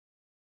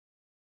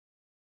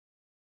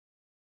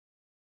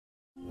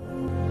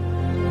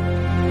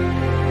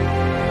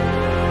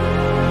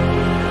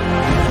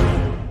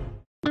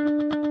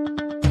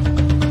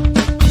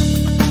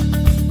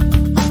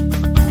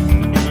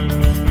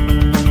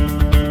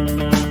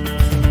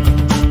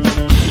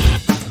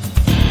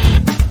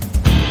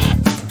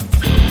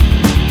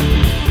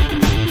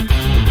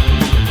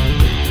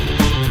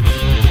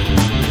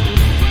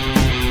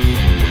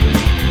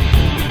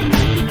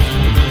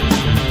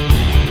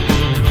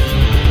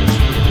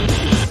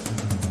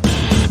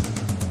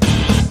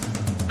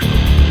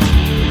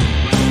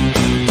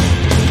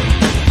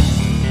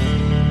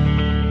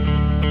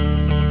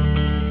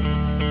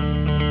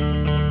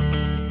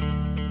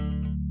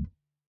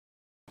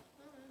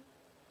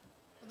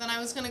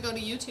was going to go to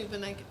YouTube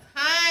and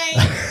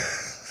Hi.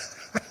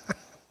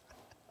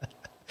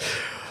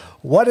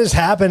 What is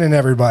happening,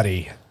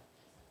 everybody?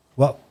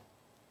 Well,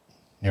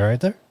 you right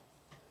there?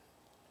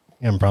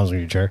 You having problems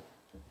with your chair?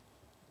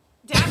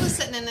 Dad was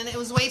sitting in and it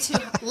was way too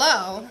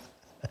low.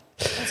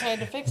 So I had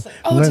to fix it.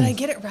 Oh, did I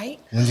get it right?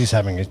 Lindsay's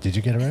having it. Did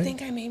you get it right? I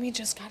think I maybe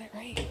just got it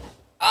right.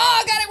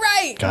 Oh, I got it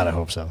right. God, I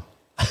hope so.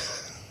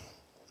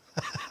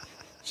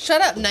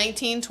 Shut up,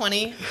 19,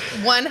 20,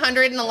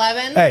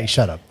 111. Hey,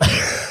 shut up.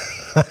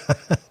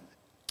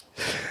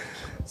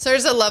 So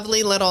there's a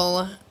lovely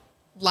little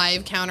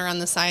live counter on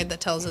the side that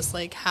tells us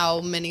like how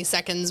many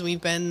seconds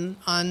we've been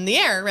on the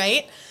air,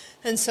 right?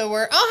 And so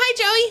we're, oh,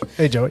 hi, Joey.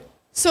 Hey, Joey.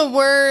 So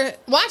we're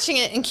watching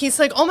it and Keith's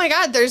like, oh my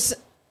God, there's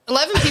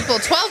 11 people,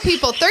 12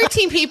 people,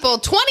 13 people,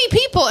 20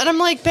 people. And I'm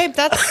like, babe,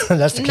 that's,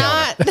 that's the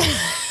not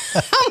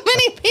how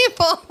many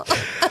people.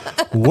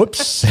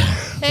 Whoops.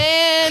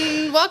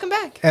 And welcome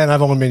back. And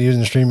I've only been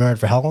using StreamYard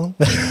for how long?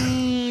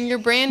 You're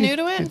brand new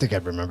to it? I think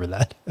I'd remember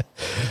that.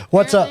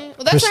 What's up, Well,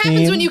 that's Christine? what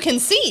happens when you can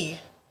see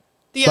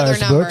the other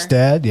Fires number. Books,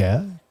 Dad,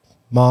 yeah.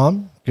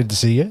 Mom, good to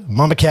see you.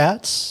 Mama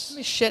Cats. Let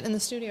me shit in the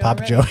studio.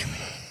 Papa already. Joey.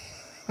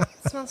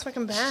 It smells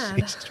fucking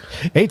bad.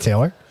 Hey,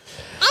 Taylor.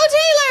 Oh,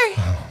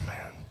 Taylor. Oh,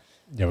 man.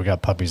 Yeah, we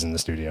got puppies in the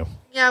studio.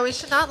 Yeah, we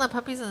should not let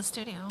puppies in the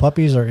studio.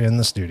 Puppies are in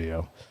the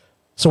studio.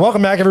 So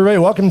welcome back, everybody.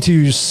 Welcome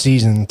to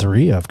season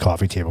 3 of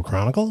Coffee Table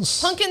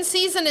Chronicles. Pumpkin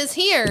season is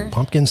here.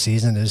 Pumpkin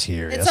season is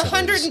here. It's Yes,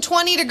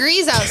 120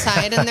 degrees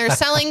outside, and they're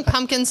selling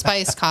pumpkin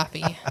spice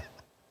coffee.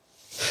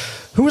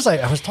 Who was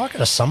I was talking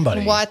to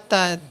somebody. What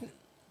the?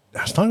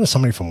 I was talking to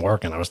somebody from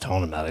work, and I was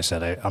telling them that. I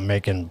said, I'm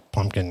making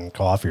pumpkin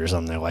coffee or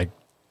something. They're like,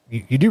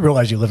 you do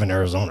realize you live in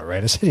Arizona,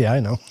 right? I said, yeah, I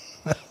know.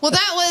 Well,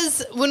 that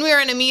was when we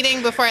were in a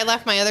meeting before I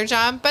left my other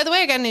job. By the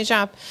way, I got a new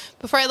job.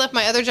 Before I left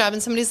my other job,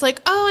 and somebody's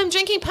like, oh, I'm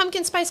drinking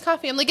pumpkin spice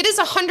coffee. I'm like, it is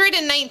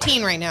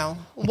 119 right now.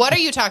 What are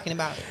you talking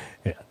about?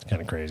 Yeah, it's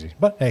kind of crazy.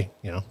 But hey,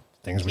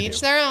 things we do.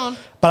 Each their own.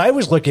 But I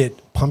always look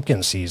at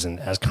pumpkin season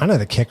as kind of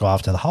the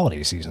kickoff to the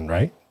holiday season,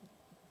 right?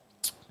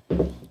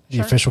 The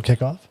official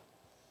kickoff.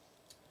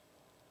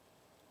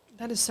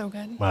 That is so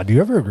good. Wow, do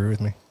you ever agree with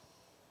me?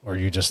 Or are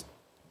you just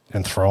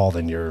enthralled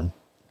in your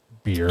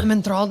beer? I'm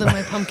enthralled in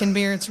my pumpkin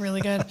beer. It's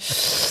really good.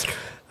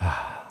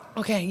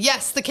 Okay.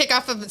 Yes, the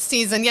kickoff of the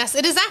season. Yes,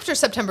 it is after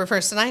September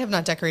 1st, and I have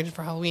not decorated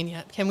for Halloween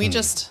yet. Can we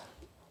just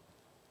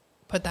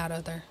put that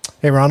out there?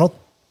 Hey, Ronald.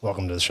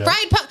 Welcome to the show.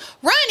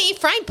 Ronnie,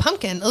 fried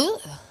pumpkin. Ooh.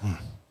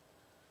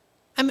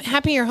 I'm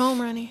happy you're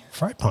home, Ronnie.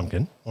 Fried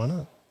pumpkin. Why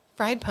not?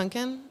 Fried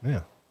pumpkin?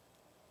 Yeah.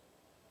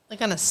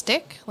 Like on a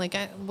stick? Like,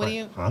 what do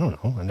you... I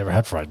don't know. I never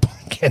had fried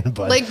pumpkin,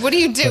 but... Like, what do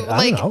you do?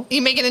 I don't know.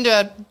 You make it into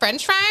a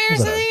French fry or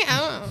something? I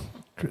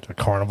don't know. A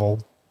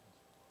carnival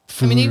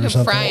food. I mean, you or can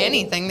something. fry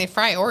anything. They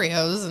fry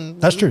Oreos. And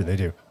That's true. They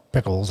do.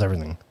 Pickles,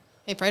 everything.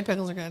 Hey, fried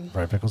pickles are good.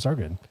 Fried pickles are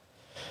good.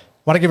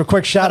 Want to give a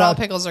quick shout But all out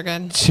pickles are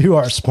good. to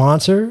our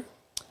sponsor,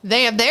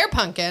 They have their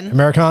pumpkin.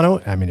 Americano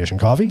Ammunition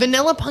Coffee.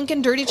 Vanilla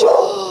pumpkin dirty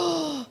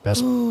chocolate.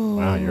 Best.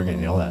 Wow, you're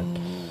getting yelled at.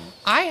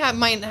 I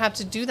might have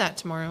to do that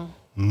tomorrow.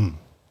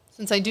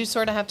 Since I do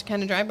sort of have to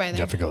kind of drive by You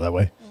there. have to go that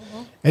way.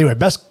 Anyway,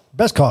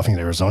 best coffee in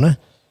Arizona.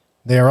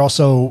 They are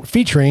also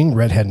featuring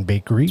Redhead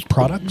Bakery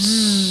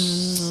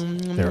products.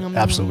 They're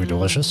absolutely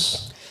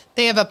delicious.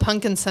 They have a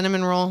pumpkin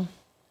cinnamon roll.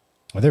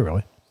 Are they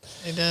really?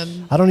 They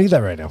did. I don't need that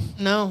right now.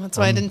 No, that's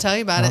why I didn't tell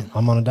you about it.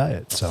 I'm on a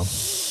diet, so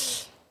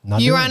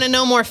not You're doing on it. a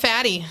no more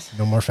fatty.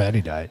 No more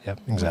fatty diet. Yep,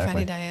 No exactly.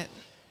 fatty diet.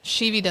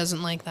 Shivi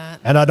doesn't like that.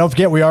 And don't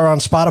forget, we are on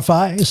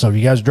Spotify. So if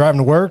you guys are driving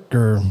to work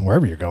or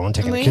wherever you're going,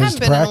 taking the We kids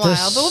haven't to been in a practice.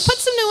 while, but we'll put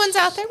some new ones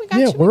out there. We got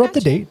Yeah, you. we're up to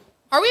date.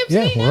 Are we up to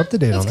Yeah, date? we're up to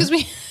date That's on because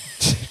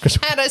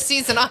it. we had a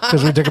season off.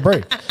 Because we took a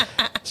break.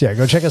 So yeah,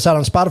 go check us out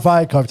on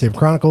Spotify, Coffee Table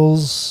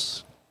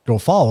Chronicles. Go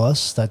follow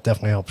us. That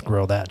definitely helps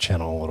grow that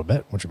channel a little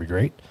bit, which would be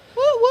great.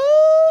 Woo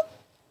woo.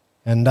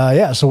 And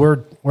yeah, so we're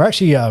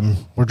actually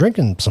we're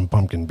drinking some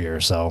pumpkin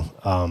beer. So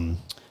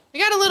We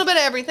got a little bit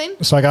of everything.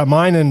 so I got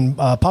mine and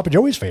Papa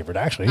Joey's favorite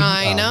actually.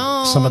 I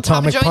know. Some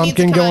Atomic Papa Joey needs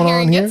to Pumpkin come out going here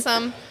on and here. Get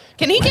some.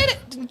 Can he get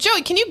it?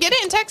 Joey, can you get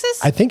it in Texas?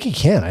 I think he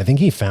can. I think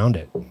he found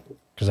it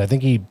because I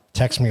think he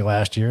texted me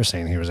last year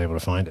saying he was able to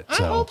find it. I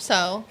hope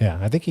so. Yeah,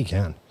 I think he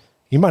can.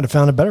 He might have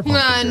found a better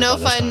pumpkin beer No by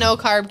this fun, time. no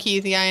carb,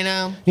 Keith. Yeah, I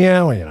know.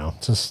 Yeah, well,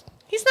 it's just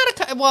He's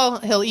not well,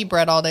 he'll eat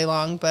bread all day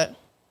long, but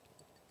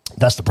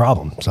that's the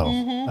problem. So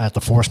I have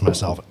to force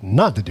myself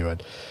not to do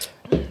it.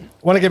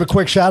 Want to give a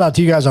quick shout out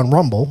to you guys on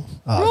Rumble.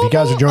 If you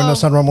guys are joining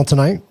us on Rumble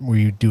tonight,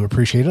 we do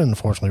appreciate it.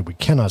 Unfortunately, we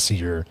cannot see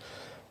your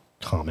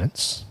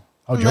comments.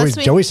 Oh,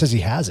 Joey says he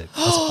has it.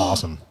 That's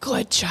awesome.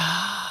 good job.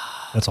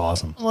 That's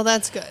awesome. Well,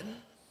 that's good.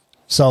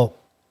 So,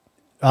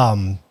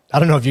 I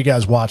don't know if you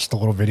guys watched the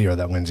little video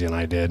that Lindsay and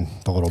I did,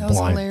 the little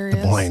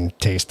blind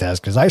taste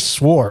test, because I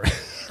swore,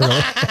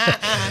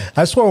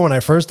 I swore when I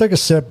first took a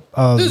sip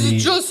of This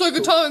is just like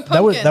Atomic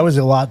Pumpkin. that was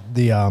a lot.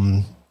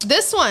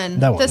 This one,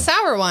 the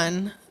sour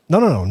one.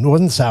 No, it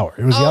wasn't sour.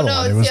 It was the other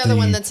one. It was the other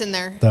one that's in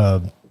there.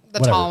 The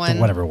tall one.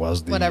 Whatever it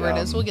was. Whatever it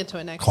is. We'll get to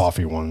it next.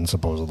 Coffee one,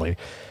 supposedly.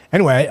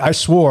 Anyway, I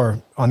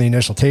swore on the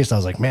initial taste, I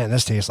was like, man,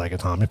 this tastes like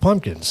Atomic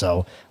Pumpkin.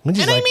 So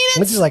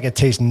Lindsay's like, it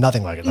tastes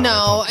nothing like Atomic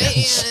Pumpkin.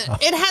 No,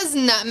 it has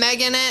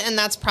nutmeg in it, and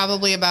that's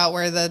probably about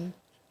where the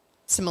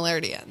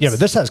similarity ends. Yeah, but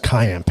this has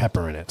cayenne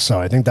pepper in it. So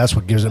I think that's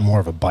what gives it more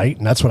of a bite.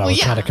 And that's what I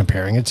was kind of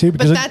comparing it to.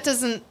 Because but that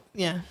doesn't,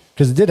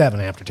 Because it did have an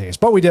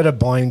aftertaste. But we did a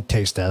blind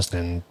taste test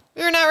and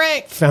we were not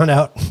right. Found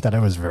out that I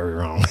was very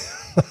wrong.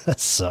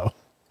 So,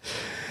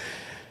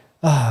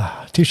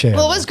 touche.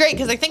 Well, it was great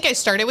because I think I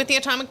started with the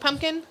Atomic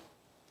Pumpkin.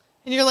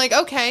 And you're like,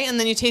 okay. And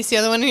then you taste the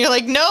other one and you're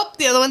like, nope,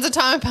 the other one's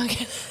Atomic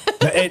Pumpkin.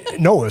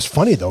 No, it was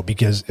funny though,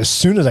 because as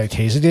soon as I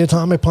tasted the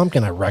Atomic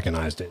Pumpkin, I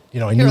recognized it. You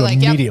know, I knew like,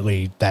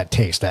 immediately that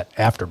taste, that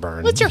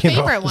afterburn. What's your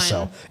favorite one?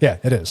 So, yeah,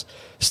 it is.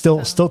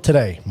 Still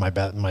today,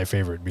 my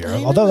favorite beer.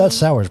 Although that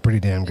sour is pretty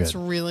damn good. It's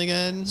really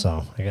good.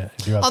 So, I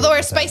do have although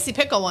our spicy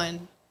pickle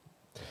one.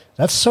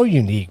 That's so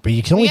unique, but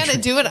you can only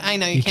do it. I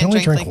know you can't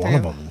only drink one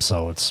of them,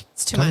 so it's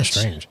too kind of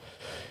strange.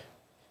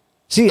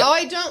 See,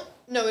 I don't.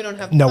 No, we don't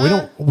have. No, we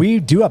don't. We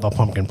do have a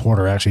pumpkin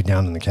porter actually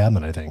down in the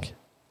cabinet.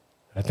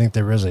 I think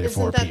there is a Isn't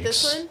 4 that Peaks.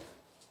 This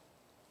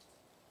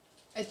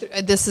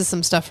one? This is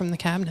some stuff from the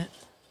cabinet.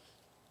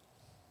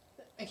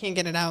 I can't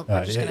get it out.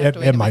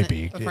 It might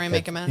be before I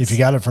make a mess. If you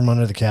got it from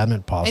under the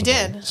cabinet, possibly.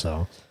 I did.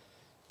 So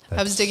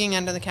I was digging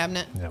under the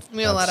cabinet.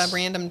 We have a lot of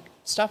random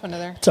stuff under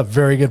there. It's a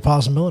very good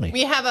possibility.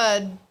 We have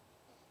a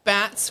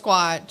bat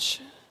squatch.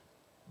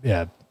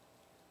 Yeah,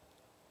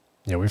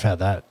 we've had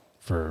that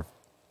for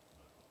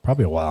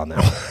probably a while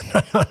now.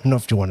 I don't know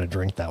if you want to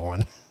drink that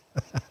one.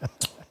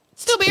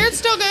 Still beer. It's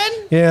still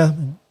good. Yeah.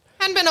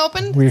 Hadn't been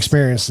opened. We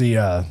experienced the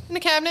in the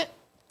cabinet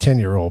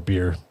 10-year-old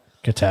beer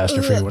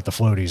catastrophe with the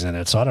floaties in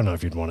it. So I don't know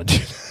if you'd want to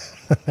do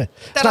that.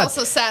 That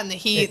also sat in the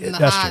heat and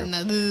the hot. And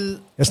the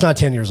it's not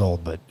 10 years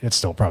old, but it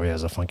still probably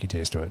has a funky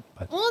taste to it.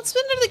 But. Well, it's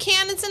been under the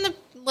can. It's in the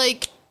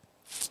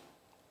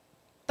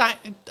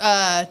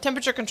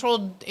temperature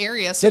controlled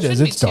area, so it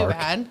shouldn't be too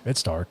bad.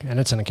 It's dark and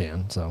it's in a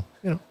can, so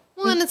Well,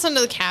 and it's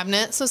under the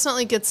cabinet, so it's not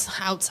like it's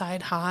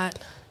outside hot.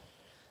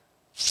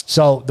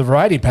 So the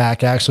variety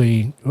pack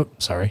actually,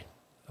 the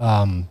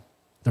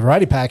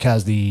variety pack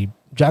has the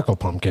Jacko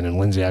Pumpkin, and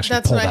Lindsay actually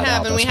That's pulled what that I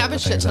have, out. and we have a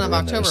shit ton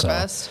of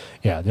Oktoberfest. So,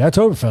 yeah, the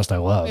Oktoberfest I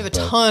love. We have a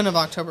ton of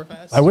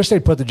Oktoberfest. I wish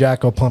they'd put the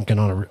Jacko Pumpkin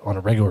on a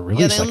regular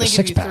release, they like a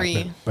 6-pack.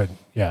 3. But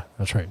yeah,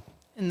 that's right.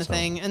 In the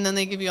thing, and then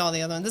they give you all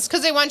the other ones. It's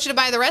because they want you to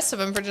buy the rest of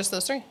them for just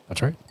those 3.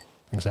 That's right.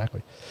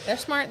 Exactly. They're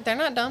smart. They're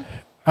not dumb.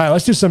 All right,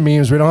 let's do some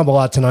memes. We don't have a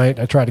lot tonight.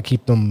 I try to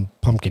keep them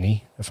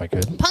pumpkin-y, if I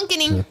could.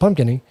 Pumpkin-y.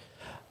 Pumpkin-y.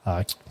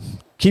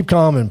 Keep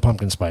calm and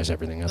pumpkin spice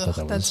everything. I thought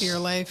that was... That's your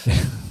life.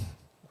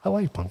 I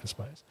like pumpkin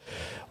spice.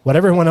 What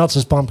everyone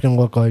else's pumpkin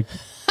look like,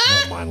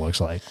 what mine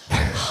looks like.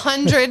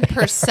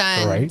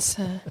 100%. Right?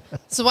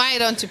 That's why I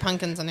don't do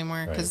pumpkins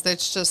anymore, because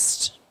it's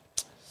just...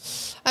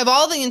 I have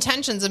all the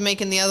intentions of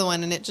making the other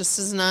one, and it just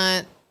is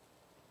not...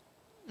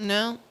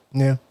 No.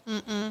 Yeah.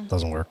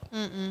 Doesn't work.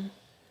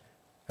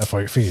 That's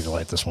why you need to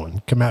light this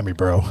one. Come at me,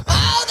 bro.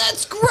 Oh,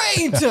 that's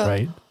great.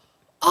 Right?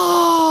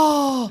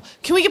 Oh,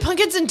 can we get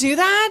pumpkins and do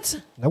that?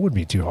 That wouldn't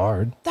be too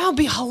hard. That would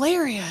be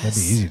hilarious. That'd be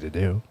easy to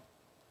do.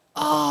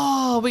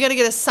 Oh, we got to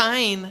get a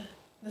sign.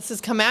 This is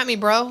come at me,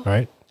 bro. All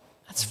right.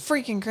 That's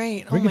freaking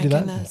great. We oh, my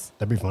goodness. That.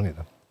 That'd be funny,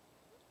 though.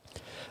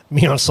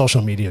 Me on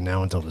social media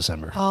now until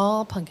December.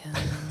 All pumpkin.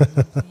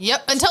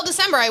 Yep, until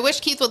December. I wish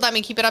Keith would let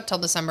me keep it up till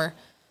December.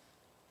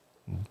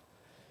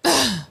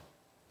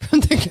 From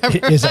the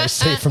government. Is I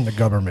safe from the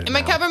government? Am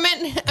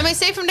I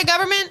safe from the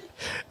government?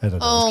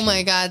 Oh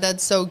my God,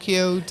 that's so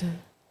cute.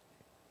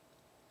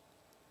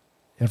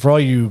 And for all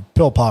you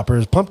pill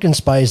poppers, pumpkin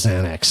spice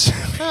Xanax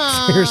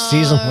for your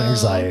seasonal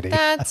anxiety.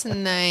 That's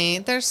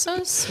nice. They're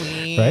so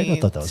sweet. Right? I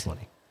thought that was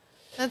funny.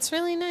 That's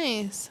really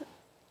nice.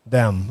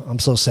 Them. I'm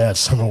so sad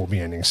summer will be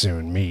ending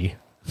soon. Me.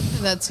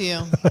 That's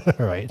you.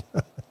 Right.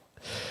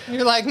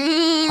 You're like, bring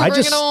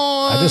it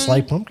on. I just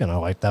like pumpkin. I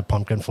like that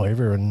pumpkin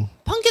flavor. And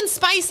pumpkin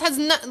spice has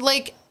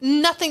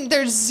nothing.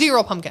 There's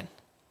zero pumpkin.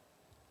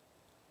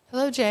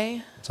 Hello,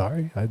 Jay.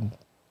 Sorry. I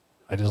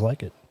just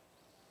like it.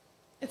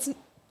 It's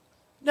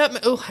not.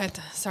 Oh,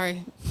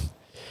 sorry.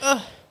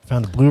 Ugh.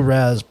 Found a Blue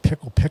Raz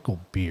pickle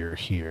beer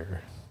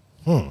here.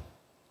 What?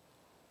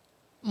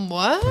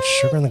 Put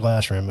sugar in the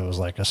glass rim. It was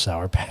like a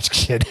Sour Patch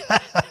Kid.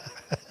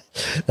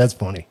 That's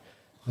funny.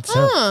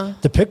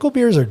 The pickle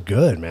beers are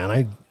good,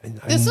 man.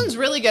 This one's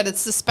really good.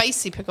 It's the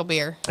spicy pickle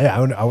beer. Yeah,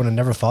 I would have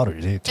never thought it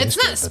would taste It's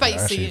not good,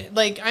 spicy.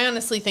 Actually, I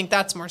honestly think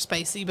that's more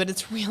spicy, but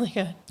it's really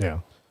good. Yeah.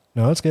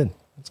 No, that's good.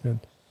 That's good.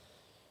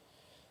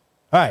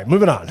 All right,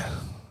 moving on.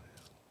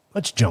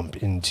 Let's jump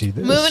into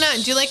this. Moving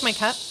on. Do you like my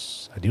cup?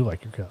 I do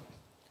like your cup.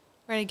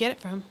 Where did I get it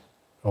from?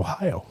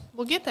 Ohio.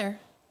 We'll get there.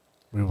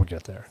 We will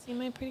get there. See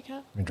my pretty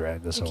cup? Let me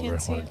drag this over. I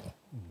Can't see want to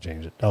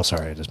change it. Oh,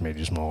 sorry. I just made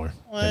you smaller.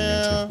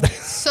 Well,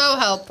 so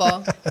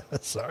helpful.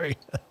 Sorry.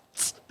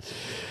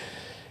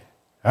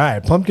 All right.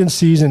 Pumpkin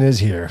season is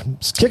here.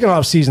 It's kicking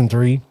off season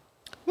 3.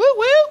 Woo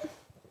woo.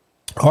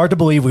 Hard to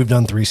believe we've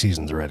done 3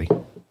 seasons already.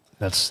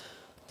 That's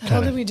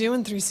How did we do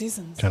in 3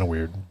 seasons? Kind of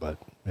weird, but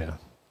yeah.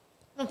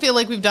 I don't feel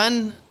like we've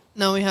done.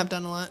 No, we have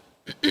done a lot.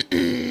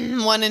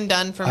 One and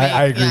done for me.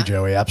 I agree,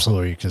 Joey.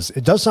 Absolutely, because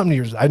it does something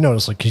to your. I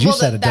noticed, like, because you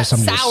said it does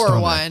something to your stomach. That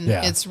sour one,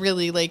 yeah. it's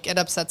really like it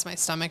upsets my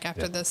stomach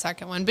after the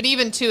second one. But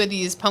even 2 of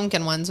these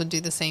pumpkin ones would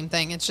do the same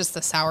thing. It's just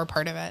the sour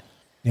part of it.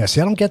 Yeah,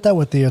 see, I don't get that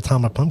with the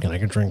Atomic Pumpkin. I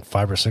can drink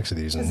 5 or 6 of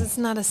these, because it's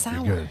not a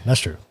sour. Good. That's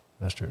true.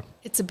 That's true.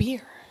 It's a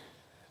beer.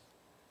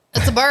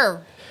 It's a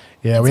burr.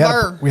 Yeah, we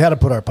had to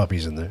put our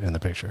puppies in the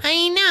picture.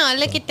 I know.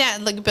 Look at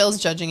that. Like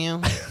Bill's judging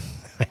you.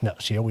 I know.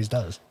 She always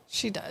does.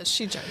 She does.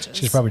 She judges.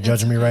 She's probably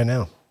judging me right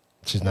now.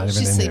 She's not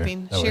even in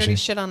sleeping. here. She already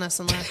shit on us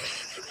and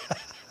left.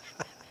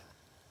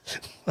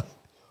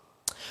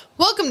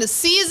 Welcome to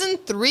season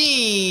 3.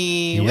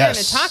 Yes. We're going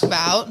to talk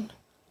about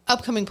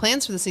upcoming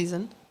plans for the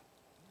season.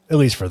 At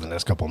least for the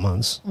next couple of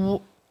months.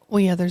 Well,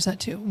 yeah, there's that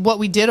too. What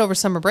we did over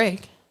summer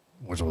break.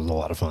 Which was a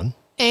lot of fun.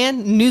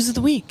 And news of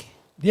the week.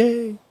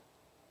 Yay.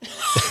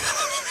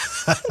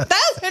 That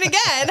was pretty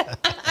good.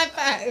 High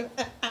five.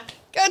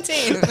 Go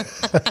team.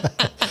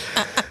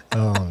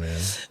 Oh, man.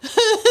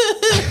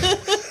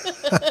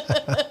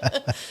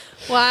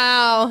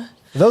 Wow.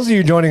 For those of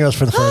you joining us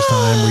for the first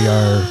time, we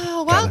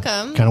are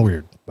welcome. Kind of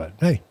weird, but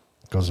hey,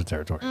 it goes with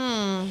territory.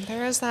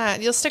 There is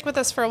that. You'll stick with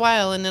us for a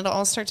while and it'll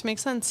all start to make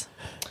sense.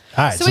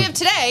 All right. So we have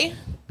today,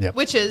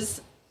 which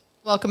is,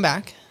 welcome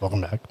back.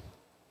 Welcome back.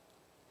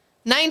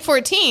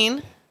 9/14.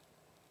 We're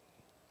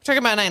talking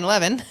about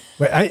 9/11.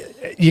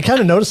 Wait, you kind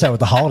of noticed that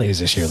with the holidays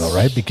this year, though,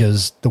 right?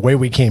 Because the way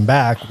we came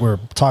back, we're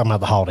talking about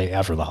the holiday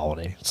after the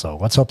holiday. So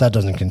let's hope that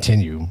doesn't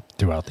continue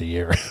throughout the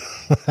year.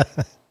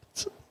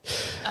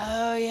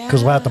 Oh, yeah.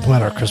 Because we'll have to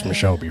plan our Christmas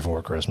show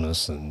before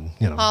Christmas and,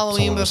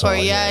 Halloween before.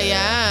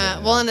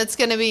 Yeah. Well, and it's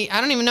going to be, I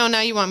don't even know.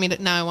 Now you want me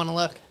to, now I want to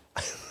look.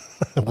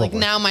 Like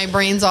now my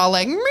brain's all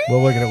like,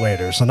 we'll look at it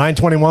later. So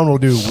 9/21 we'll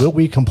do will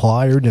we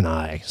comply or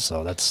deny?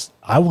 So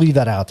I will leave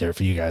that out there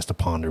for you guys to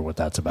ponder what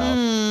that's about.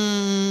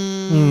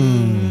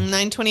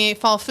 9/28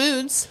 fall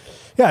foods.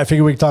 Yeah, I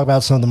figured we could talk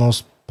about some of the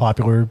most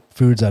popular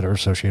foods that are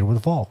associated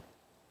with fall.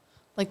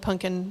 Like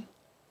pumpkin.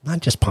 Not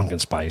just pumpkin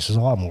spice. There's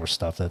a lot more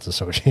stuff that's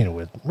associated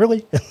with.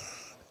 Really?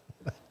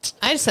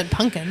 I just said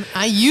pumpkin.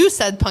 You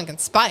said pumpkin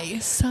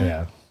spice.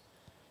 Yeah.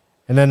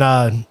 And then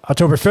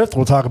October 5th,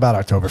 we'll talk about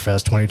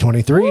Oktoberfest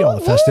 2023, all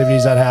the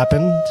festivities that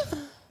happened.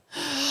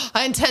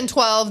 And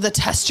 10/12, the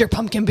Test Your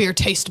Pumpkin Beer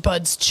Taste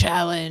Buds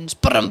Challenge.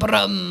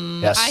 Ba-dum.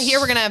 Yes. I hear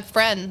we're going to have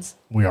friends.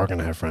 We are going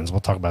to have friends. We'll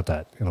talk about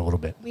that in a little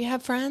bit. We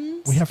have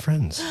friends? We have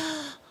friends.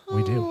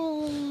 We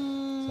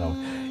do. So,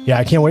 yeah,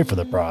 I can't wait for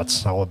the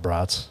brats. I love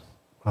brats.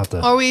 Do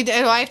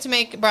I have to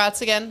make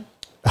brats again?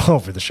 Oh,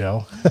 for the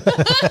show.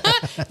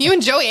 You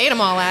and Joey ate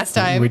them all last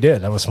time. We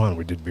did. That was fun.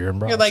 We did beer and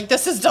brats. You're like,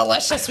 this is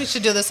delicious. We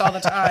should do this all the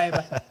time.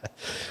 That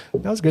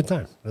was a good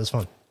time. It was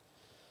fun.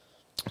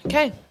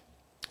 Okay.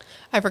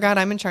 I forgot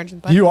I'm in charge of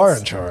the buttons. You are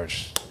in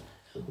charge.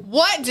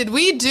 What did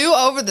we do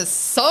over the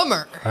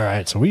summer? All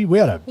right. So we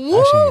had a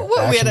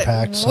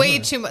action-packed way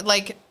too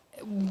much,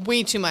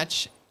 way too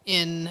much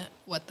in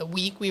the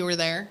week we were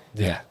there.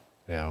 Yeah.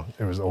 Yeah.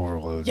 It was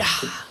overload. Yeah.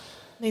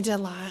 They did a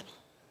lot.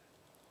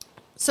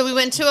 So we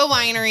went to a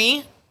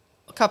winery,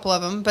 a couple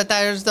of them, but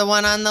there's the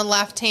one on the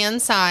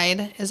left-hand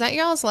side. Is that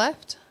y'all's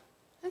left?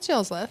 That's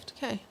y'all's left.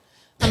 Okay.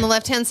 On the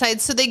left-hand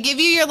side. So they give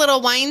you your little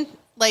wine,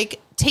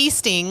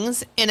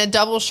 tastings in a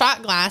double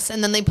shot glass,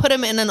 and then they put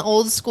them in an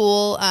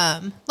old-school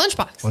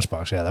lunchbox.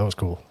 Lunchbox, yeah, that was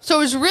cool. So it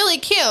was really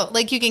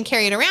cute. You can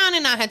carry it around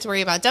and not have to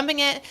worry about dumping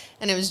it,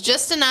 and it was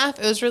just enough.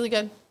 It was really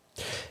good.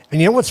 And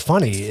you know what's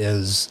funny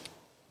is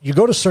you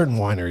go to certain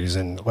wineries,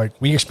 and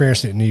we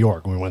experienced it in New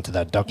York when we went to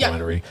that duck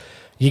winery.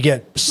 You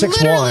get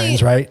 6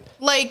 wines, right?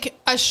 Like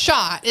a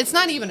shot. It's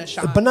not even a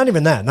shot. But not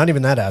even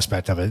that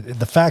aspect of it.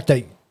 The fact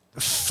that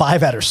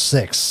 5 out of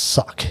 6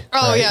 suck.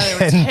 Oh, right? yeah, they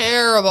were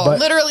terrible.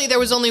 Literally, there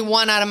was only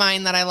one out of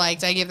mine that I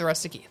liked. I gave the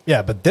rest to Keith.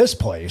 Yeah, but this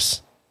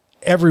place,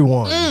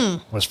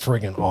 everyone was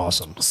friggin'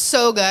 awesome.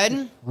 So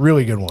good.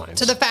 Really good wines.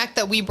 To the fact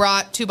that we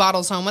brought 2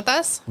 bottles home with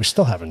us. We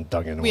still haven't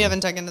dug into We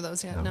haven't dug into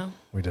those yet, no.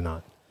 We did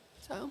not.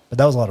 So. But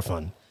that was a lot of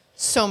fun.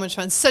 So much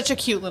fun. Such a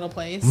cute little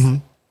place. Mm-hmm.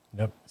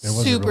 Yep. It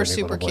was super,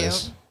 super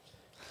cute.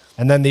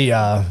 And then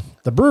the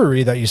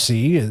brewery that you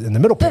see in the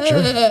middle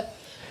picture.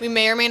 We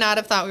may or may not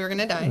have thought we were going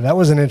to die. That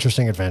was an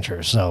interesting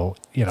adventure. So,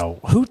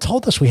 who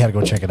told us we had to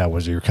go check it out?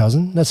 Was it your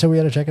cousin that said we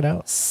had to check it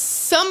out?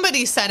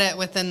 Somebody said it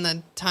within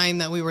the time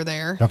that we were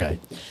there. Okay.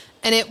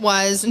 And it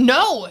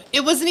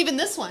wasn't even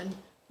this one.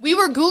 We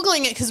were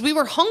Googling it because we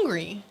were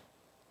hungry.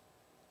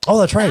 Oh,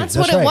 that's right. That's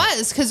what it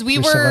was, because we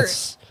were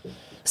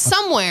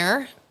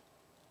somewhere.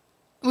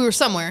 We were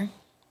somewhere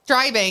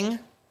driving.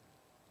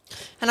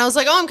 And I was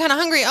like, I'm kind of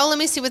hungry. Oh, let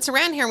me see what's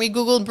around here. And we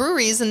Googled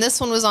breweries, and this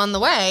one was on the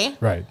way.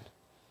 Right.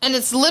 And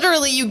it's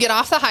literally you get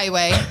off the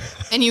highway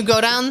and you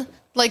go down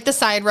the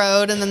side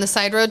road, and then the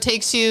side road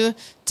takes you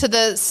to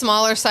the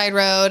smaller side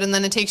road, and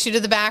then it takes you to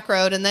the back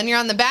road, and then you're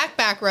on the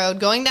back road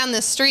going down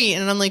this street,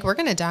 and I'm like, we're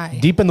going to die.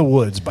 Deep in the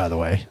woods, by the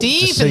way.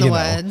 Deep in the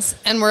woods.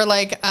 And we're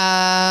like,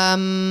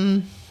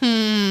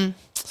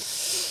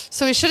 so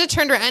So we should have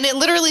turned around, and it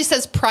literally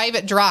says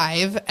private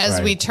drive as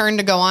we turn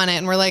to go on it,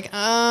 and we're like,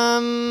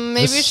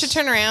 maybe we should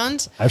turn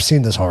around. I've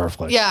seen this horror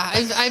flick. Yeah,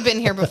 I've been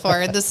here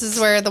before. This is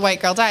where the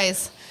white girl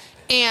dies.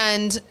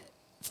 And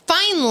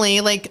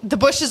finally, like, the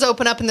bushes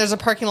open up and there's a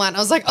parking lot. And I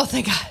was like, oh,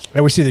 thank God.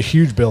 And we see the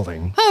huge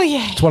building. Oh,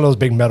 yeah. It's one of those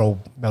big metal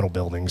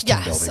buildings.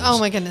 Yes. Buildings. Oh,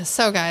 my goodness.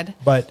 So good.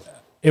 But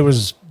it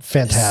was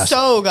fantastic.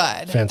 So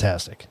good.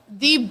 Fantastic.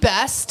 The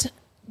best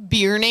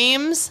beer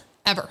names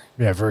ever.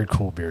 Yeah, very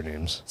cool beer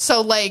names.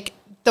 So, like,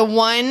 the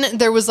one,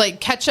 there was, like,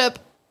 ketchup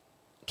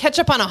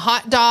on a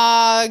hot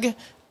dog,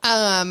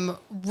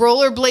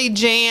 rollerblade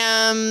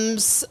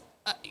jams,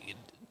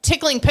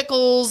 tickling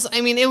pickles.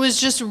 I mean, it was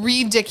just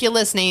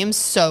ridiculous names.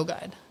 So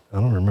good. I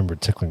don't remember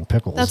tickling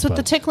pickles. That's what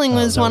the tickling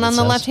was one on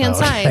the left-hand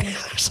side.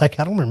 It's like,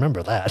 I don't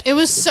remember that. It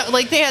was so,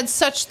 like, they had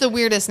such the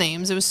weirdest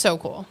names. It was so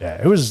cool.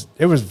 Yeah, it was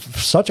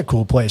such a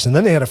cool place. And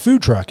then they had a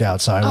food truck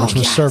outside, which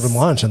was serving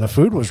lunch, and the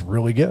food was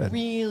really good.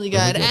 Really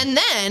good. And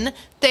then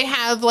they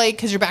have, like,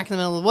 because you're back in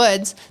the middle of the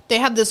woods, they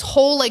have this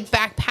whole, like,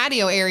 back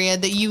patio area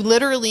that you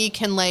literally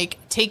can, like,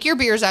 take your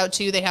beers out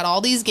to. They had all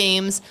these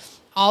games,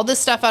 all this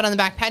stuff out on the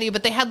back patio,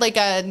 but they had, like,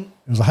 it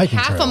was a hiking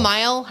half trail. a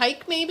mile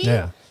hike, maybe?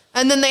 Yeah.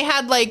 And then they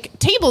had, like,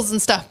 tables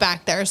and stuff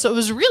back there. So it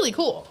was really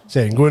cool.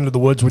 So you can go into the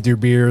woods with your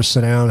beers,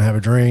 sit down, have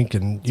a drink.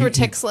 And That's where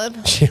ticks live.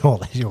 You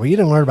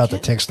didn't learn about the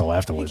ticks till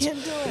afterwards. You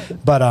can't do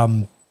it. But,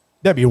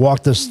 yeah, you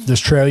walk this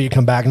trail, you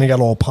come back, and they got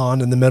a little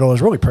pond in the middle. It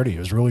was really pretty. It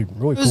was really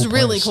cool. It was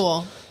really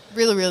cool.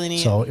 Really, really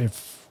neat. So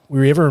if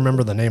we ever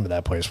remember the name of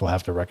that place, we'll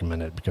have to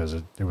recommend it because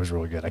it was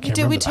really good. I can't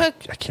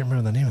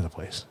remember the name of the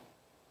place.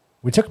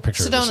 We took a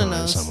picture of the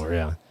sign somewhere,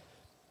 yeah.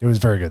 It was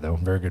very good, though.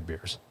 Very good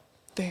beers.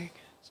 Very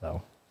good.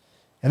 So...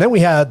 And then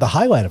we had the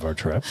highlight of our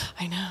trip.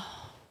 I know.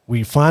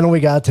 We finally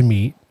got to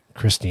meet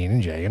Christine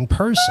and Jay in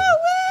person.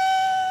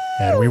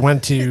 Woo-woo! And we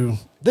went to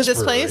this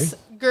place,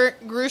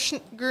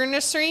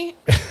 Grunersey.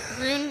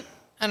 I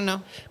don't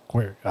know.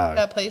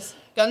 That place.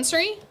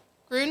 Gunsey?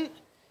 Guernsey.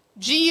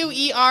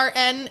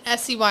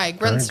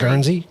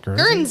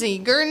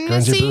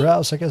 Guernsey Brew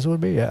House, I guess it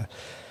would be, yeah.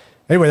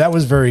 Anyway, that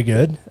was very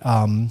good.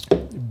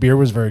 Beer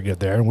was very good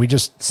there. And we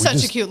just...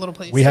 Such a cute little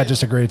place. We had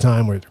just a great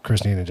time with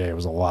Christine and Jay. It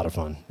was a lot of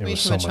fun. It was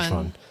so much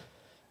fun.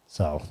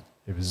 So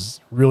it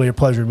was really a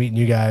pleasure meeting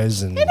you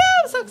guys. And I know,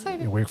 I'm so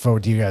excited. We look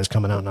forward to you guys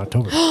coming out in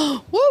October.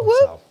 Woo, woo.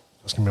 So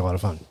it's going to be a lot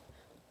of fun.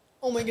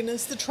 Oh my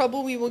goodness, the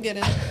trouble we will get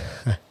in.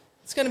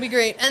 It's going to be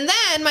great. And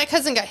then my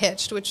cousin got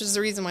hitched, which is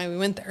the reason why we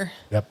went there.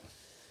 Yep.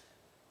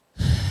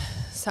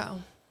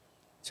 So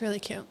it's really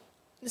cute.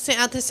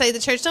 Out this side of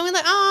the church, don't we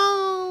like,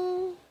 oh...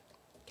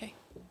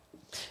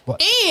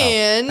 What?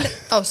 And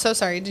so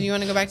sorry. Do you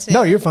want to go back to?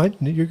 No, you're fine.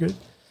 You're good.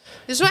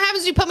 This is what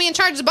happens when you put me in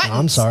charge of buttons.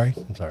 I'm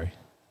sorry.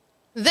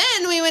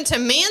 Then we went to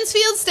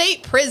Mansfield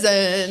State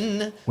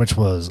Prison, which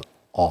was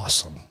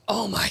awesome.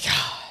 Oh my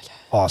God!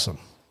 Awesome.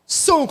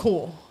 So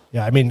cool.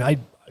 Yeah, I mean, I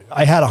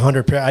had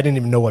 100. I didn't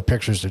even know what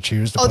pictures to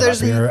choose.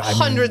 There's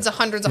hundreds of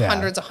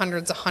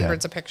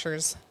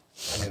pictures.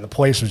 I mean, the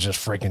place was just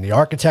freaking. The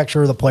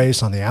architecture of the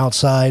place on the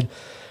outside.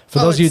 For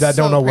those of you that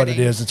don't know what it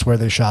is, it's where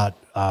they shot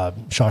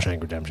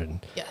Shawshank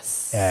Redemption.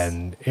 Yes.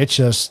 And it's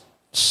just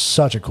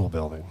such a cool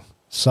building.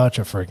 Such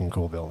a freaking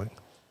cool building.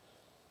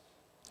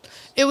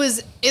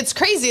 It's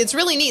crazy. It's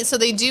really neat. So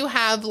they do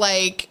have,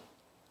 like,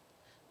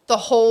 the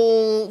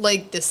whole,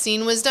 like, this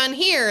scene was done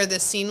here.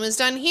 This scene was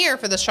done here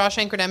for the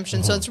Shawshank Redemption.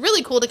 Mm-hmm. So it's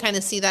really cool to kind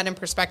of see that in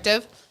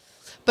perspective.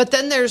 But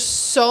then there's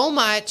so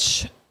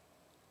much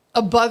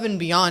above and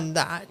beyond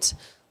that.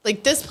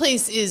 Like, this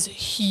place is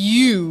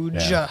huge.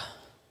 Yeah.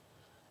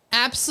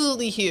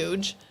 Absolutely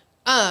huge.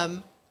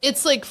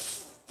 It's like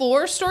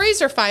 4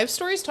 stories or 5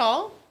 stories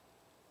tall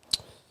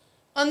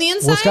on the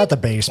inside. Well, it's got the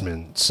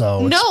basement,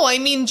 so no, I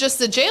mean just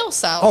the jail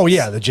cells. Oh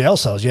yeah, the jail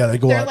cells. Yeah,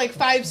 they're up, like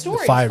 5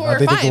 stories. 4 or 5.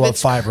 They go up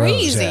it's 5 crazy.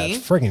 rows. Yeah,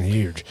 it's freaking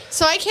huge.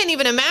 So I can't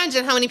even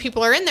imagine how many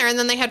people are in there. And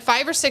then they had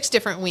 5 or 6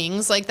 different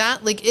wings like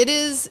that. Like it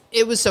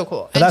was so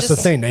cool. And that's the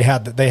thing. They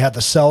had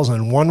the cells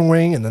in one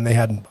wing, and then they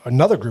had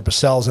another group of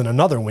cells in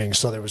another wing.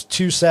 So there was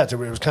 2 sets. It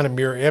was kind of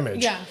mirror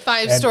image. Yeah,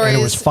 5 stories.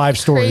 And it was 5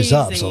 stories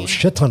up. So a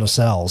shit ton of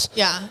cells.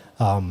 Yeah.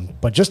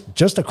 But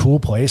just a cool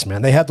place,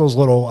 man. They had those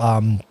little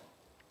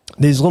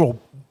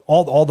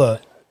all the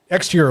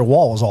exterior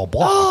wall was all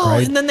block,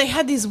 right? And then they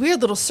had these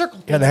weird little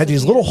circles. Yeah, they had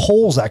these little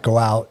holes that go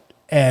out,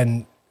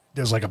 and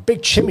there's like a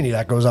big chimney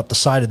that goes up the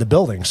side of the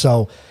building.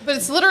 So, but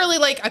it's literally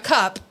like a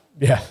cup.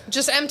 Yeah.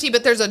 Just empty,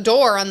 but there's a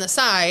door on the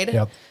side.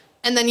 Yep.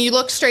 And then you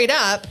look straight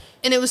up,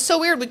 and it was so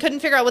weird. We couldn't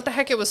figure out what the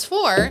heck it was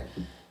for.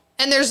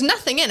 And there's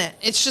nothing in it.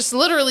 It's just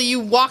literally you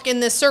walk in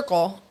this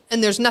circle,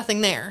 and there's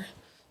nothing there.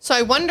 So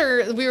I wonder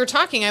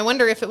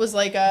if it was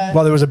like a...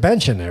 Well, there was a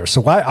bench in there.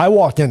 So I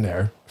walked in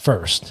there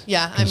first.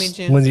 Yeah, I made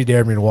you. Lindsay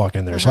dared me to walk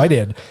in there. So I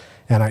did.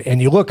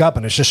 And you look up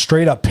and it's just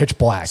straight up pitch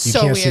black. You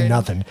can't see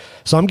nothing.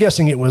 So I'm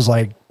guessing it was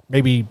like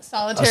maybe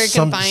solitary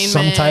confinement.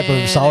 Some type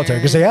of solitary.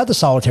 Because they had the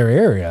solitary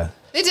area.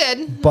 They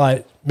did.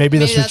 But maybe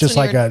this was just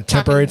like a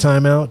temporary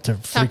timeout to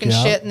freak you out.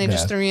 Talking shit and they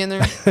just threw you in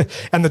there.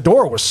 And the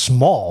door was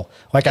small.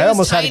 Like I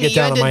almost had to get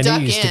down on my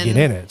knees to get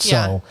in it.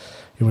 Yeah. So...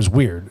 It was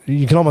weird.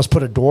 You can almost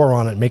put a door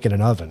on it and make it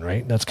an oven,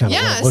 right? That's kind of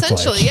what it looked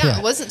essentially. like. Yeah,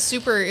 it wasn't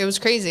super. It was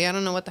crazy. I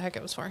don't know what the heck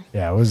it was for.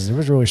 Yeah, it was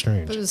really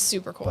strange. But it was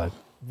super cool. But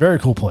very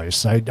cool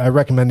place. I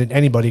recommended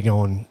anybody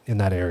going in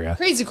that area.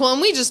 Crazy cool.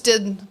 And we just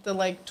did the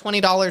like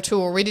 $20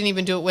 tour. We didn't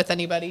even do it with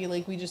anybody.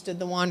 Like we just did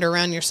the wander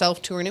around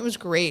yourself tour, and it was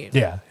great.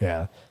 Yeah,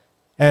 yeah.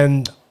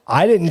 And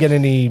I didn't get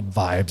any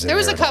vibes. There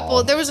was a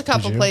couple. There was a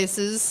couple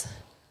places.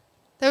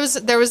 There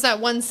was that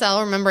one cell.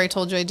 Remember, I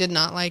told you I did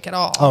not like at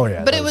all. Oh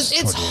yeah, but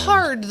it's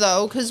hard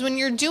though, because when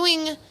you're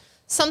doing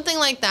something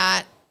like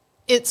that,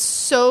 it's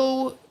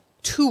so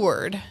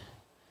toured.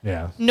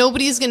 Yeah.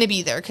 Nobody's going to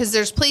be there because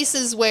there's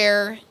places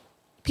where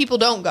people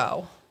don't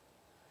go,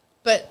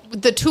 but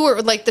the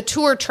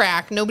tour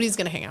track, nobody's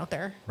going to hang out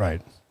there.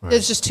 Right.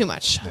 It's just too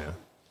much. Yeah.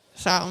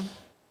 So.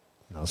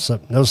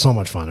 That was so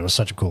much fun. It was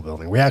such a cool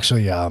building. We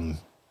actually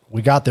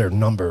we got their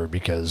number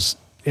because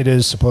it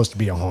is supposed to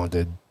be a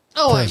haunted.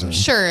 Oh, prison. I'm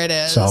sure it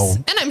is.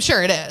 And I'm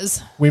sure it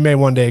is. We may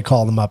one day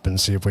call them up and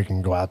see if we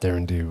can go out there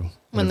and do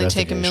when they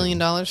take $1 million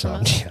from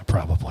us. Yeah,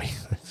 probably.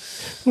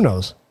 Who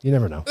knows? You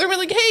never know. They were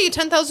like, "Hey,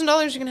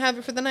 $10,000, you can have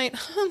it for the night."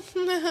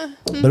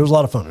 But it was a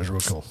lot of fun. It was real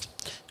cool.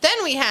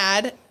 Then we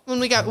had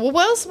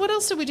what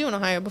else did we do in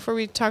Ohio before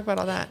we talk about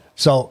all that?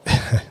 So,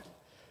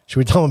 should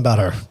we tell them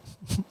about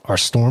our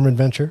storm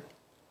adventure?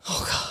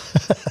 Oh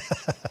God.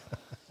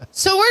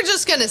 So we're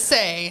just gonna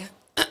say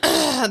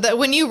that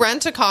when you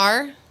rent a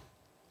car,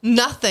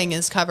 nothing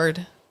is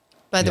covered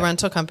by the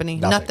rental company.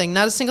 Nothing.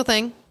 Not a single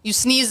thing. You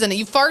sneeze in it,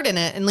 you fart in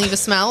it and leave a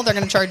smell, they're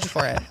going to charge you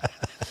for it.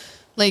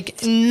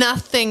 Like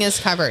nothing is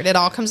covered. It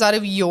all comes out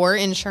of your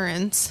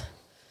insurance.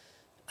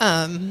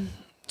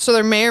 So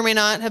there may or may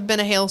not have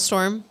been a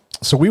hailstorm.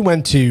 So we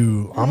went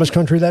to Amish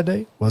country that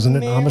day. Wasn't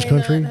it Amish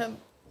country?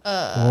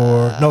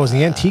 Or no, it was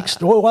the antique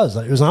store.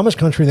 It was Amish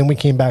country. Then we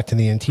came back to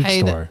the antique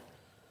store.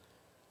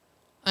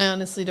 I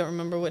honestly don't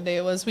remember what day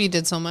it was. We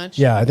did so much.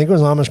 Yeah, I think it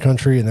was Amish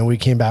country, and then we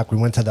came back. We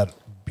went to that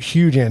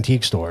huge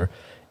antique store,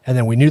 and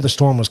then we knew the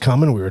storm was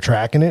coming. We were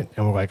tracking it,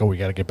 and we're like, "Oh, we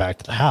got to get back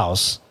to the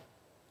house."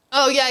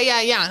 Oh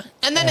yeah.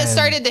 And then it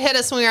started to hit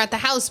us when we were at the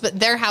house, but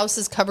their house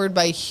is covered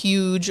by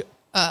huge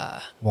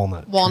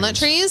walnut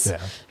trees.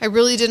 Yeah. I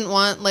really didn't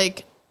want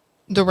like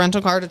the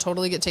rental car to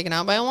totally get taken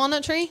out by a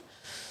walnut tree,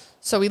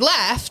 so we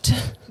left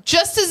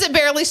just as it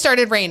barely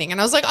started raining,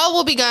 and I was like, "Oh,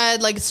 we'll be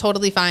good. Like it's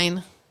totally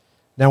fine."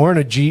 Now we're in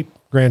a Jeep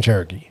Grand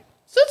Cherokee.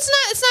 So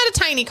it's not a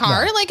tiny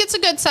car. No. Like it's a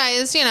good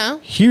size,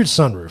 Huge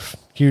sunroof.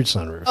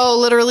 Oh,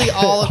 literally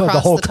all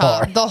across the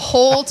top. Car. The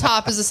whole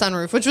top is a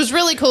sunroof, which was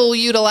really cool. We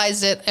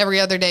utilized it every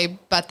other day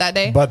but that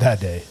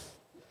day.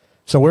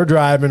 So we're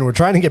driving. We're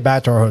trying to get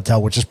back to our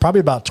hotel, which is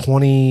probably about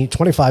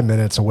 25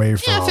 minutes away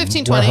from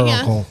 15, where 20, her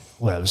uncle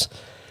lives.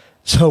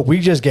 So we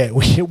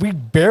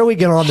barely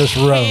get on this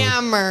road.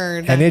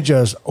 Hammered. And it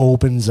just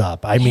opens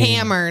up. I mean,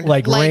 hammered.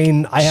 Like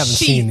rain I haven't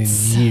seen in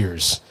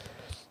years.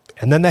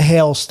 And then the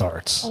hail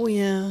starts. Oh,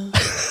 yeah.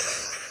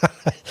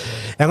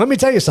 And let me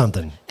tell you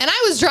something. And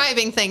I was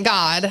driving, thank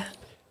God.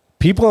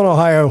 People in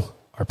Ohio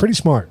are pretty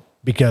smart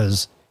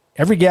because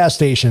every gas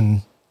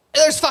station...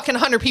 There's fucking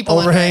 100 people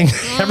overhang.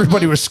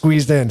 Everybody was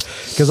squeezed in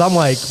because I'm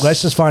like,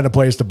 let's just find a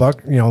place to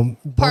bunker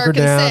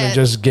down and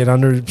just get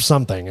under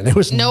something. And there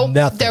was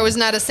nothing. There was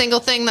not a single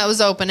thing that was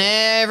open.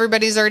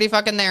 Everybody's already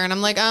fucking there. And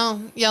I'm like, oh,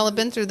 y'all have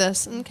been through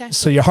this. Okay.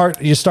 So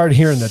you start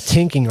hearing the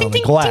tinking on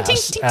the glass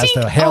as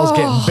the hail's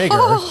getting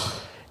bigger.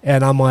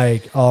 And I'm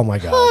like, oh my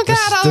God. Oh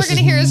God, all we're going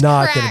to hear is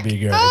not crack. going to be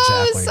good.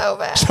 Oh, exactly. It's so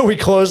bad. So we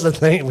closed the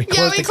thing. We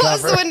closed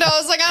the window. I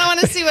was like, I don't want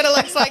to see what it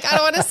looks like. I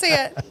don't want to see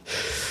it.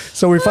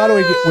 So we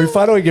finally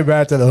get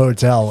back to the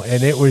hotel,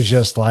 and it was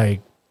just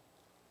like,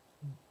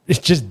 it's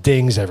just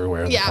dings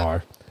everywhere in the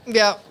car.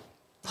 Yep.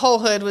 Whole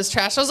hood was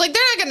trashed. I was like,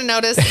 they're not going to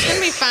notice. It's going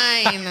to be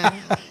fine.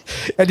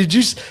 And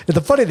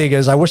the funny thing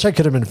is, I wish I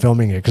could have been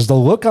filming it because the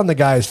look on the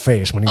guy's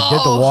face when he did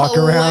the walk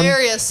around.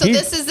 Hilarious. So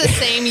this is the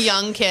same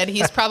young kid.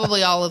 He's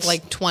probably all of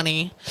like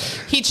 20.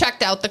 He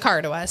checked out the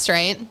car to us,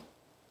 right?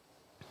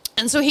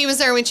 And so he was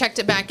there. We checked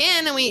it back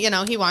in,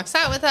 and he walks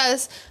out with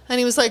us, and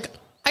he was like,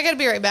 I got to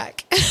be right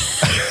back.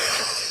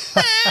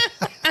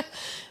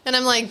 And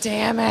I'm like,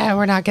 damn it,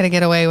 we're not going to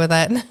get away with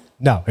it.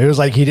 No, it was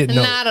like he didn't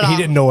know. He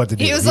didn't know what to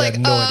do. He was like,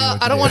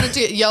 I don't want to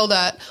get yelled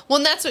at. Well,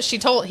 and that's what he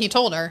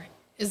told her,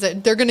 is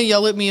that they're going to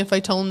yell at me if I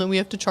tell them that we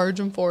have to charge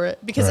them for it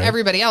because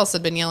everybody else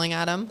had been yelling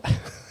at him.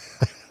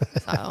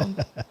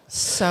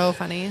 So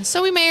funny.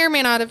 So we may or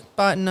may not have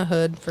bought a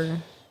hood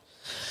for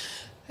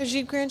a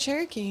Jeep Grand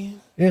Cherokee.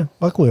 Yeah,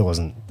 luckily it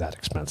wasn't that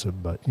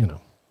expensive, but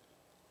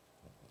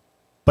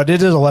But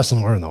it is a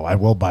lesson learned, though. I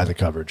will buy the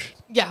coverage.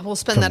 Yeah, we'll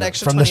spend that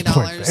extra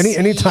 $20.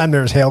 Anytime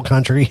there's hail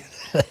country.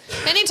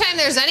 Anytime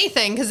there's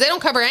anything, because they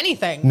don't cover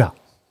anything. No,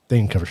 they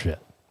didn't cover shit.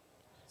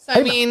 So, I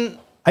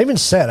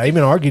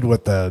even argued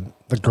with the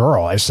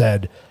girl. I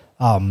said,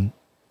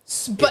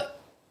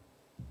 but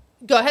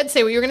go ahead,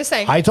 say what you were going to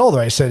say. I told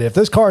her, I said, if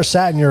this car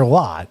sat in your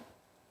lot,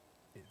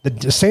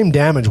 the same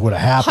damage would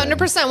have happened.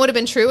 100% would have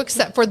been true,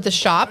 except for the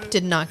shop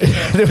did not get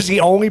hail. It was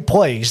the only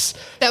place.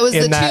 That was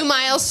the 2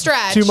 mile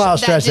stretch. 2 mile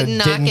stretch that did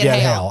not get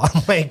hail.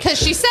 I'm like, because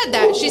she said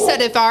that. She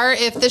said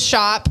if the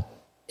shop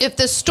if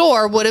the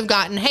store would have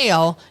gotten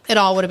hail, it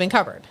all would have been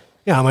covered.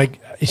 Yeah, I'm like...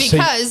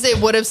 Because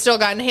it would have still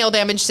gotten hail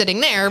damage sitting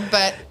there,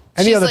 but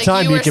any other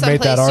time you can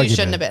make that argument. You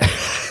shouldn't have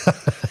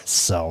been.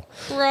 So...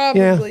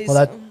 Probably well,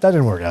 that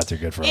didn't work out too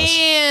good for us.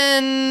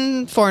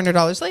 And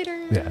 $400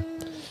 later. Yeah.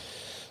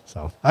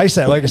 So, like I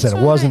said,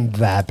 it wasn't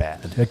that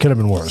bad. It could have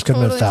been worse. Could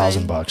have been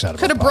 $1,000 out of it.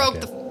 Could have broke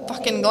the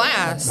fucking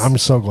glass. I'm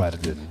so glad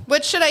it didn't.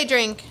 What should I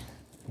drink?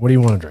 What do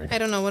you want to drink? I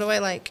don't know. What do I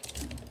like?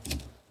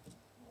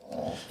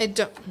 I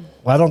don't.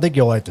 Well, I don't think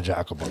you'll like the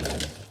Jacobin,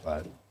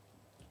 but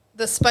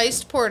the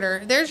spiced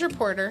porter. There's your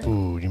porter.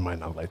 Ooh, you might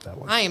not like that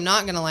one. I am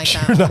not gonna like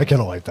that. You're not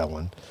gonna like that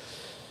one.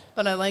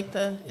 But I like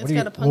the. It's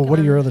got a pumpkin. Well, what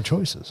are your other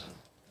choices?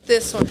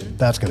 This one.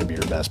 That's gonna be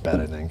your best bet,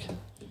 I think.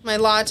 My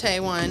latte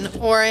one,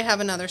 or I have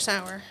another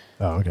sour.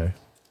 Oh, okay.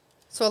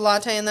 So a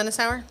latte and then a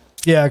sour?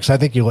 Yeah, because I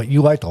think you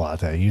liked the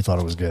latte. You thought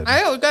it was good.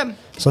 Oh, good.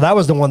 So that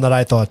was the one that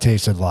I thought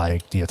tasted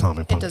like the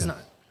Atomic Pumpkin. It does not.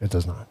 It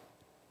does not.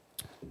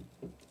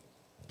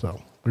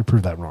 So we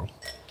proved that wrong.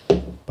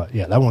 But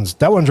yeah, that one's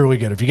really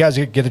good. If you guys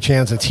get a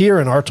chance, it's here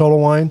in our Total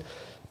Wine,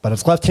 but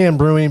it's Left Hand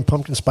Brewing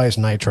Pumpkin Spice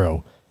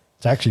Nitro.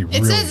 It's actually really...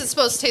 It says it's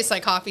supposed to taste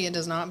like coffee. It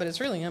does not, but it's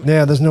really yummy.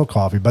 Yeah, there's no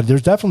coffee, but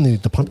there's definitely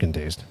the pumpkin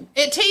taste.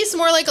 It tastes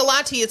more like a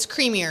latte. It's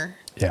creamier.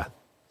 Yeah.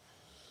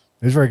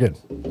 It was very good.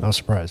 I was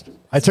surprised.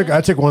 I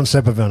took one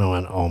sip of it and I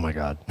went, oh my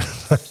God.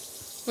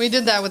 We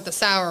did that with the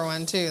sour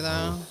one too,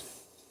 though.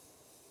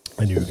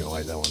 I knew you were going to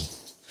like that one.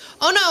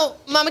 Oh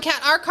no, Mama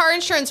Cat, our car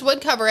insurance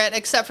would cover it,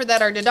 except for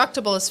that our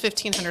deductible is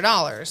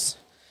 $1,500.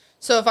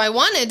 So if I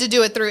wanted to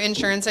do it through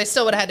insurance, I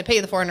still would have had to pay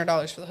the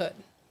 $400 for the hood.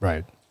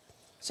 Right.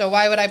 So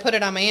why would I put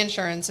it on my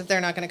insurance if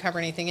they're not going to cover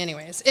anything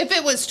anyways? If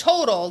it was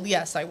totaled,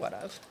 yes, I would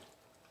have.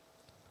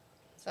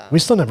 So. We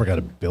still never got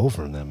a bill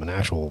from them, an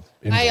actual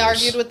invoice. I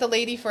argued with the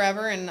lady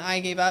forever, and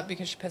I gave up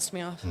because she pissed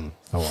me off.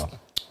 Oh, well.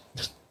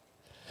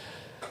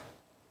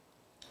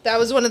 That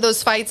was one of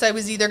those fights I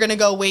was either going to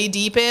go way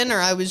deep in or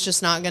I was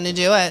just not going to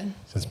do it.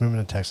 Since moving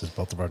to Texas,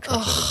 both of our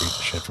trucks had to beat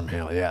the shit from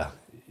hail. Yeah.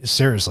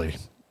 Seriously.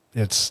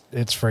 It's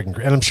freaking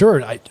great. And I'm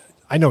sure,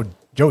 I know,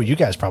 Joe, you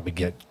guys probably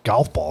get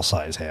golf ball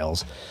size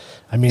hails.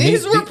 I mean,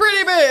 these were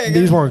pretty big.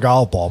 These weren't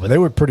golf ball, but they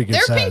were pretty good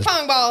size. They're ping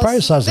pong balls. Probably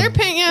the size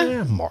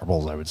They're of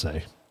marbles, I would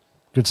say.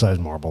 Good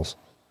sized marbles.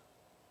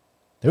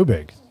 They were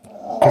big.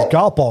 Because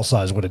golf ball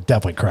size would have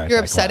definitely cracked. You're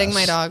upsetting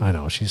my dog. I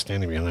know. She's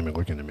standing behind me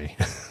looking at me.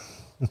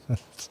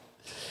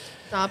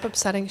 Stop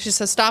upsetting. She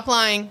says, stop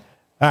lying.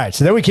 All right.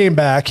 So then we came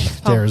back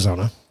to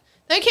Arizona.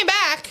 Then we came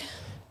back.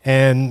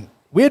 And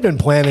we had been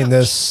planning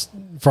this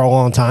for a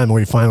long time, and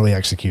we finally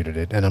executed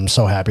it. And I'm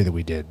so happy that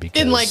we did. Because,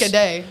 in like a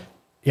day.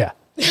 Yeah.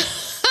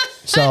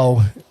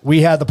 So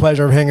we had the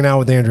pleasure of hanging out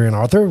with Andrea and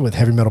Arthur with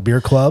Heavy Metal Beer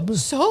Club.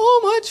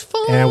 So much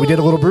fun. And we did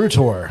a little brew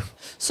tour.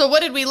 So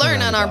what did we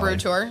learn on our brew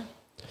tour?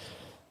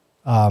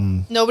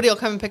 Nobody will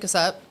come and pick us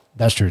up.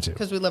 That's true, too.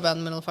 Because we live out in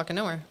the middle of fucking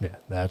nowhere. Yeah,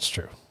 that's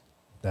true.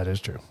 That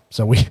is true.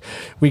 So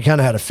we kind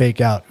of had to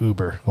fake out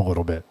Uber a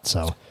little bit.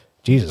 So,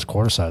 Jesus,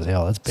 quarter size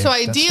hail. That's big. So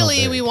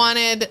ideally, we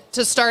wanted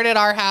to start at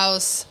our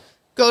house,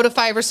 go to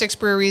 5 or 6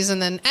 breweries,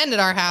 and then end at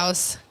our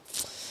house.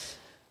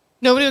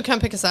 Nobody would come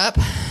pick us up.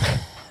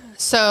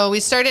 So we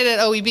started at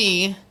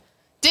OEB.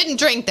 Didn't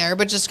drink there,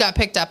 but just got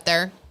picked up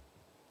there.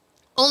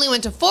 Only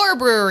went to 4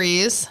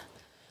 breweries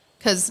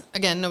because,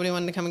 again, nobody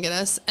wanted to come and get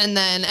us. And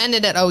then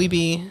ended at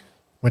OEB.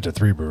 Went to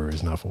 3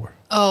 breweries, not 4.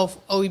 Oh,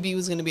 OEB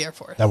was going to be our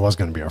 4th. That was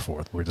going to be our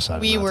 4th. We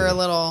decided we were to. a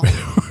little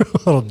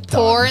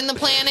poor done. In the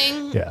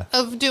planning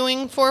of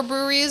doing 4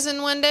 breweries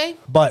in one day.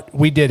 But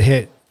we did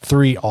hit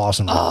 3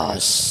 awesome breweries. Oh,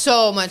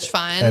 so much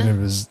fun. And it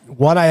was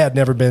one I had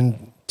never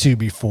been to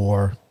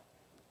before.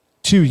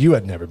 2 you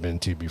had never been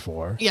to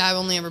before. Yeah, I've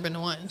only ever been to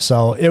 1.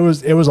 So it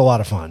was a lot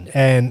of fun.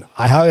 And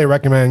I highly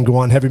recommend go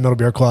on Heavy Metal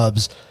Beer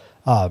Club's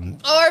our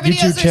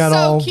videos YouTube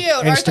channel, are so cute.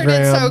 Instagram, Arthur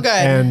did so good.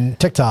 And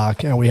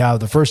TikTok. And we have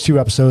the first 2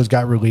 episodes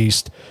got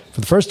released for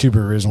the first 2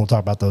 breweries, and we'll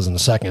talk about those in a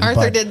second.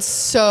 Arthur did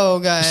so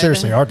good.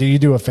 Seriously, Arthur, you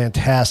do a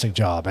fantastic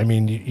job. I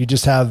mean, you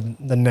just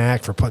have the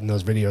knack for putting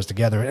those videos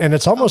together. And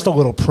it's almost a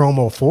little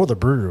promo for the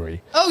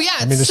brewery. Oh, yeah.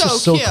 I mean, it's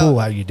just so cool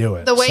how you do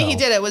it. The way he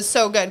did it was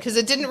so good because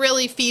it didn't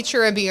really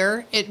feature a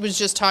beer. It was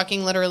just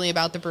talking literally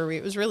about the brewery.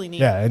 It was really neat.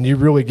 Yeah, and you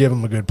really give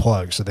them a good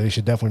plug, so they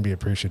should definitely be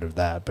appreciative of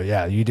that. But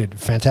yeah, you did a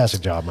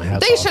fantastic job. My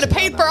hats off. They should have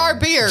paid for our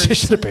beers. They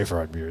should have paid for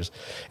our beers.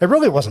 It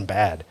really wasn't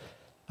bad.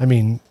 I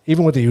mean,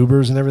 even with the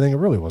Ubers and everything, it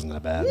really wasn't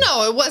that bad.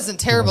 No, it wasn't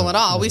terrible at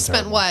all. We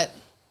spent what?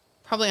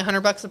 Probably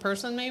 $100 a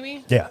person,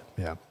 maybe? Yeah.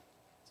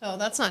 So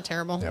that's not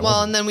terrible. Yeah,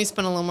 well, and then we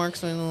spent a little more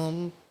because we did a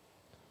little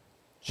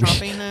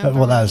shopping.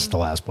 Well, that was the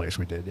last place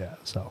we did, yeah.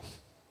 So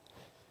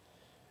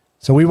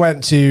we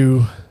went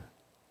to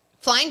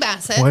Flying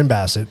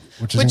Basset,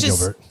 which is in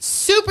Gilbert.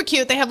 Super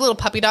cute. They have a little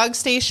puppy dog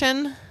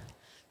station.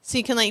 So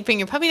you can like bring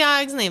your puppy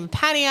dogs, and they have a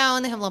patio,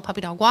 and they have a little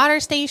puppy dog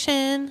water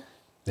station.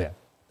 Yeah.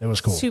 It was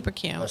cool. Super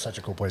cute. It was such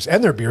a cool place.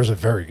 And their beers are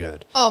very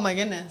good. Oh, my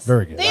goodness.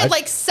 Very good. They had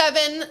like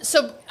 7.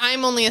 So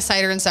I'm only a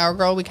cider and sour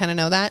girl. We kind of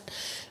know that.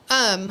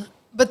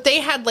 but they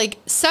had like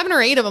 7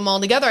 or 8 of them all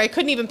together. I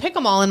couldn't even pick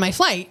them all in my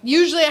flight.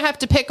 Usually I have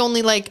to pick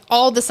only like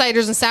all the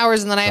ciders and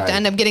sours, and then I have to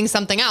end up getting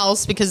something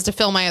else because to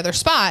fill my other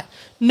spot.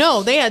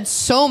 No, they had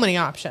so many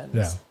options.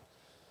 Yeah.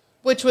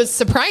 Which was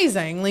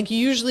surprising. Like, you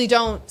usually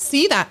don't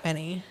see that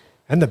many.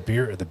 And the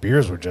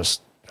beers were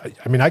just,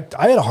 I mean, I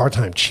had a hard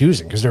time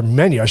choosing because their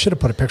menu, I should have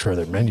put a picture of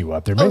their menu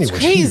up. Their menu was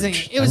crazy.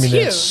 huge. It was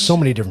huge. So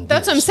many different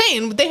beers. That's what I'm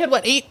saying. They had,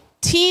 what,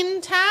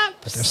 18 taps?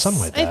 But there's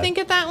something like that. I think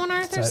at that one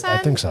Arthur said. I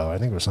think so. I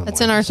think it was something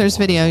That's in Arthur's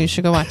video. You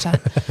should go watch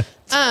that.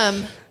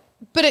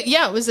 But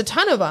it was a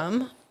ton of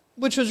them,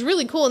 which was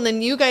really cool. And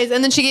then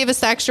and then she gave us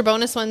the extra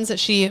bonus ones that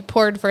she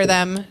poured for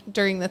them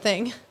during the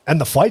thing. And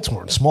the flights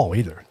weren't small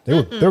either.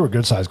 They were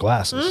good sized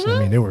glasses.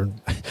 I mean,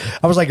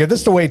 I was like, if this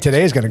is the way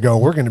today is going to go,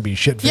 we're going to be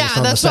shit faced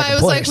on the second place. Yeah, that's why I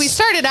was like, we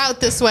started out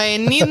this way,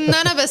 and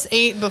none of us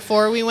ate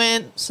before we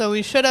went, so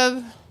we should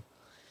have.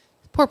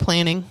 Poor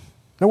planning.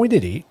 No, we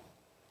did eat.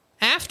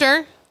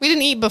 After. We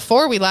didn't eat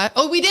before we left.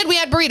 Oh, we did. We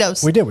had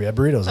burritos. We did. We had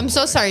burritos. I'm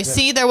so sorry. Yeah.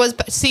 See,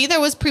 there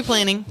was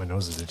pre-planning. My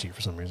nose is itchy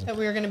for some reason. That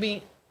we were going to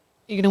be.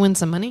 You going to win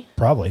some money?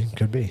 Probably.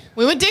 Could be.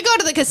 We did go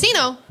to the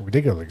casino. We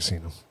did go to the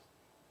casino.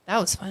 That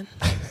was fun.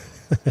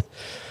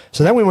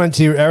 So then we went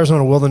to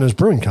Arizona Wilderness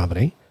Brewing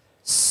Company.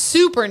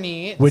 Super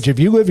neat. Which, if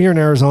you live here in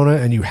Arizona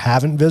and you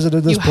haven't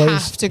visited this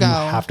place, you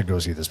have to go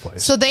see this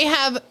place. So they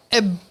have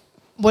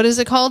what is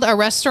it called? A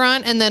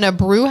restaurant and then a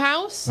brew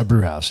house? A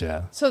brew house,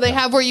 yeah. So they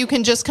have where you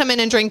can just come in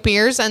and drink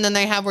beers, and then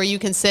they have where you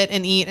can sit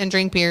and eat and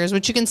drink beers,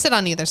 which you can sit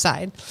on either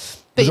side.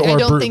 But I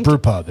don't think brew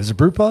pub. Is it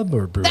brew pub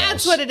or brew house?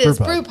 That's what it is,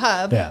 brew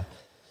pub. Yeah.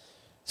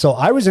 So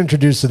I was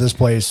introduced to this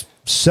place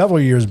several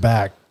years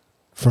back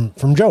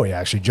from Joey,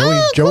 actually.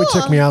 Joey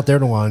took me out there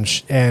to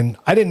lunch, and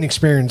I didn't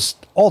experience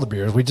all the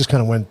beers. We just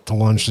kind of went to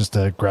lunch just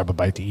to grab a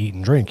bite to eat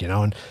and drink,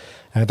 And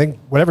I think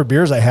whatever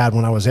beers I had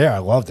when I was there, I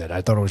loved it.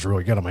 I thought it was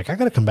really good. I'm like, I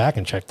got to come back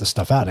and check this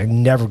stuff out. I've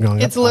never gone.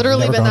 It's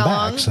literally been that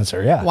long since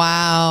there. Yeah.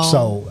 Wow.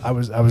 So I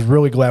was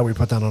really glad we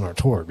put that on our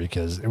tour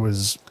because it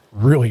was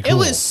really cool. It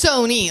was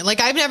so neat. Like,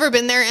 I've never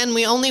been there, and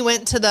we only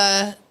went to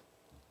the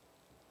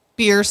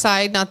beer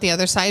side, not the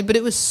other side, but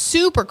it was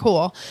super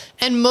cool.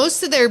 And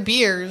most of their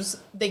beers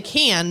they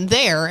can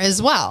there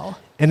as well.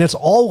 And it's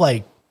all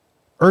like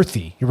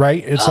earthy,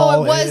 right? It's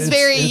all. It was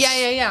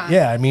yeah.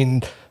 Yeah, I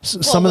mean,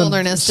 some of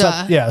them.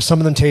 Some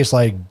of them taste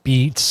like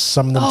beets.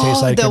 Some of them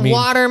taste like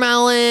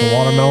watermelon. The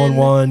watermelon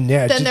one.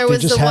 Yeah. Then there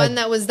was the one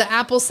that was the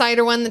apple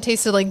cider one that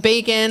tasted like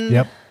bacon.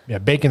 Yep. Yeah,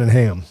 bacon and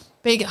ham.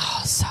 Bacon.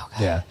 Oh, so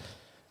good. Yeah.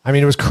 I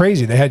mean, it was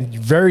crazy. They had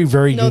very,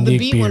 very unique beers.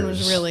 The beet one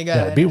was really good.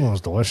 Yeah, the beet one was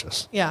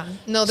delicious. Yeah.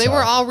 No, they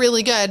were all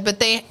really good, but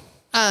they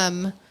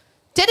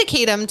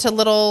dedicate them to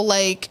little,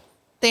 like,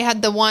 they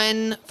had the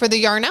one for the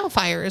Yarnell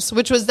fires,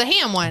 which was the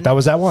ham one. That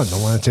was that one, the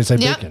one that tastes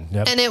like bacon.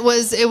 Yep. And it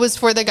was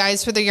for the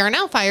guys for the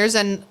Yarnell fires,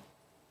 and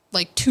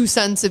like 2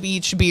 cents of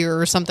each beer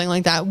or something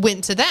like that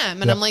went to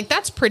them. And I'm like,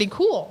 that's pretty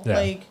cool. Yeah.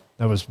 Like,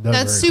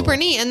 that's super cool.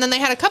 neat. And then they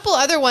had a couple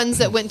other ones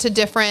that went to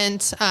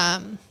different,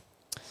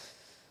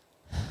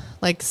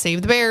 like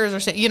Save the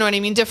Bears or you know what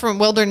I mean? Different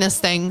wilderness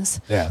things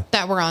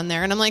that were on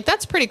there. And I'm like,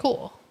 that's pretty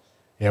cool.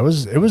 Yeah,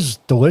 it was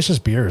delicious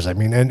beers. I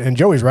mean, and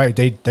Joey's right.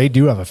 They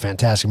do have a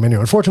fantastic menu.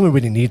 Unfortunately, we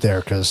didn't eat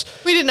there because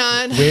we did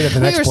not. We ate at the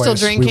next were place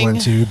still drinking. we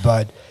went to.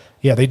 But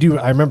yeah, they do.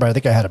 I remember. I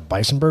think I had a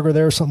bison burger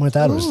there or something like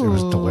that. It was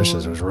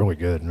delicious. It was really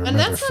good. And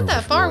that's not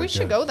that far. Really we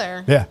should go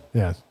there.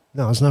 Yeah.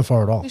 No, it's not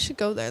far at all. We should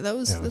go there.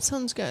 That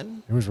sounds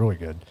good. It was really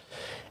good.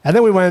 And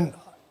then we went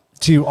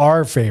to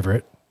our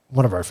favorite,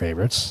 one of our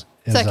favorites.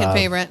 Second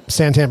favorite.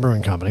 Santan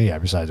Brewing Company. Yeah,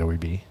 besides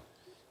OEB.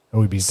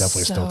 OEB's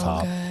definitely still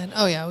top. Good.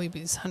 Oh yeah,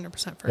 OEB's 100%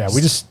 first.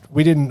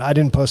 Yeah, I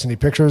didn't post any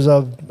pictures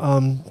of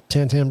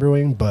Santan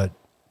Brewing, but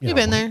you've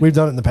been there. We've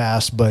done it in the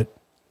past, but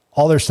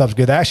all their stuff's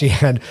good. They actually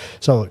had,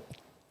 so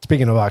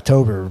speaking of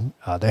October,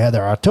 they had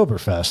their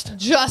Oktoberfest.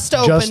 Just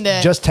opened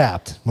it. Just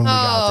tapped when we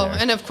got there.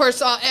 And of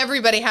course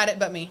everybody had it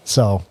but me.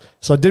 So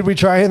did we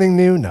try anything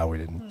new? No, we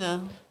didn't.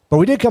 No. But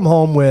we did come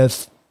home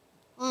with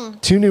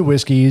 2 new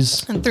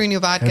whiskeys. And 3 new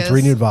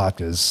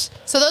vodkas.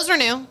 So those are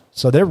new.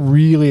 So they're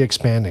really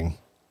expanding.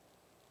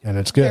 And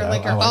it's good.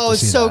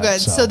 It's so good.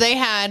 So they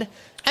had,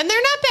 and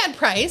they're not bad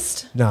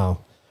priced.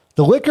 No.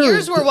 The liquor.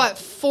 Yours were what,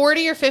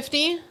 40 or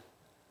 50?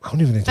 I don't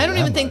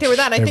even think they were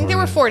that. I think they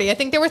were 40. I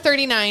think they were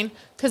 39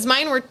 because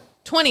mine were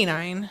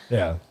 29.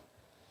 Yeah.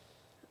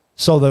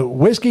 So the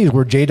whiskeys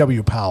were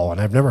J.W. Powell,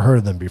 and I've never heard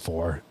of them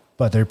before,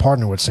 but they're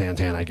partnered with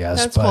Santan, I guess.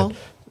 That's cool.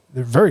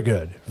 They're very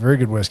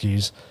good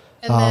whiskeys.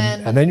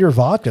 And then your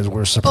vodkas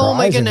were surprisingly. Oh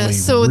my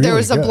goodness! So really there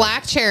was good. A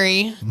black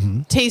cherry,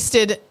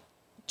 tasted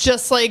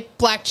just like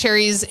black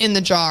cherries in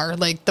the jar,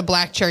 like the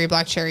black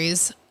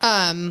cherries.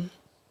 The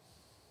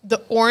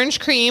orange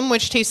cream,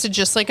 which tasted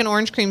just like an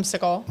orange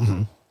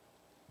creamsicle.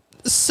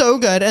 So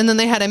good. And then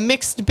they had a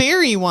mixed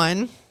berry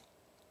one,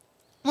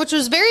 which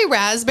was very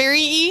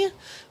raspberry-y,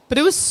 but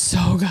it was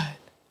so good.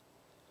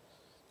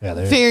 Yeah,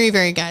 they're very,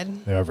 very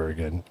good. They are very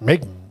good.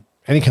 Make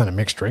any kind of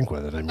mixed drink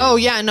with it. I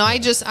mean, I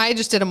just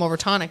did them over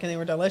tonic, and they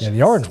were delicious. Yeah,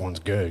 the orange one's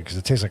good because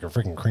it tastes like a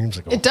freaking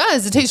creamsicle. It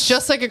does. It tastes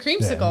just like a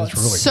creamsicle. Yeah, it's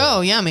really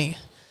so yummy.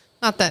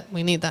 Not that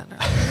we need that.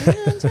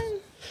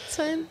 It's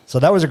fine. So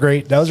that was a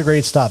great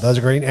stop. That was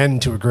a great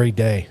end to a great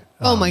day.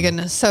 Oh my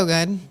goodness, so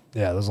good.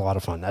 Yeah, that was a lot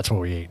of fun. That's what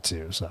we ate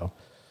too. So.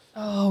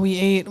 Oh, we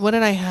ate. What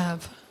did I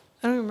have?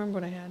 I don't remember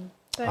what I had.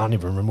 I don't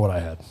even remember what I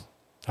had.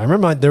 I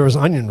remember there was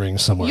onion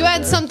rings somewhere. You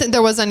had something.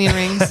 There was onion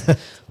rings.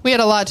 We had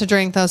a lot to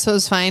drink though, so it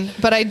was fine.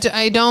 But I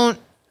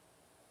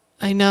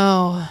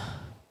know.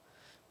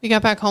 We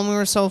got back home. We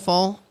were so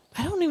full.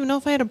 I don't even know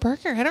if I had a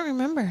burger. I don't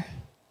remember.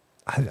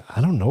 I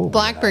don't know.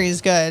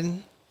 Blackberry's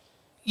good.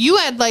 You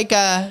had like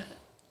a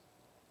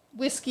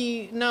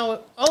whiskey.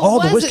 No.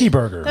 Oh, the whiskey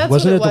burger.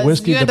 Wasn't it the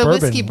whiskey? You had the the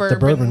bourbon, whiskey bourbon.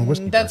 The bourbon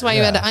whiskey. That's why burger.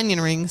 you had the onion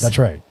rings. That's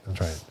right.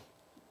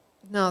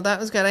 No, that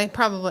was good. I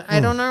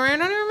don't know. I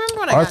don't remember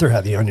what Arthur I got.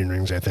 had the onion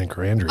rings, I think,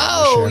 or Andrew.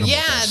 Oh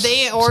yeah,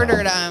 they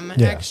ordered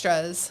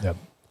extras. Yep.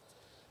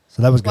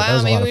 So that was good. Wow, that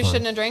was maybe we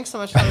shouldn't have drank so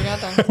much before we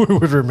got there. We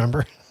would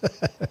remember.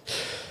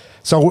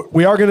 So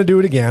we are going to do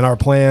it again. Our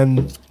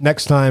plan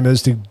next time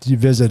is to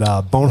visit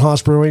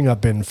Bonehouse Brewing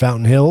up in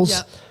Fountain Hills.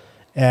 Yep.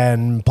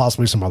 And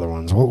possibly some other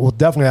ones. We'll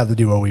definitely have to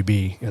do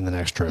OEB in the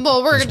next trip.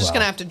 Well, we're just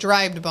going to have to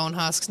drive to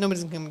Bonehouse because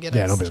nobody's going to come get us.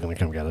 Yeah, nobody's going to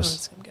come get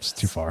us. It's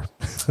too far.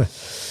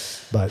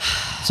 But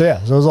so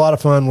it was a lot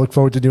of fun. Look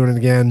forward to doing it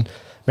again.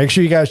 Make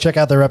sure you guys check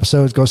out their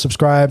episodes. Go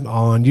subscribe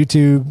on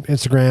YouTube,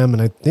 Instagram,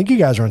 and I think you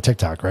guys are on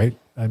TikTok, right?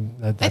 I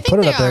put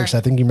it up there because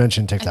I think you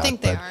mentioned TikTok. I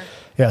think they are.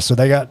 Yeah, so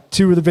they got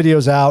 2 of the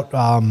videos out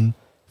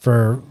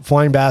for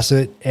Flying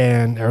Basset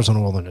and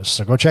Arizona Wilderness.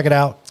 So go check it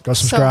out. Go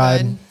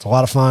subscribe. So it's a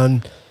lot of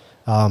fun.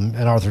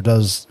 And Arthur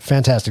does a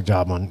fantastic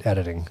job on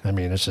editing. I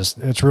mean,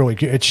 it's really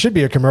good. It should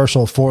be a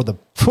commercial for the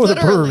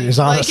breweries,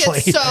 honestly.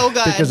 Like, it's so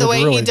good. The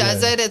way really he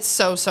does it, it's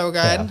so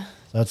good.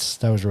 Yeah,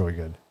 that was really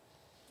good.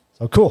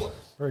 So cool.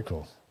 Very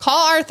cool.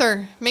 Call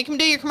Arthur. Make him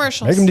do your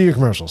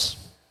commercials.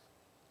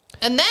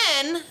 And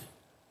then.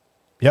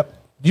 Yep.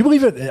 Do you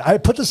believe it? I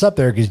put this up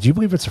there because do you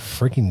believe it's a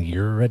freaking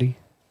year already?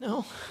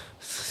 No.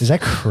 Is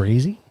that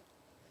crazy?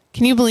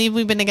 Can you believe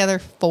we've been together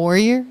 4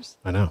 years?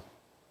 I know.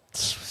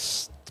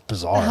 It's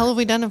bizarre. What the hell have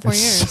we done in 4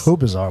 years? So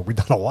bizarre. We've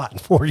done a lot in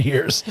 4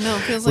 years. I know.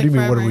 It feels what like do you mean,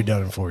 forever. what have we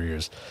done in 4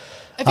 years?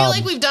 I feel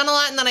like we've done a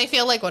lot, and then I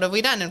feel like, what have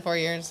we done in 4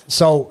 years?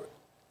 So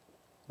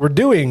we're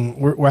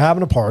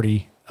having a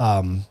party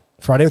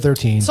Friday the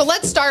 13th. So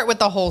let's start with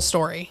the whole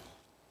story.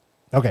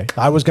 Okay.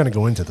 I was going to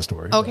go into the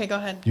story. Okay, go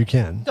ahead. You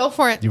can. Go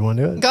for it. Do you want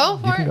to do it? Go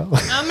for it. Go.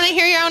 I'm going to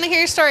hear you. I want to hear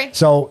your story.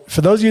 So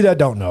for those of you that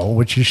don't know,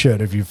 which you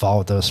should if you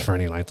followed us for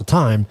any length of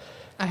time.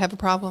 I have a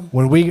problem.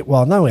 Not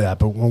only that,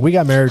 but when we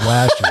got married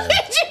last year.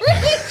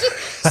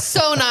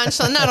 So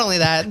nonchalant. Not only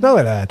that. Not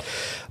only that.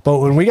 But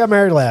when we got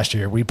married last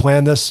year, we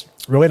planned this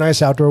really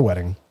nice outdoor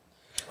wedding.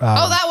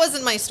 That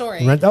wasn't my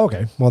story.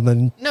 Okay. Well,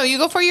 then. No, you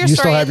go for your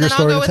story, and then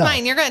I'll go with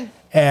mine. You're good.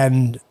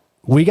 And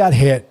we got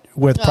hit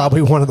with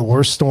probably one of the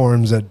worst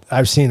storms that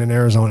I've seen in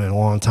Arizona in a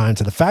long time,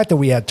 to the fact that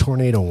we had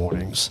tornado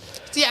warnings.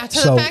 Yeah,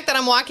 the fact that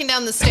I'm walking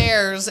down the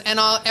stairs and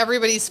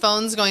everybody's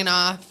phone's going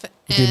off.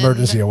 The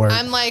emergency alert.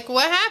 I'm like,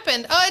 what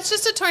happened? Oh, it's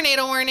just a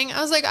tornado warning.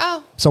 I was like,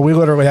 oh. So we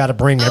literally had to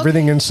bring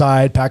everything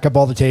inside, pack up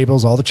all the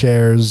tables, all the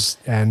chairs,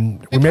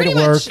 and we made it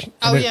work.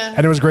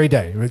 And it was a great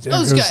day. It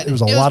was good. It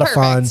was a lot of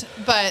fun.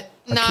 But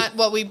not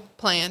what we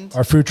planned.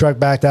 Our food truck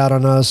backed out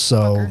on us,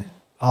 so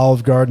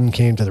Olive Garden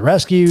came to the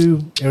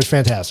rescue. It was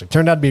fantastic.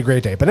 Turned out to be a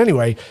great day. But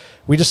anyway,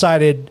 we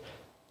decided,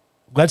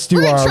 let's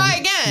do our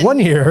 1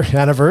 year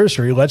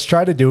anniversary. Let's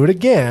try to do it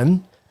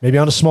again, maybe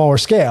on a smaller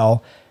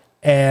scale,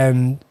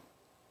 and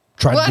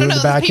try to do it in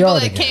the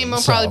backyard. The people that came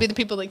will probably be the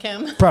people that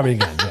came. Probably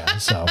again, yeah.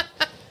 So,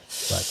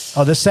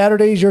 this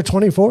Saturday is your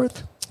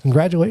 24th.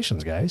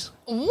 Congratulations, guys.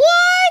 What?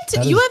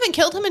 You haven't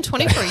killed him in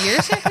 24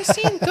 years yet,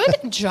 Christine?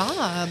 Good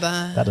job.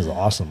 That is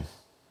awesome.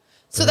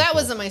 So that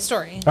wasn't my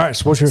story. All right,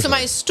 so what's your story?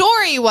 My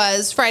story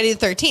was Friday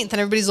the 13th,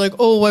 and everybody's like,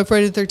 oh, why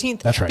Friday the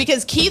 13th? That's right.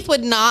 Because Keith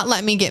would not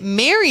let me get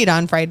married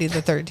on Friday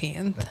the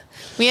 13th.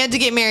 We had to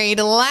get married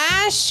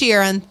last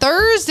year on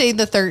Thursday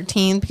the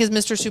 13th because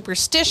Mr.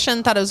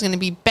 Superstition thought it was going to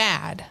be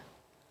bad.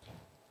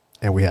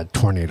 And we had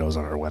tornadoes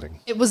on our wedding.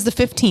 It was the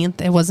 15th.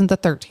 It wasn't the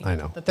 13th. I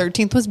know. The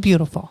 13th was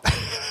beautiful.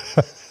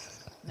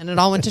 And it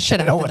all went to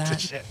shit after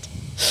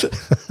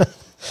that.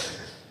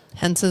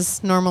 Hence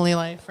his normally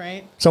life,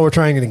 right? So we're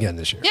trying it again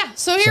this year. Yeah,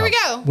 so here we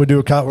go. We're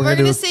going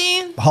to do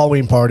a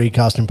Halloween party,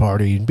 costume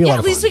party. It'd be a lot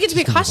of fun. At least we get to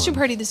be a costume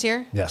party this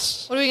year.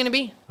 Yes. What are we going to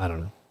be? I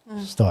don't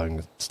know. Still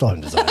haven't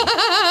decided.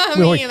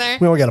 Me either.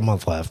 We only got a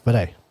month left, but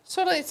hey.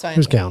 It's fine.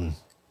 Who's counting?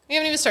 We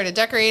haven't even started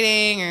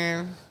decorating,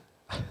 or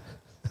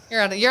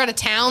you're out of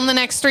town the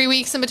next 3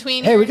 weeks in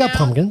between. Hey, we got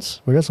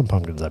pumpkins. We got some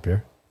pumpkins up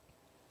here.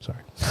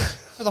 Sorry.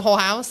 For the whole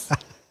house?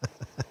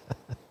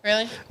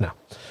 Really? No.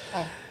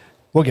 Oh.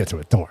 We'll get to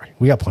it. Don't worry.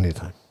 We got plenty of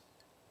time.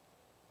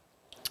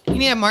 You need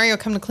to have Mario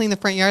come to clean the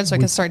front yard so I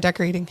can start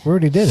decorating. We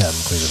already did have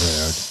him clean the front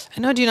yard. I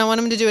know. Do you not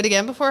want him to do it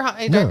again before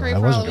I decorate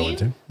for Halloween? Going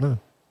to. No.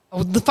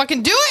 Oh,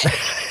 fucking do it!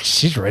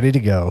 She's ready to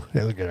go.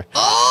 Look at her.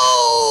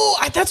 Oh,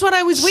 that's what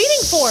I was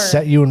waiting for.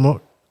 Set you in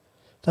motion.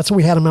 That's what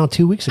we had him out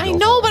 2 weeks ago. I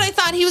know, but I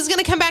thought he was going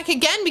to come back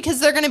again because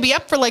they're going to be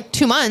up for like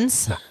 2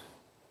 months. No.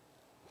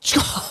 See,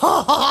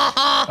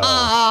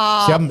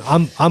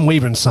 I'm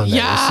leaving Sunday.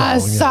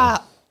 Yes. So,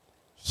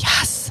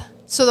 Yes.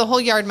 So the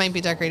whole yard might be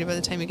decorated by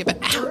the time you get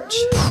back. Ouch.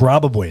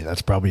 Probably.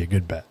 That's probably a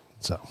good bet.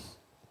 So.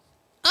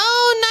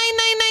 Oh,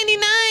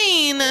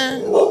 $9.99.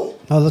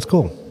 Oh, that's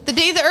cool. The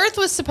day the Earth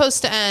was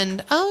supposed to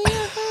end. Oh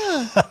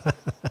yeah. Huh.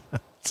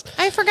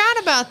 I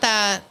forgot about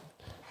that.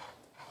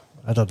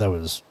 I thought that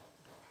was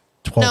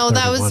 12. No,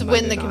 that was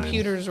when the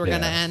computers were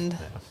going to end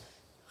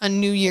on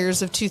New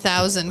Year's of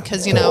 2000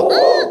 because, you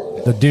know.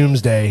 The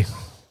doomsday.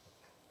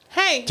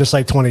 Hey. Just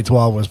like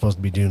 2012 was supposed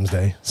to be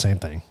doomsday. Same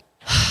thing.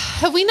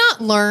 Have we not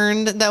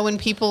learned that when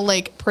people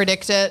like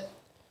predict it,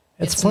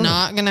 it's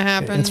not going to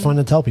happen? It's fun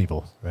to tell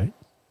people, right?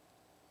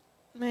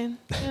 Man,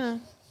 yeah.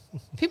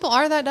 People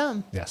are that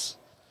dumb. Yes,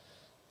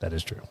 that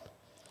is true.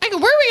 Where are we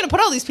going to put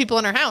all these people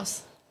in our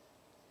house?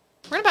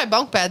 We're going to buy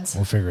bunk beds.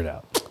 We'll figure it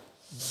out.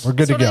 We're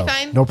good Totally to go.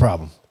 fine. No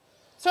problem.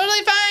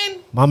 Totally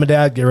fine. Mom and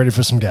Dad, get ready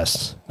for some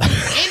guests.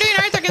 Andrew and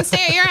Arthur can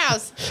stay at your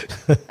house.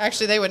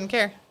 Actually, they wouldn't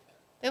care.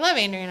 They love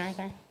Andrew and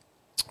Arthur.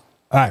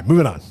 All right,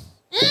 moving on.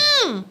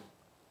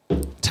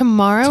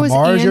 Tomorrow is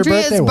Tomorrow's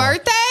Andrea's your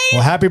birthday.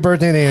 Well, happy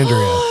birthday to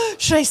Andrea.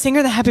 Should I sing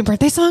her the happy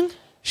birthday song?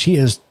 She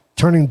is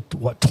turning,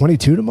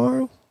 22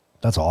 tomorrow?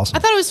 That's awesome. I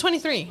thought it was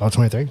 23. Oh,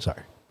 23?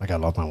 Sorry. I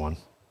got off my one.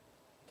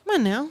 Come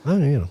on now. Oh,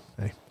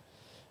 hey.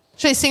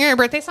 Should I sing her a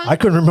birthday song? I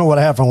couldn't remember what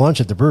I had for lunch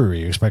at the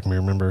brewery. You expect me to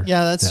remember?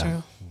 Yeah, that's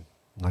true.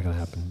 Not going to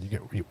happen. You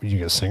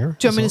get a singer?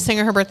 Do you want me to sing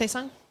her birthday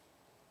song?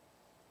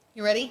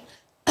 You ready?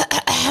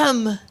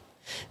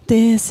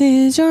 This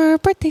is your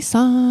birthday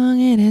song.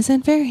 It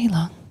isn't very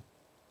long.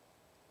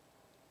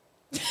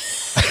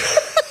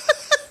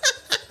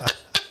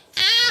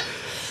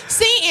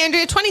 See,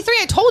 Andrea, 23.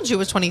 I told you it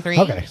was 23.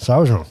 Okay, so I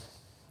was wrong.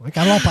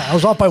 I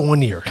was off by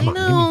 1 year. Come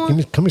on,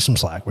 give me some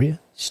slack, will you?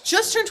 She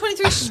just turned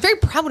 23. She's very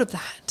proud of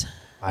that.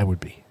 I would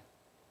be.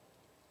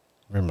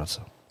 Very much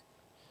so.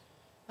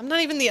 I'm not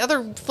even the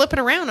other flipping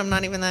around. I'm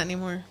not even that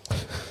anymore. So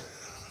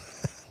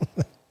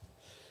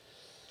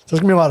it's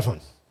going to be a lot of fun.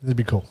 It'll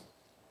be cool.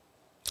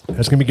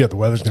 It's going to be good. The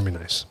weather's going to be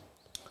nice.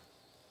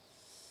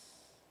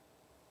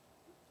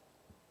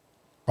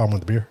 Problem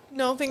with the beer?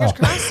 No, fingers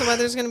crossed. The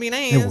weather's going to be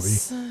nice. It will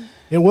be.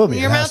 It will be.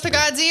 Your mouth to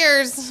God's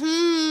ears.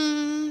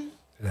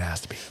 It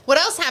has to be. What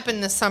else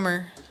happened this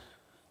summer?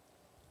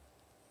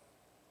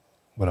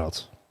 What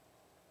else?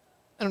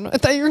 I don't know. I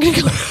thought you were going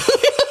to go.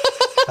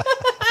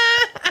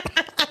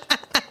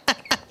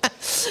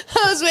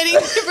 I was waiting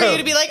for you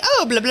to be like,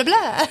 oh, blah, blah,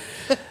 blah.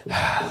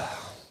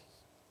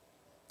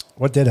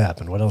 What did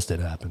happen? What else did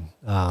happen?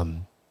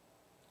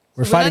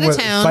 We're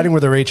fighting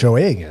with our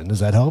HOA again. Does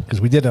that help? Because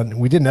we did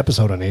an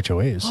episode on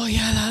HOAs. Oh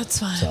yeah, that's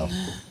fun. So,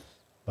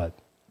 but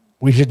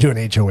we should do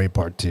an HOA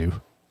part 2.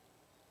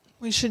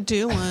 We should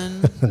do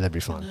one. That'd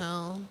be fun.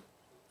 No,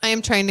 I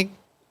am trying to.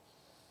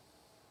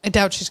 I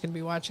doubt she's going to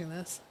be watching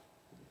this,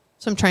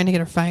 so I'm trying to get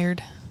her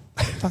fired.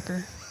 Fuck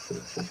her.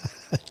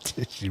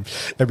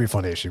 That'd be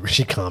funny if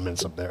she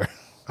comments up there.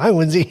 Hi,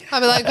 Lindsay.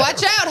 I'll be like,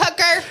 watch out,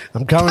 hooker.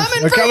 I'm coming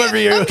for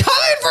you. I'm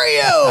coming for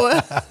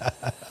you.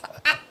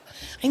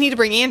 I need to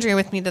bring Andrea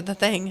with me to the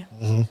thing.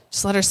 Mm-hmm.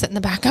 Just let her sit in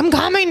the back. I'm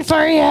coming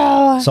for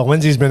you. So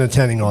Lindsay's been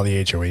attending all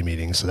the HOA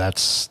meetings, so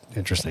that's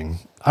interesting.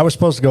 I was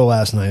supposed to go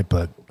last night,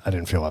 but I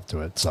didn't feel up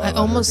to it. So I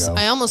almost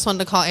wanted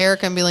to call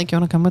Erica and be like, you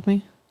want to come with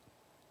me?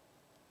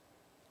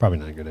 Probably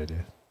not a good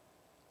idea.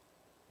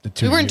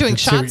 We weren't doing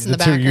shots in the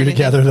back. The two of you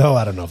together, though,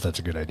 I don't know if that's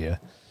a good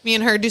idea. Me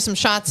and her do some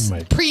shots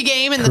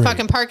pre-game in the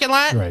fucking parking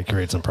lot. Right,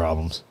 create some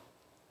problems.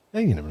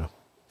 Yeah, you never know.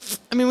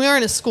 I mean, we are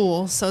in a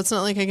school, so it's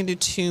not like I can do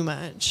too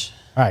much.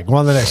 All right, go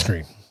on to the next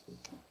screen.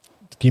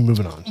 Keep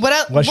moving on. What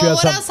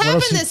else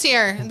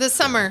happened this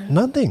summer?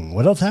 Nothing.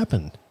 What else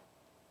happened?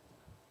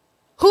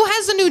 Who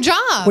has a new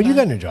job? Well, you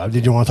got a new job.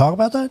 Did you want to talk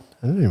about that?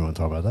 I didn't even want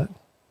to talk about that.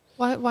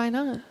 Why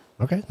not?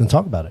 Okay, then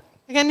talk about it.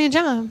 I got a new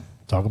job.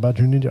 Talk about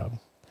your new job.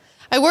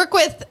 I work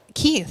with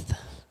Keith.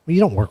 Well, you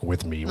don't work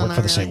with me. You work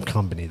for the same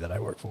company that I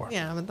work for.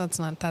 Yeah, but that's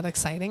not that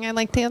exciting. I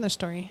like the other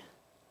story.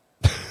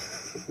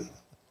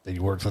 That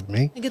you worked with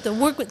me? I get to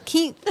work with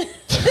Keith.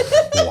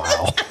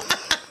 Wow.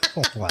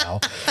 Wow.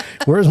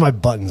 Where's my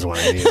buttons when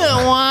I need them?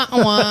 Right?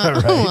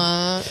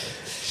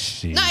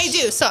 No, I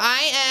do. So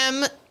I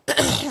am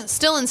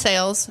still in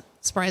sales,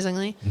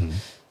 surprisingly,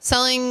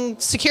 selling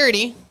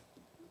security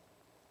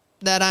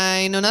that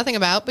I know nothing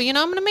about. But, I'm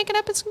going to make it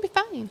up. It's going to be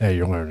fine. Hey,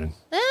 you're learning.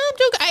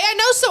 I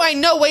know. So I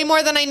know way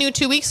more than I knew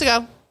 2 weeks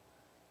ago.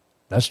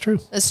 That's true.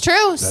 That's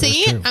true.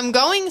 See, true. I'm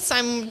going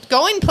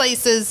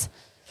places.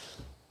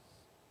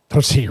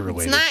 Don't see you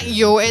related.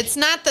 It's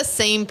not the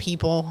same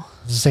people.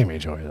 It's the same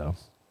HOA, though.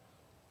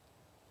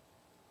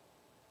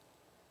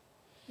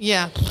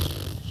 Yeah,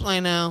 I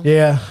know.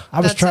 Yeah,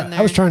 I was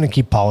trying to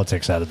keep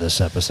politics out of this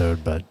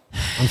episode, but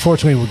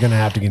unfortunately, we're going to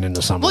have to get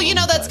into some. Well,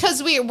 that's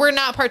because we're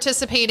not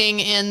participating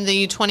in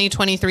the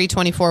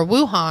 2023-24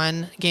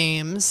 Wuhan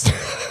games.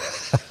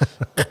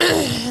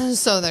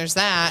 So there's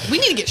that. We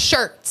need to get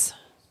shirts.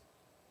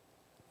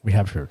 We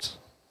have shirts.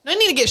 I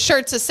need to get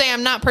shirts to say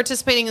I'm not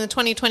participating in the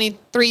 2023-24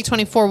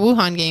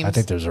 Wuhan games. I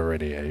think there's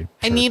already a shirt,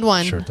 I need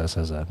one. Shirt that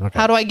says that. Okay.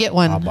 How do I get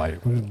one? I'll buy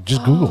it.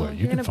 Just Google it.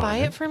 You're going to buy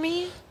it for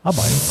me? I'll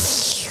buy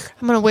it.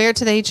 I'm going to wear it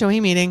to the HOA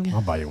meeting.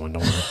 I'll buy you one.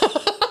 Don't worry.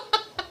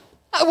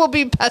 We'll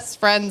be best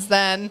friends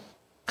then.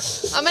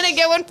 I'm going to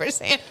get one for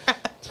Sandra.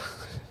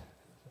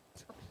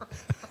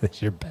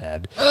 You're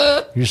bad.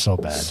 You're so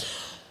bad.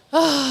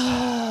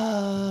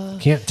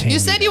 Can't tame You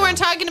said me you down. weren't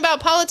talking about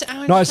politics.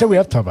 No, I said we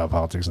have to talk about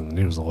politics in the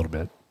news a little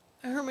bit.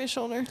 I hurt my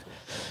shoulder.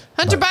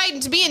 Hunter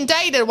Biden to be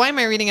indicted. Why am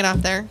I reading it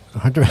off there?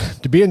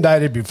 To be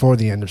indicted before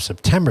the end of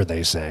September,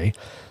 they say,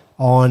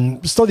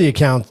 on still the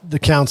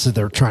counts that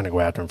they're trying to go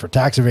after him for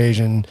tax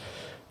evasion,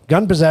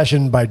 gun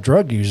possession by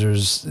drug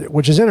users,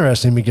 which is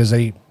interesting because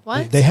they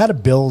had a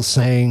bill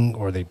saying,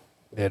 or they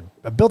had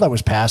a bill that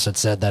was passed that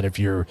said that if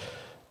you're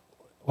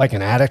like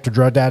an addict or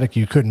drug addict,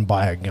 you couldn't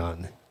buy a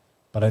gun.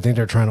 But I think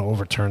they're trying to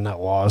overturn that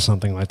law or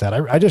something like that.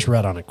 I just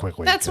read on it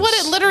quickly. That's what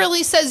it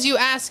literally says. You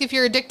ask if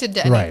you're addicted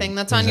to anything.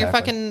 That's on your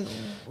fucking...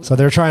 So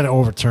they're trying to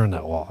overturn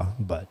that law.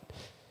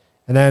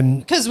 And then...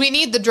 Because we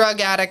need the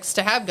drug addicts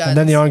to have guns. And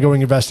then the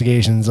ongoing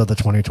investigations of the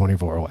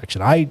 2024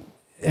 election.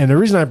 And the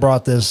reason I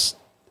brought this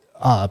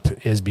up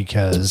is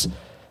because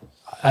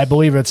I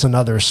believe it's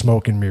another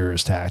smoke and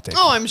mirrors tactic.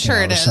 Oh, I'm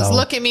sure it is. So,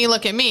 look at me,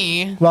 look at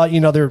me. Well,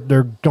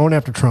 they're going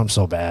after Trump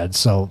so bad,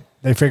 so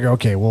they figure,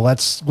 okay, well,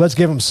 let's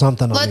give them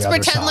something. Let's on the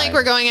pretend other like side.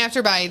 we're going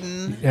after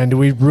Biden. And do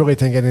we really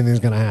think anything's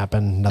going to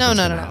happen? No.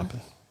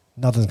 Happen.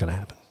 Nothing's going to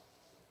happen.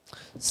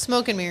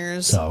 Smoke and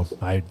mirrors. So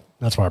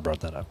that's why I brought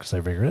that up, because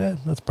I figured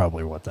that's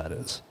probably what that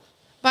is.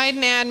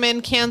 Biden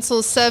admin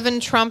cancels 7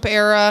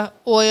 Trump-era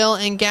oil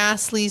and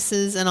gas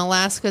leases in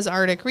Alaska's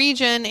Arctic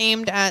region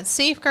aimed at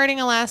safeguarding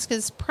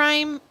Alaska's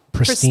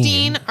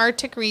pristine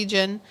Arctic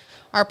region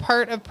are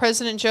part of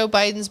President Joe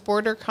Biden's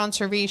border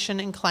conservation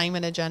and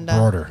climate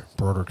agenda.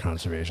 Border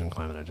conservation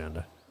climate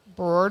agenda.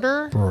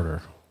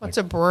 Broader? What's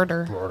a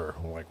broader? Broader,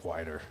 like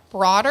wider.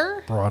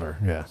 Broader? Broader,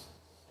 yeah.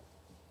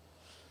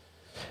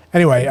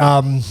 Anyway,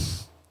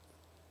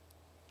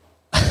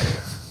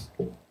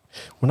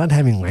 we're not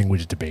having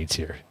language debates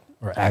here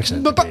or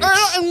accent debates.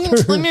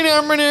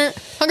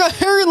 I got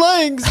hairy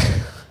legs.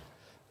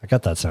 I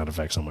got that sound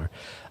effect somewhere.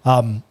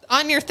 On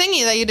your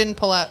thingy that you didn't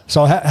pull up.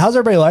 So how's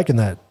everybody liking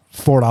that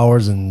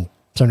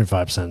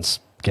 $4.75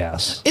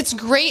 gas? It's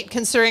great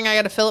considering I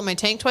got to fill up my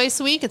tank twice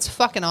a week. It's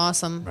fucking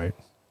awesome. Right.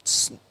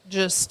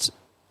 Just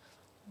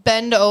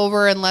bend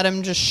over and let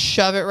him just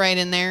shove it right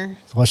in there.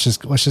 So let's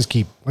just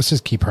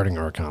keep hurting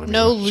our economy.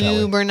 No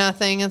lube or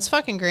nothing. It's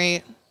fucking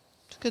great.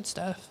 It's good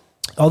stuff.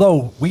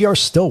 Although we are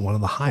still one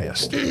of the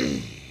highest What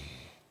do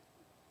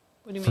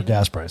you for mean?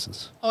 gas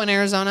prices. Oh, in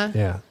Arizona?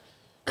 Yeah.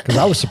 Because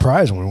I was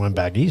surprised when we went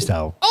back east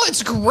how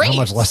it's great. How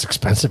much less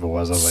expensive it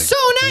was. I was like, so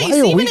nice. why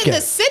are Even we in getting,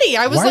 the city,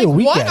 I was why like, are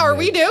we what getting are it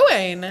we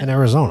doing? in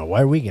Arizona?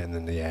 Why are we getting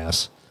in the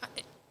ass?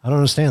 I don't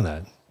understand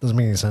that. Doesn't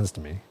make any sense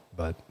to me.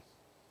 But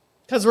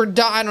because I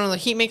don't know. The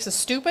heat makes us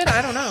stupid.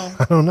 I don't know.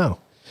 I don't know.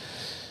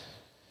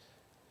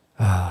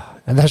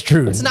 And that's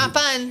true. It's not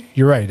fun.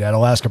 You're right. That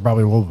Alaska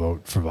probably will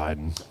vote for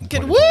Biden.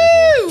 Good. Woo!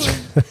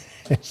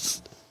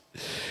 It's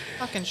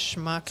Fucking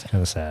schmuck.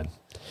 kind of sad.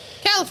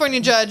 California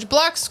judge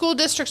blocks school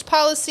district's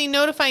policy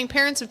notifying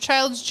parents of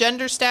child's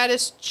gender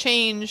status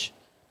change.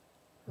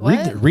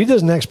 What? Read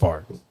this next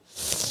part.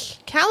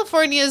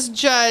 California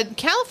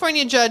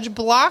judge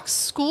blocks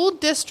school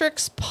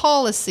district's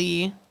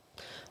policy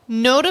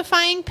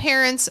notifying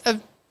parents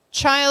of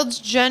child's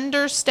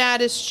gender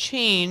status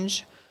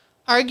change,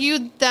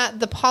 argued that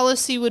the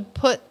policy would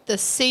put the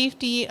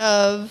safety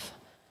of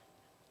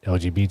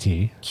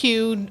LGBT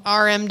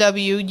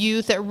RMW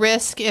youth at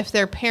risk if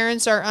their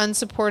parents are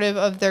unsupportive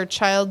of their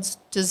child's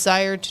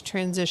desire to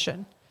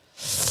transition.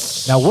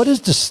 Now, what is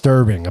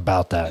disturbing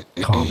about that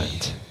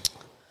comment?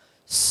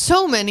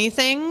 So many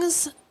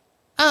things.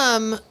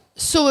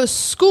 So a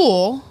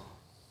school,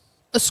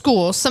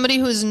 somebody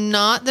who is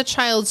not the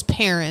child's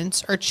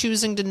parents are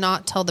choosing to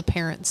not tell the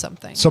parent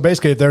something. So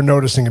basically, if they're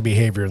noticing a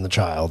behavior in the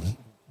child,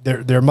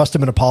 there must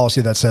have been a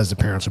policy that says the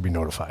parents will be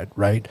notified,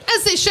 right?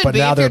 As they should But be.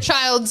 now If your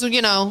child's,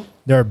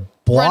 they're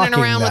blocking running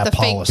around with that a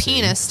policy. fake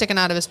penis sticking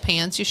out of his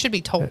pants, you should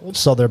be told.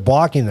 So they're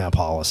blocking that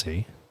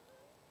policy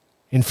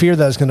in fear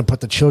that it's going to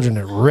put the children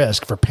at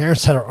risk for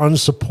parents that are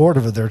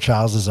unsupportive of their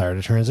child's desire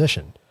to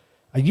transition.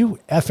 Are you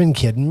effing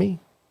kidding me?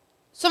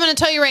 So I'm going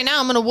to tell you right now,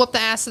 I'm going to whoop the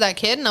ass of that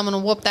kid and I'm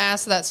going to whoop the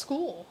ass of that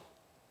school.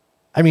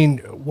 I mean,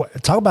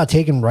 talk about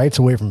taking rights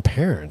away from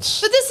parents.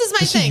 But this is my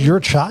This thing. is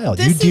your child.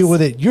 This You deal is-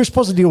 with it. You're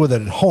supposed to deal with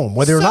it at home.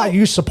 Whether or not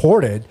you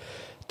support it,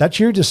 that's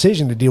your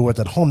decision to deal with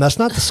at home. That's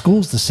not the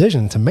school's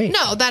decision to make.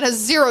 No, that has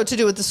zero to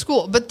do with the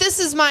school. But this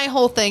is my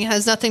whole thing. It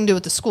has nothing to do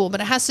with the school, but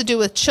it has to do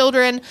with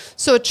children.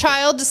 So a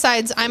child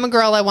decides, I'm a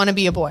girl, I want to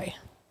be a boy.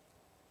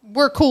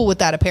 We're cool with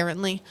that,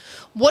 apparently.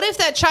 What if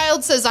that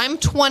child says, I'm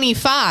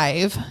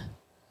 25,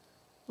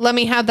 let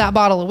me have that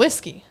bottle of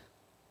whiskey?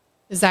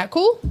 Is that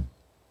cool?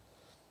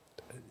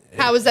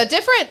 How is that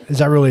different? Is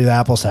that really the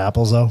apples to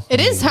apples, though? It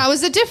is. How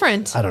is it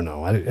different? I don't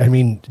know. I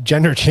mean,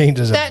 gender change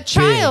is That a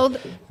child-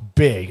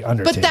 big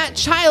undertaking. But that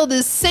child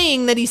is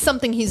saying that he's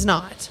something he's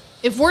not.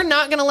 If we're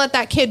not going to let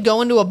that kid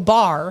go into a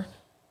bar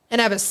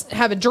and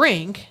have a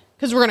drink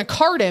because we're going to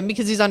card him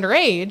because he's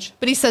underage,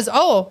 but he says,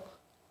 oh,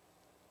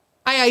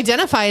 I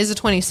identify as a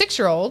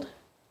 26-year-old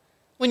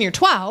when you're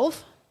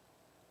 12.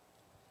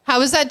 How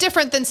is that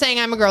different than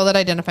saying I'm a girl that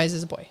identifies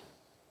as a boy?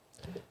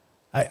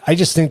 I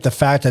just think the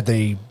fact that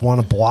they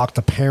want to block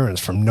the parents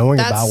from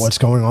knowing about what's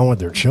going on with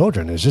their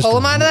children is just pull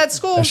them out of that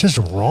school. It's just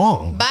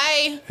wrong.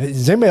 Bye.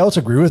 Does anybody else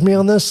agree with me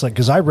on this? Like,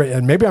 because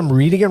and maybe I'm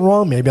reading it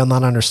wrong, maybe I'm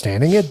not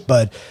understanding it,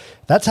 but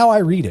that's how I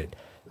read it.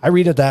 I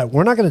read it that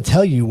we're not going to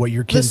tell you what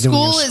your kids doing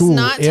in school. The school is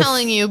not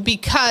telling you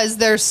because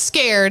they're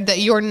scared that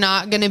you're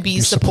not going to be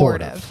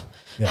supportive.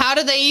 Yeah. How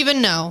do they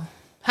even know?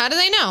 How do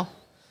they know?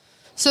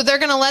 So they're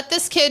going to let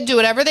this kid do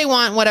whatever they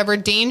want, whatever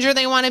danger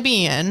they want to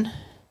be in.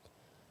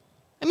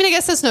 I mean, I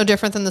guess that's no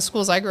different than the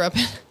schools I grew up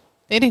in.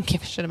 They didn't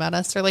give a shit about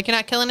us. They're like, you're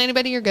not killing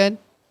anybody, you're good.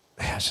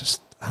 Yeah, it's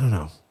just, I don't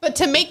know. But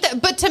to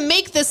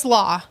make this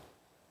law,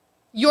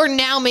 you're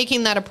now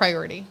making that a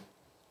priority.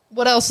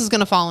 What else is going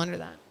to fall under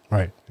that?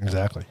 Right,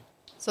 exactly.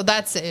 So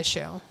that's the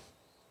issue.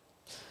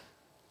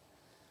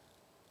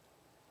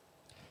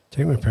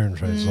 Take my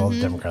parents' rights. All the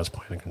Democrats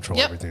plan to control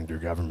everything through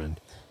government.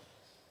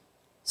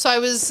 So I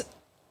was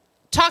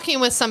talking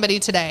with somebody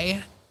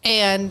today,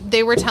 and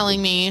they were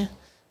telling me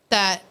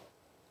that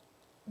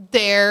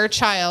their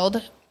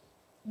child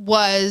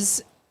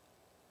was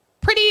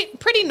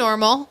pretty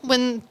normal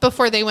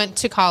before they went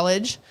to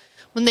college.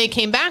 When they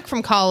came back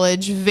from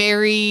college,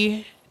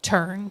 very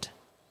turned.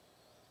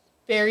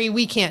 Very,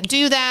 we can't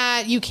do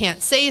that. You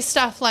can't say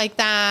stuff like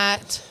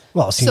that.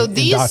 Well, so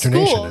these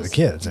schools, of the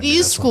kids.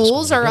 These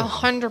schools are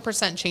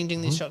 100%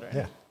 changing these children.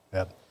 Yeah,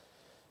 yeah.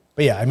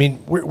 But yeah, I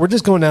mean, we're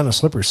just going down a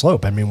slippery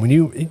slope. I mean, when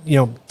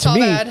to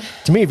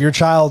me, if your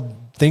child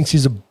thinks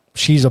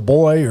she's a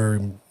boy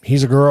or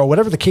he's a girl,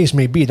 whatever the case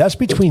may be, that's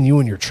between you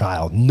and your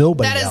child.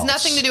 Nobody else. That has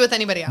nothing to do with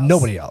anybody else.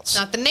 Nobody else.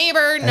 Not the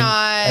neighbor,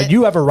 and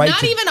you have a right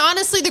not even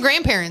honestly the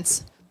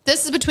grandparents.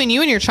 This is between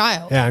you and your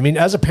child. Yeah, I mean,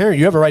 as a parent,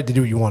 you have a right to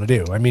do what you want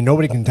to do. I mean,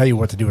 nobody can tell you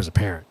what to do as a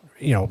parent.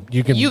 You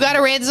got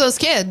to raise those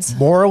kids.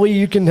 Morally,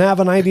 you can have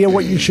an idea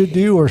what you should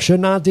do or should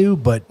not do,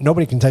 but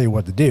nobody can tell you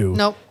what to do.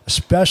 Nope.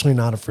 Especially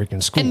not a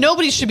freaking school. And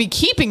nobody should be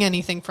keeping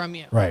anything from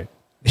you. Right.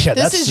 Yeah,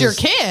 this is your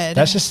kid.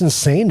 That's just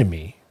insane to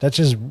me.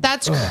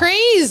 That's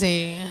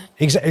crazy.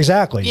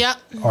 Exactly. Yep.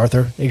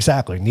 Arthur,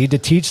 exactly. Need to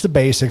teach the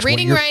basics.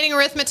 Reading, writing,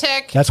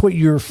 arithmetic. That's what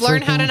you're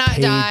learn how to not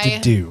paid die. to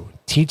do.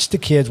 Teach the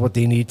kids what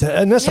they need to.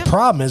 And that's the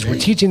problem is we're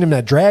teaching them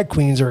that drag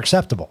queens are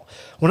acceptable.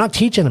 We're not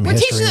teaching them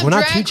history. We're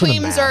not teaching them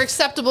drag queens are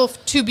acceptable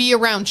to be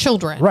around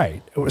children.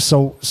 Right.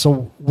 So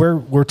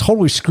we're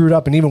totally screwed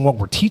up in even what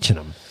we're teaching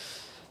them.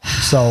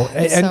 So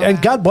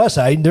and God bless.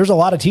 There's a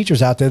lot of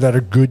teachers out there that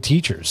are good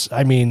teachers.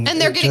 I mean,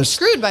 and they're getting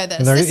screwed by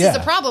this. This is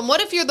the problem.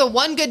 What if you're the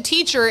one good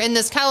teacher in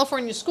this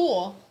California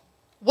school?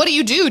 What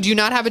do? Do you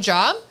not have a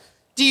job?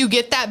 Do you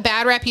get that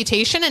bad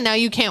reputation and now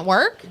you can't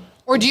work?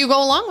 Or do you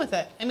go along with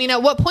it? I mean,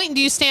 at what point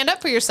do you stand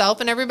up for yourself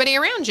and everybody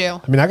around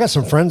you? I mean, I got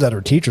some friends that are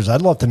teachers.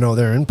 I'd love to know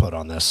their input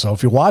on this. So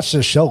if you watch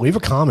this show, leave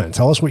a comment.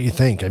 Tell us what you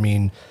think. I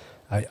mean,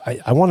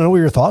 I want to know what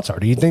your thoughts are.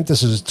 Do you think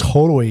this is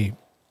totally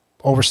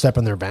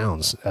overstepping their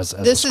bounds as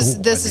this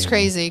is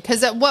crazy?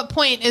 Because at what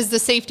point is the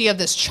safety of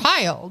this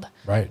child?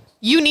 Right.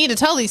 You need to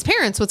tell these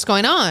parents what's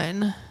going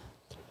on.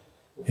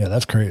 Yeah,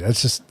 that's crazy.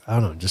 That's just, I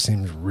don't know. It just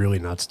seems really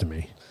nuts to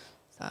me.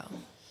 So...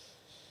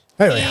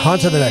 Anyway, on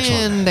to the next one.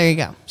 And there you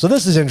go. So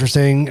this is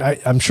interesting.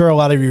 I'm sure a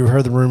lot of you have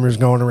heard the rumors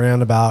going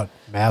around about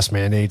mask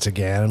mandates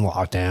again and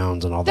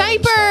lockdowns and all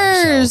that.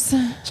 Diapers!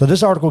 So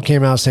this article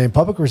came out saying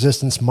public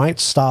resistance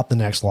might stop the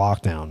next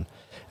lockdown.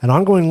 An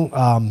ongoing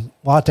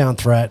lockdown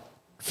threat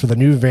for the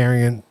new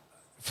variant,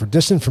 for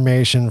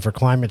disinformation, for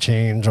climate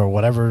change, or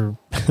whatever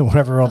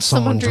else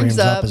someone dreams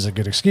up is a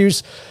good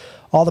excuse.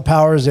 All the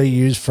powers they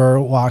use for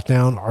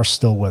lockdown are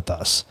still with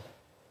us.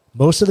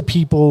 Most of the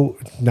people,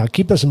 now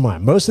keep this in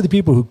mind, most of the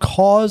people who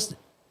caused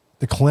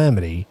the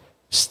calamity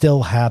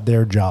still have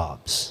their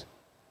jobs.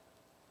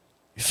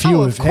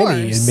 Few, if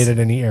any, admitted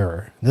any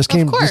error. This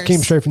came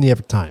straight from the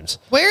Epoch Times.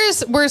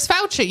 Where's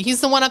Fauci?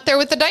 He's the one up there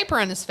with the diaper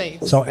on his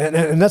face. So,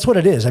 and that's what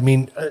it is. I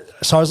mean,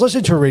 so I was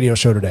listening to a radio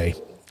show today,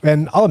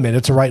 and I'll admit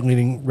it's a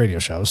right-leaning radio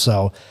show.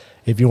 So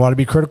if you want to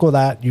be critical of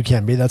that, you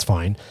can be. That's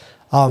fine.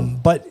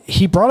 But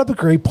he brought up a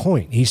great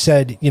point. He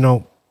said,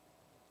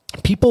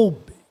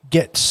 people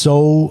get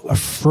so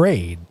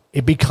afraid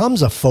it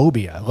becomes a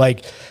phobia.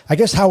 Like, I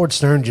guess Howard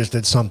Stern just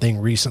did something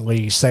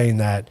recently saying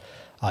that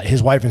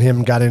his wife and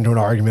him got into an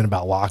argument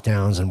about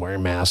lockdowns and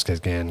wearing masks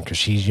again because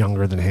she's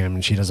younger than him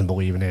and she doesn't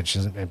believe in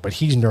it. But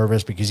he's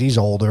nervous because he's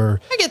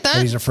older. I get that.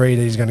 And he's afraid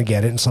that he's going to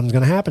get it and something's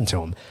going to happen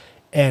to him.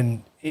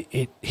 And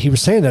he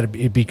was saying that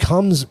it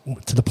becomes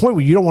to the point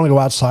where you don't want to go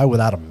outside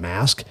without a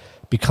mask,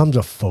 becomes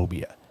a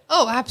phobia.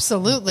 Oh,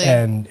 absolutely.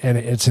 And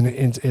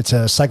it's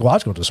a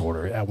psychological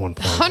disorder at one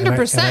point.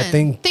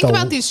 100%. Think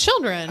about these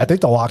children. I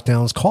think the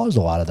lockdowns caused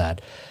a lot of that.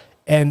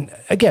 And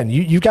again,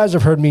 you guys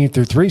have heard me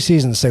through 3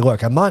 seasons say,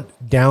 look, I'm not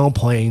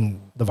downplaying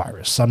the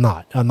virus. I'm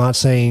not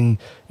saying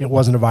it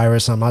wasn't a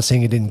virus. I'm not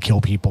saying it didn't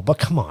kill people. But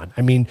come on.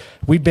 I mean,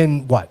 we've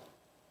been,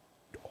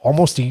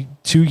 almost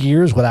 2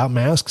 years without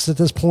masks at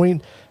this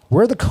point.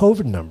 Where are the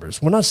COVID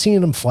numbers? We're not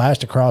seeing them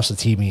flashed across the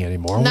TV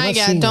anymore. Not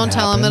yet. Don't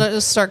tell them. It'll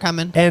just start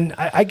coming. And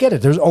I get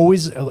it. There's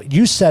always,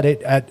 you said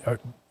it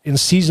in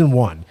season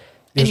 1,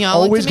 There's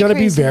always going to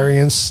be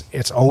variants.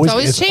 It's always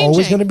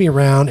going to be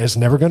around. It's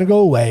never going to go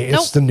away.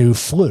 It's the new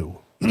flu.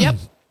 Yep.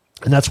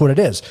 And that's what it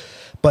is.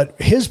 But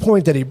his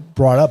point that he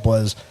brought up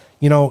was,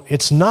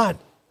 it's not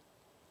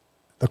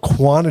the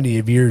quantity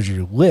of years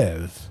you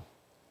live.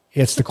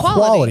 It's the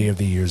quality of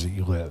the years that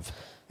you live.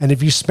 And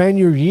if you spend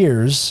your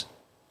years,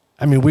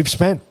 we've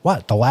spent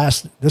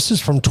this is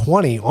from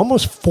 20,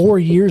 almost 4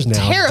 years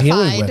now. Terrified,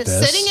 dealing with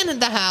this. Sitting in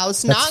the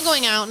house, not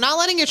going out, not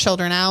letting your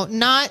children out,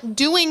 not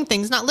doing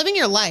things, not living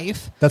your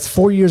life. That's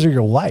 4 years of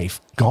your life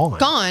gone.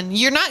 Gone.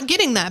 You're not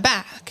getting that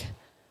back.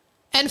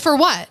 And for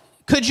what?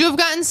 Could you have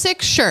gotten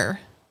sick? Sure.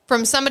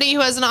 From somebody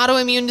who has an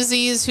autoimmune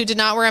disease who did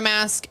not wear a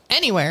mask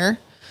anywhere.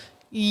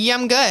 Yeah,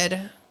 I'm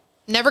good.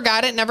 Never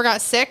got it. Never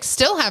got sick.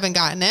 Still haven't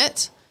gotten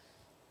it.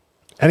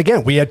 And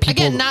again, we had people.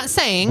 Again, not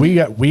saying.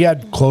 We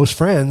had close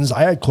friends.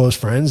 I had close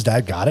friends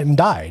that got it and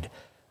died.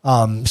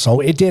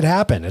 So it did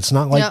happen. It's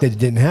not like that it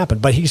didn't happen.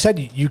 But he said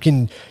you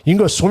can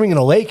go swimming in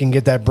a lake and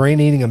get that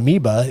brain-eating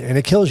amoeba and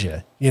it kills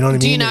you. You know what I mean?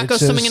 Do you not go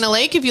swimming in a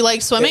lake if you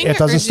like swimming? It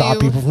doesn't stop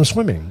people from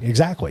swimming.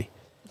 Exactly.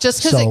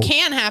 Just because it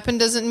can happen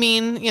doesn't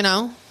mean,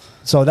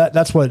 So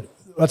that's what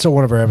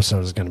one of our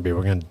episodes is going to be.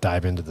 We're going to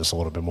dive into this a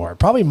little bit more. It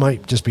probably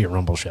might just be a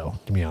Rumble show,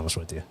 to be honest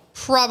with you.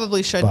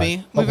 Probably should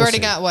be. We've already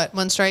got what?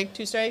 1 strike,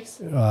 2 strikes?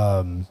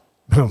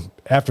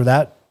 After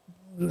that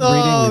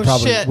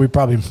reading, we'd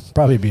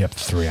probably be up to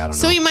 3. I don't know.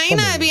 So we might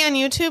not be on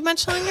YouTube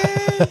much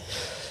longer.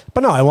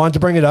 But no, I wanted to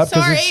bring it up. So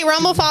our 8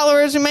 Rumble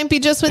followers, we might be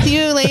just with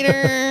you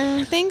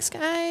later. Thanks,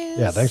 guys.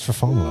 Yeah, thanks for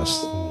following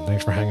us.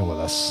 Thanks for hanging with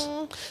us.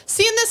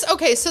 Seeing this,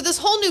 okay, so this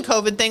whole new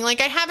COVID thing, I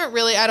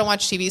don't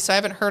watch TV, so I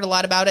haven't heard a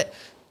lot about it.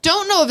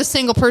 Don't know of a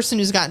single person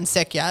who's gotten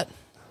sick yet.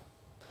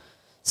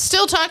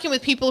 Still talking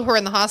with people who are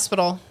in the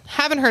hospital.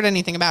 Haven't heard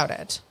anything about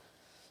it.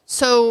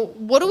 So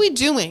what are we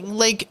doing?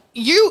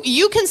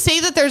 You can say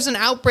that there's an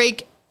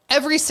outbreak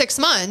every 6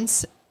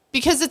 months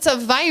because it's a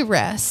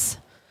virus.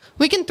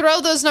 We can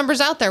throw those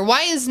numbers out there.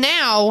 Why is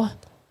now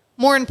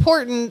more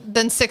important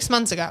than 6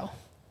 months ago?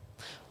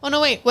 Oh, no,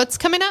 wait. What's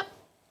coming up?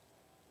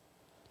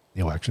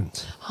 The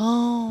elections.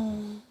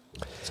 Oh,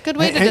 it's a good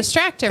way to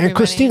distract everybody. And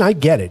Christine, I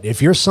get it. If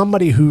you're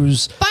somebody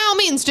who's by all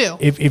means do.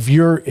 If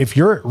you're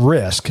at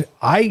risk,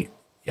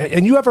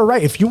 and you have a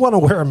right. If you want to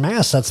wear a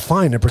mask, that's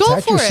fine to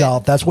protect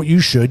yourself. That's what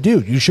you should do.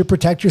 You should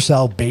protect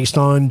yourself based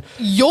on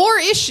your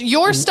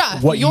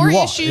stuff, your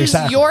issues,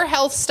 exactly. Your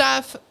health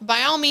stuff.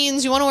 By all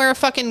means, you want to wear a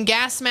fucking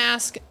gas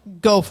mask,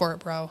 go for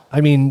it, bro.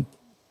 I mean,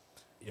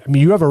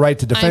 you have a right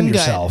to defend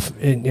yourself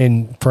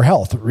in for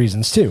health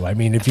reasons too.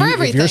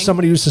 If you're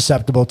somebody who's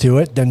susceptible to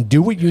it, then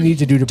do what you need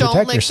to do to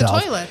protect yourself. Don't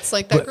lick the toilets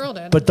like that girl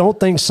did. But don't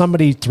think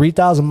somebody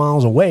 3,000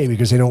 miles away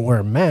because they don't wear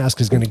a mask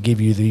is going to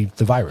give you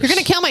the virus. You're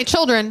going to kill my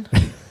children.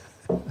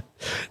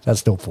 That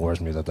still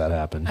floors me that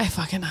happened.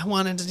 I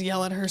wanted to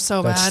yell at her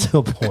so bad. That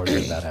still floors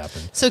me that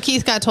happened. So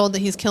Keith got told that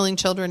he's killing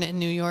children in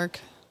New York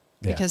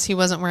because he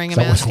wasn't wearing a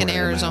mask in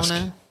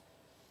Arizona.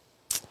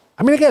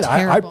 Again,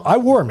 I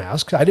wore a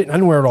mask. I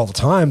didn't wear it all the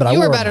time, but I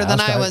wore a mask. You were better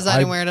than I was. I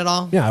didn't wear it at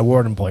all. Yeah, I wore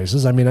it in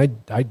places.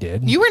 I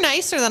did. You were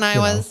nicer than I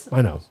was.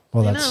 I know.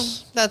 Well,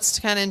 that's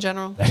kind of in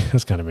general.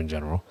 That's kind of in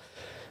general.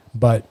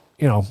 But,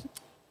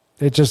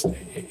 it just,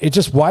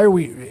 why are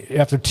we,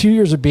 after 2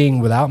 years of being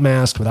without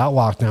masks, without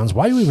lockdowns,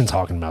 why are we even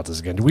talking about this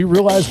again? Do we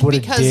realize what it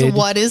did? Because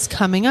what is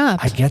coming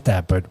up? I get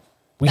that, but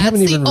That's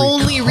haven't even the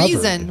only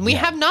reason. We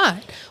have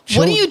not.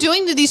 What are you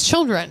doing to these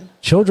children?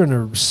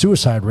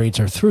 Suicide rates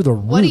are through the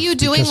roof. What are you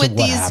doing with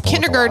these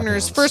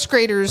kindergartners, first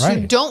graders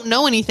who don't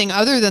know anything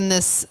other than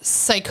this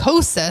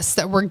psychosis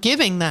that we're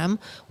giving them?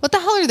 What the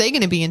hell are they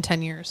going to be in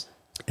 10 years?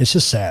 It's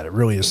just sad. It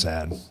really is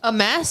sad. A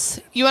mess?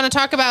 You want to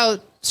talk about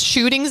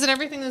shootings and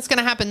everything that's going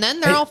to happen then?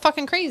 They're all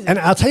fucking crazy. And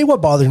I'll tell you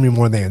what bothers me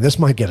more than this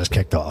might get us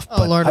kicked off.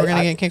 Oh, Lord, we're going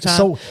to get kicked off.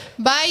 So,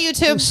 bye,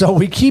 YouTube. So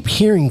we keep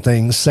hearing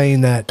things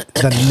saying that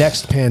the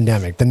next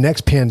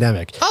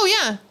pandemic. Oh,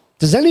 yeah.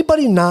 Does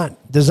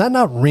that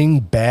not ring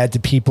bad to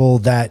people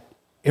that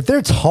if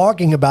they're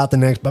talking about the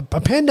next, but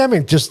a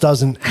pandemic just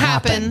doesn't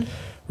happen.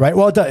 Right?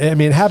 Well,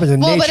 it happens in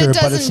nature,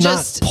 but it's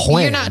not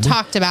planned. You're not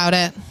talked about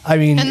it.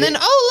 And then,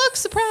 look,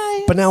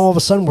 surprise. But now all of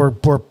a sudden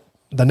we're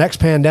the next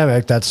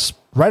pandemic that's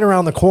right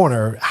around the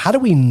corner. How do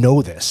we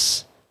know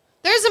this?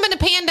 There hasn't been a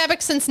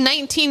pandemic since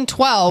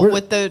 1912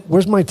 with the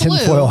Where's my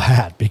tinfoil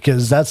hat?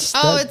 Because it's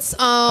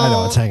I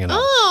know it's hanging out.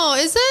 Oh,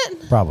 is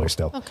it? Probably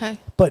still. Okay.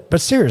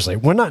 But seriously,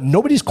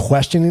 nobody's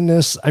questioning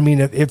this.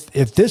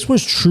 If this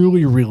was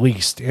truly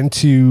released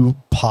into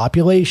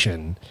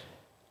population,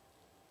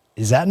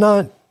 is that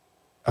not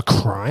a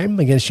crime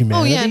against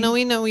humanity? Oh yeah, no,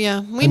 we know.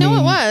 Yeah, we know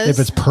it was. If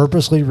it's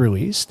purposely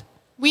released,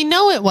 we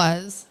know it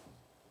was.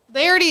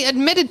 They already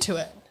admitted to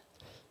it.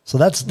 So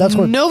that's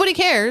what nobody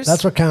cares.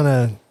 That's what kind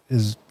of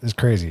is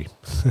crazy.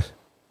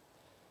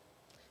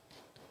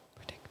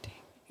 Predicting.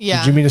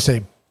 Yeah. Did you mean to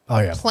say? Oh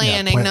yeah.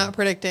 Planning, not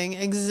predicting.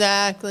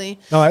 Exactly.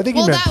 No, I think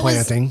you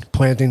meant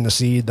planting the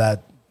seed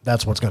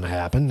that's what's going to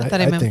happen.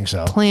 I think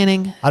so.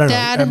 Planning. I don't know.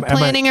 Dad,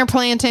 planning or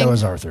planting? That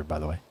was Arthur, by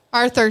the way.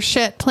 Arthur,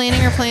 shit.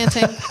 Planning or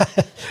planting?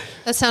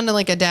 That sounded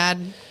like a dad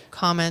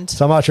comment.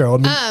 So I'm not sure.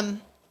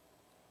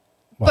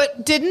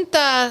 But didn't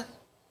the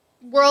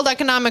World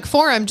Economic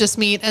Forum just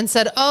meet and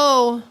said,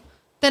 oh,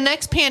 the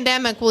next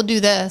pandemic will do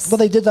this? Well,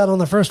 they did that on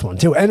the first one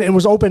too, and it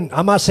was open.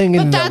 I'm not saying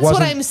but that that's what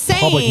wasn't I'm saying.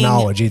 Public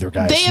knowledge either,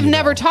 guys. They have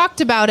never talked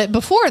about it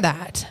before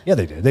that. Yeah,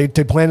 they did.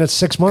 They planned it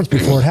 6 months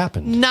before it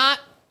happened. Not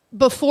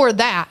before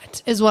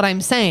that is what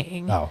I'm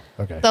saying. Oh,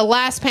 okay. The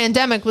last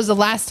pandemic was the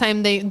last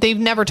time they've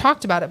never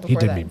talked about it before.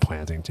 He did mean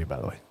planting too, by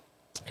the way.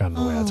 Kind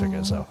of the way I took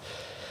it.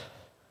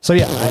 So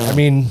yeah, I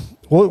mean,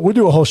 we'll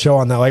do a whole show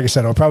on that. Like I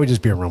said, it'll probably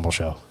just be a Rumble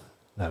show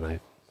that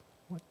night.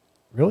 What?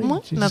 Really?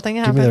 What? You Nothing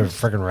give happened. me the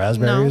freaking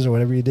raspberries or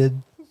whatever you did.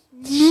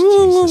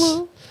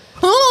 Jesus.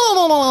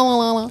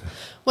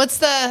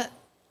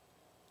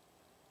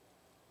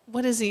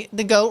 What is he?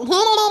 The goat?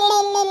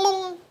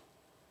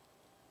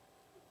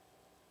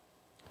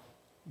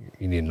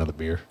 You need another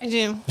beer. I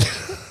do.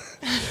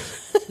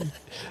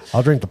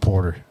 I'll drink the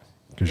porter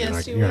because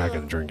Yes, you're not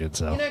going to drink it.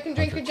 So You're not going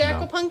to drink your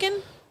Jackal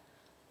Pumpkin?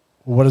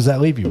 What does that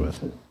leave you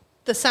with?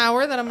 The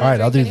sour that I'm going to All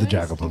right, I'll do anyways? the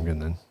Jackal Pumpkin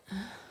then.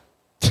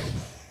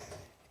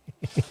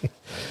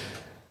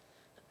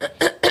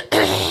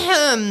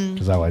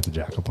 Because I like the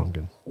Jackal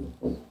Pumpkin.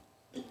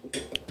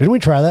 Didn't we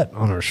try that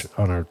on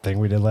our thing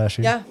we did last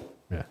year? Yeah.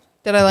 Yeah.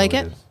 Did I like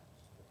it? Did.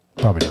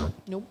 Probably not.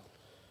 Nope.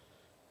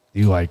 Do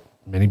you like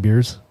mini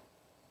beers?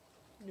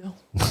 No.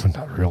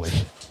 Not really.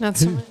 Not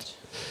so much.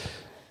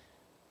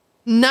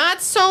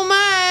 Not so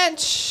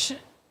much.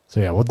 So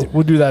yeah,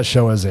 we'll do that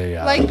show as a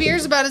Like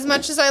beers about as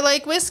much as I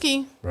like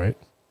whiskey. right.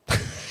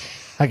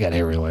 I got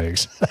hairy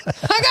legs. I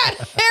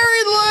got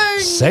hairy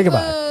legs. Say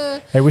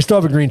goodbye. Hey, we still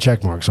have a green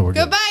check mark, so we're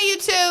good. Goodbye,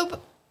 YouTube.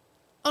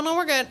 Oh, no,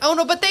 we're good. Oh,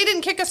 no, but they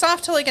didn't kick us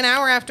off till like an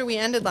hour after we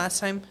ended last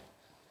time.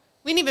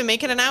 We didn't even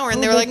make it an hour,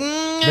 and they were like,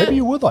 maybe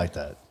you would like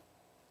that.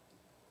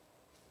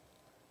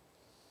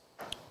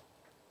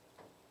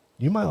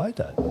 You might like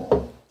that.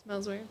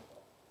 Smells weird.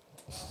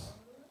 It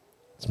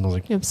smells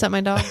like You upset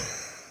my dog.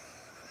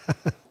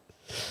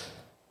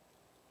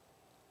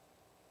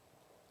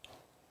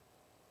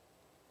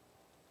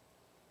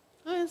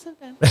 Oh, it's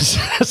okay.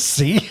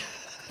 See?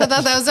 I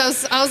thought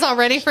I was all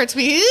ready for it to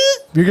be.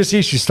 You can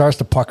see she starts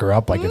to pucker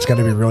up like it's going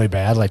to be really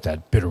bad, like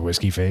that bitter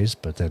whiskey phase.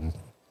 But then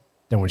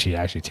when she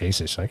actually tastes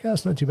it, she's like, "Oh,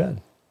 it's not too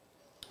bad."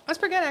 That's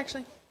pretty good,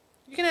 actually.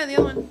 You can have the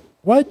other one.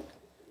 What?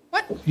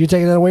 What? You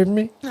taking that away from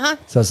me? Uh-huh.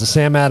 So it's the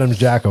Sam Adams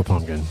Jacko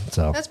Pumpkin.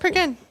 So That's pretty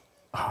good.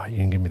 oh, you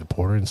can give me the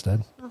porter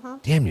instead?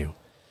 Damn you!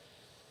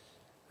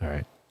 All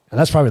right, and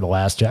that's probably the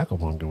last Jacko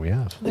Pumpkin we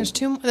have. There's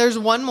two. There's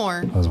one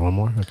more. Oh, there's one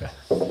more. Okay.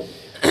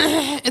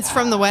 It's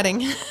from the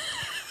wedding.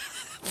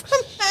 From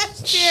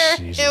last year.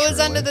 Jesus, It was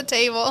really? under the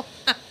table.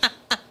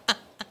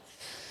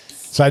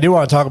 So I do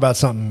want to talk about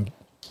something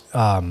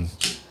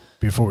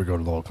before we go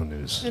to the local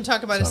news. You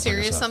talk about a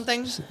serious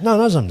something. No,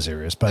 not something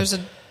serious, but There's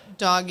a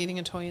dog eating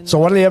a toy in so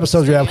one of the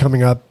episodes we have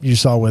coming up, you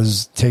saw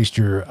was test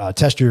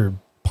your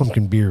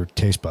pumpkin beer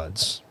taste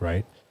buds,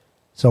 right?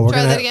 So we're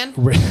Try gonna that again?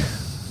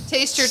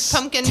 Taste your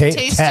pumpkin. test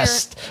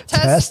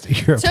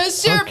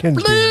your pumpkin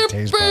beer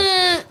taste buds.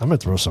 buds. I'm gonna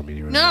throw some at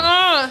you. In a minute.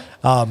 Nuh-uh.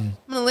 I'm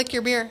gonna lick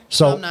your beer.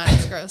 so- No, I'm not.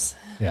 It's gross.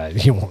 Yeah,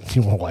 you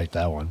won't like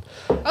that one.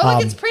 Oh,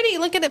 look, it's pretty.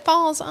 Look at it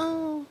falls.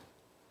 Oh,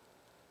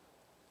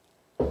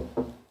 look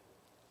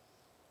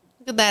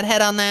at that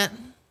head on that.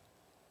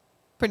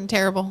 Pretty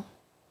terrible.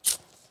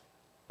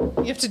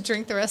 You have to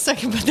drink the rest. So I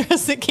can put the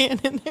rest of the can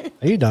in there.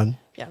 Are you done?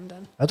 Yeah, I'm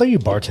done. I thought you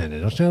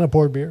bartended. Don't you know how to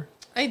pour beer?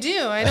 I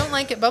do. I don't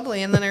like it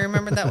bubbly, and then I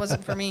remembered that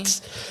wasn't for me.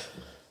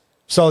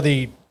 So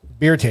the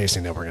beer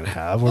tasting that we're gonna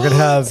have, we're gonna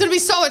have It's gonna be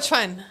so much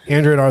fun.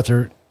 Andrew and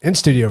Arthur in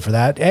studio for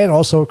that, and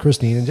also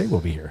Christine and Jake will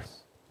be here.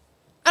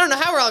 I don't know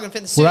how we're all gonna fit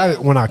in the studio.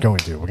 We're not going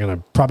to. We're going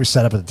to probably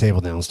set up at the table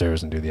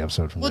downstairs and do the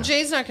episode from Well, there.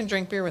 Jay's not gonna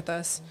drink beer with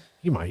us.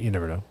 You might. You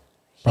never know.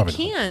 Probably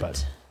can't. Not,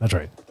 but that's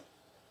right.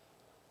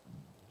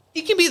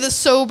 He can be the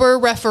sober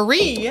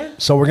referee.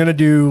 So we're going to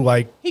do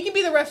like... He can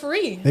be the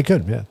referee. They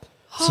could, yeah.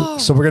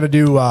 So we're going to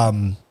do...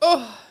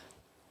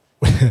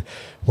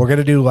 we're going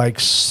to do like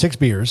 6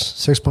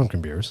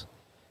 pumpkin beers.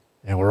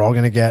 And we're all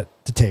going to get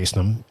to taste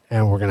them.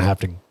 And we're going to have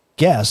to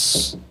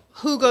guess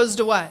Who goes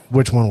to what?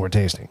 which one we're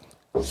tasting.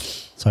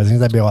 So I think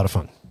that'd be a lot of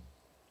fun.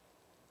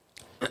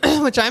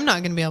 Which I'm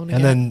not gonna be able to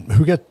And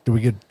get.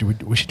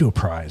 then we should do a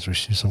prize. We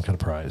should do some kind of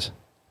prize.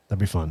 That'd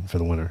be fun for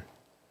the winner.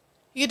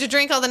 You get to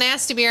drink all the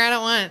nasty beer I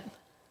don't want.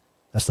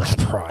 That's not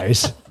a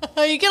prize.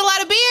 You get a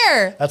lot of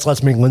beer.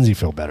 Let's make Lindsay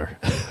feel better.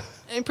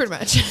 Pretty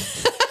much.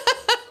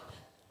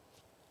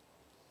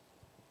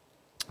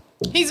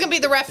 He's gonna be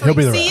the referee. He'll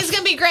be the See, ref. he's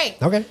gonna be great.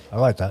 Okay, I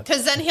like that.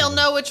 Because then he'll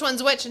know which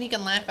one's which and he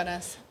can laugh at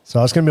us.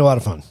 So it's going to be a lot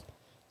of fun.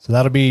 So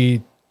that'll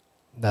be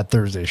that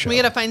Thursday show. We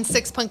gotta find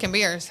 6 pumpkin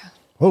beers.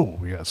 Oh,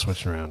 we got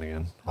switching around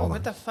again. Hold on.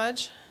 What the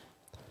fudge?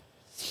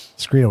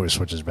 Screen always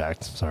switches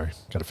back. Sorry,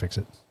 got to fix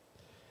it.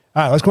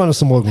 All right, let's go on to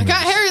some local I news.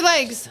 got hairy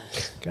legs.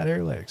 Got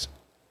hairy legs.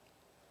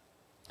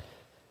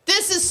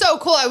 This is so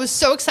cool. I was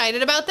so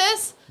excited about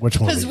this. Which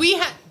one? Because we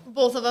had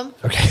both of them.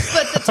 Okay.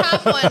 But the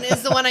top one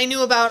is the one I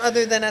knew about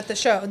other than at the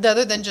show,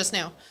 other than just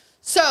now.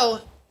 So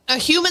A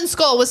human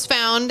skull was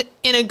found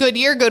in a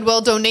Goodyear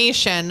Goodwill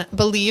donation,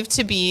 believed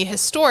to be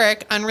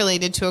historic,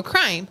 unrelated to a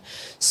crime.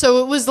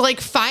 So it was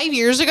like 5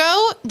 years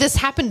ago. This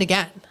happened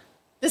again.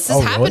 This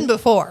has happened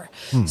before.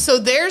 So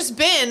there's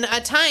been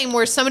a time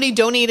where somebody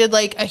donated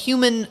like a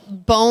human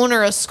bone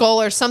or a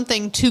skull or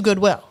something to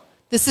Goodwill.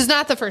 This is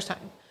not the first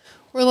time.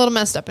 We're a little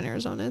messed up in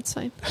Arizona. It's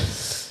fine.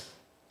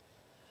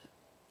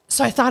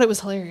 So I thought it was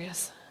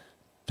hilarious.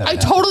 I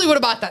totally would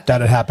have bought that.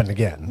 That had happened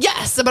again.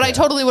 Yes, but I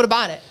totally would have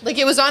bought it. Like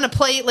it was on a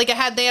plate. Like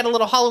they had a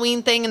little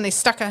Halloween thing, and they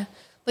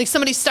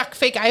somebody stuck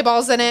fake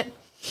eyeballs in it.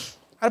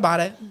 I'd have bought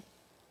it.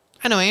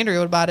 I know Andrea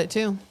would have bought it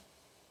too.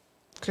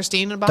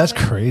 Christine would have bought it.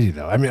 That's crazy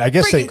though. I mean, I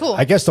guess cool.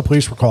 I guess the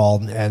police were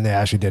called and they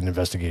actually did an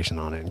investigation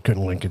on it and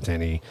couldn't link it to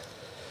any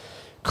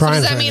crimes.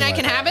 So does that mean I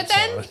can have it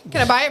then?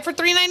 Can I buy it for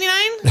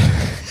 $3.99?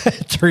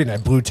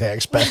 $3.99 blue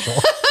tag special.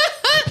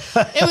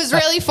 It was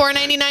really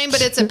 $4.99,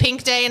 but it's a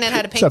pink day and it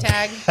had a pink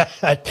tag.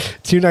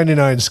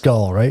 $2.99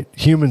 skull, right?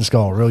 Human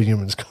skull, real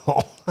human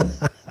skull.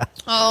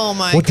 Oh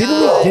my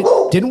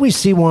god! Didn't we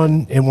see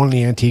one in one of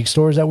the antique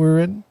stores that we were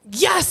in?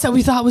 Yes, that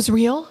we thought was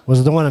real. Was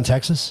it the one in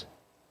Texas?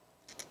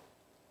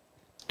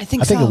 I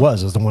think it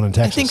was. It was the one in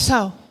Texas. I think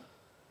so.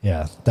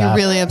 Yeah, you're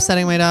really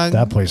upsetting my dog.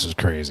 That place is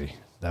crazy.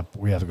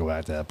 We have to go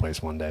back to that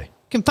place one day.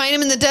 Can find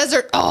him in the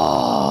desert.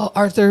 Oh,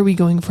 Arthur, are we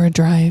going for a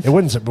drive? It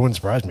wouldn't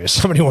surprise me if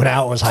somebody went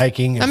out and was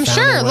hiking. And I'm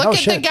sure. Look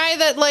at the guy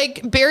that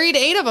like buried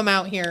 8 of them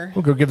out here.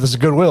 We'll go give this a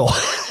Goodwill.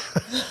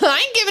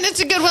 I ain't giving it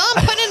to Goodwill.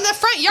 I'm putting it in the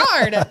front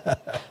yard.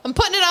 I'm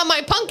putting it on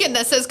my pumpkin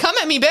that says, "Come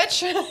at me,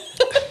 bitch."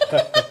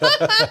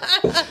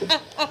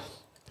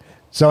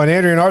 So in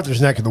Andrea and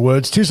Arthur's neck of the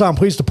woods, Tucson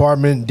Police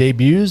Department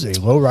debuts a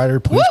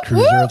lowrider police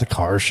cruiser at the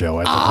car show.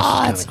 I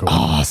think this is kind of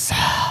cool.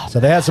 Awesome. So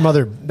they had some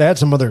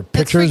other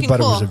pictures, but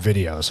cool. It was a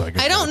video. So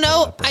I don't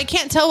know. I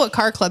can't tell what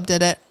car club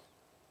did it.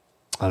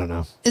 I don't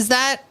know. Is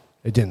that?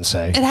 It didn't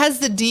say. It has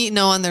the D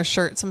on their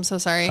shirts. I'm so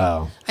sorry.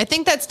 Oh. I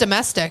think that's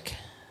domestic.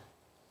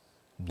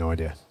 No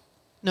idea.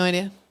 No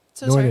idea.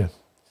 So no sorry. Idea.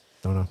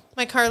 Don't know.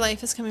 My car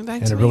life is coming back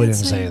and to me. And it really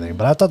didn't say anything,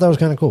 but I thought that was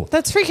kind of cool.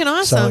 That's freaking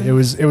awesome. So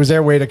it was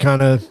their way to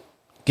kind of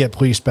get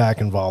police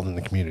back involved in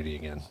the community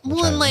again.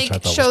 Well,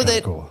 and show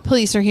that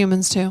police are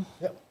humans too.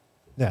 Yep.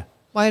 Yeah.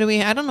 I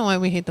don't know why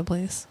we hate the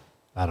police.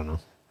 I don't know.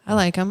 I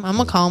like them. I'm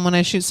going to call them when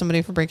I shoot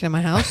somebody for breaking in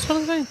my house. What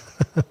I'm saying.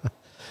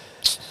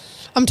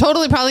 I'm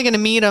probably going to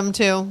meet them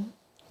too.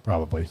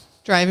 Probably.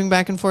 Driving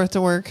back and forth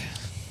to work.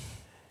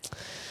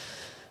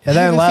 And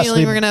then I have a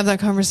feeling we're going to have that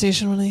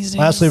conversation one of these days.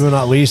 Lastly but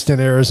not least, in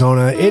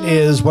Arizona, it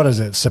is, what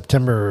is it,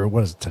 September,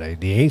 what is it today?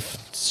 The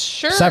 8th?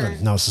 Sure.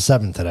 7th. No, it's the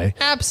 7th today.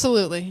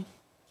 Absolutely.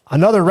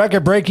 Another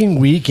record-breaking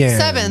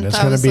weekend. 7th. It's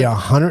going to be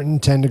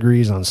 110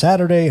 degrees on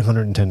Saturday,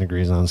 110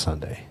 degrees on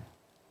Sunday.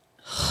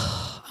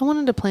 I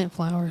wanted to plant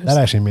flowers. That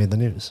actually made the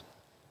news.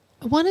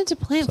 I wanted to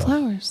plant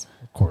flowers.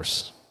 Of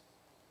course.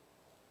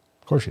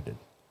 Of course you did.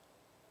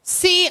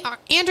 See,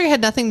 Andrea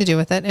had nothing to do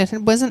with it.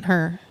 It wasn't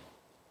her.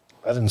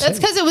 I didn't say. That's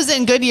because it was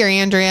in Goodyear,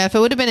 Andrea. If it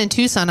would have been in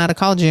Tucson, I'd have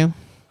called you.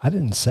 I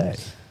didn't say.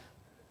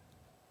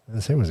 I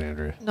didn't say it was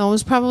Andrea. No, it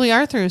was probably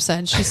Arthur who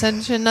said. She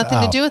said she had nothing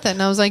to do with it.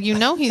 And I was like,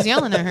 he's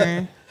yelling at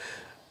her.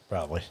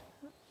 Probably.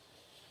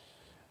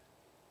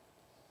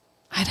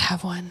 I'd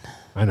have one.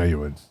 I know you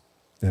would.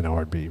 In a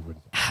heartbeat, you would.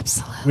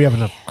 Absolutely. We have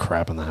enough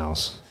crap in the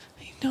house.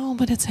 I know,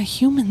 but it's a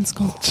human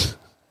skull.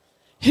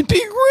 It'd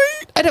be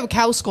great. I'd have a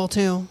cow skull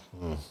too.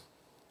 Mm.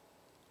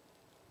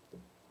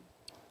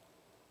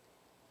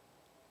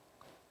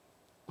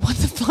 What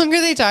the fuck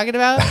are they talking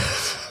about?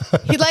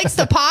 He likes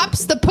the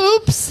pops, the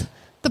poops,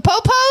 the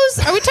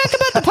popos. Are we talking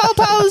about the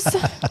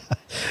popos?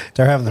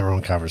 They're having their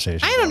own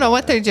conversation. I don't know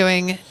what they're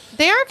doing.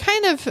 They are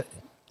kind of.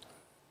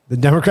 The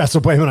Democrats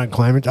will blame it on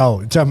climate. Oh,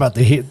 you're talking about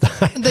the heat. The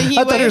heat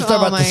I thought you were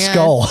talking about the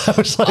skull. I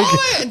was like,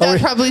 that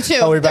probably too.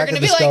 They're going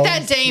to be like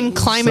that dame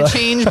climate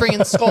change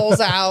bringing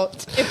skulls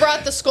out. It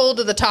brought the skull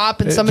to the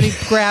top and somebody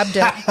grabbed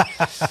it.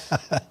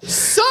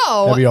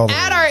 So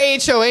at our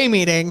HOA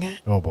meeting,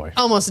 oh boy,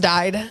 almost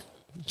died.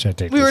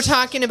 We were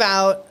talking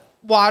about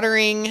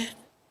watering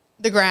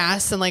the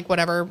grass and like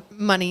whatever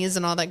monies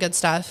and all that good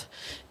stuff.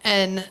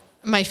 And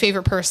my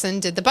favorite person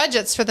did the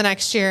budgets for the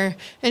next year.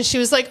 And she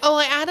was like, oh,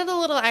 I added a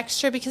little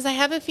extra because I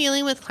have a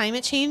feeling with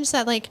climate change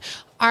that like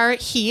our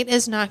heat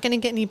is not going to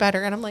get any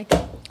better. And I'm like,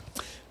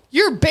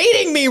 you're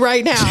baiting me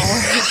right now.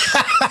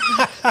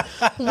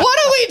 What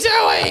are we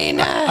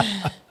doing?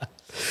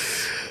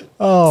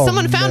 Oh,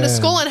 someone found a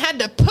skull and had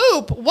to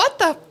poop. What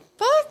the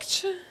fuck?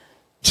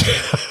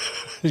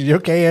 You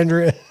okay,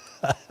 Andrea?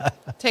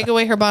 Take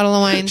away her bottle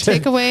of wine.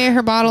 Take away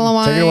her bottle of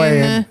wine. Take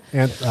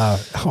it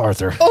away,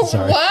 Arthur. Oh,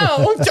 sorry. wow.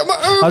 I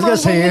was going to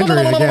say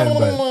Andrea again,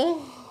 but...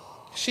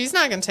 She's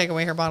not going to take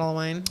away her bottle of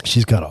wine.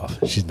 She's cut off.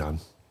 She's done.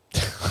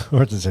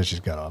 Arthur says she's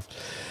cut off.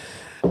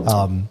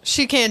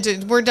 She can't do...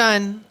 We're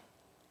done.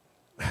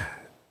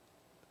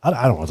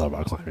 I don't want to talk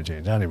about climate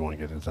change. I don't even want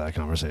to get into that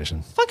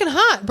conversation. Fucking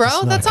hot,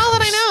 bro. That's all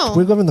that I know.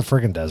 We live in the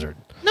freaking desert.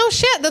 No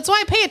shit. That's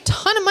why I pay a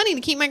ton of money to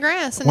keep my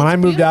grass. When I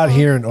moved out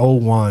here in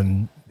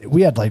 2001,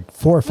 we had like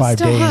 4 or 5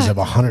 still days hot. of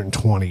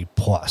 120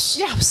 plus.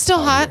 Yeah,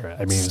 still hot. I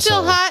mean,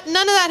 still so hot. None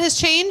of that has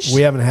changed.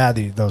 We haven't had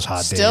those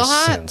hot Still days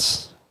hot.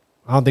 since.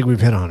 I don't think we've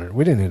hit 100.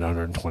 We didn't hit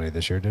 120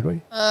 this year, did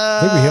we? I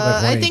think we hit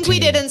like 118. I think we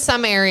did in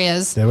some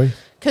areas. Did we?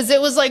 Because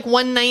it was like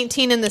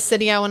 119 in the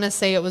city. I want to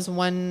say it was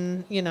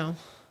 20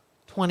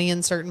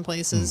 in certain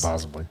places.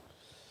 Possibly.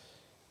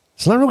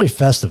 It's not really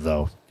festive,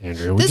 though,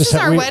 Andrew. This is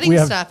our wedding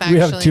stuff, We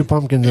have actually. 2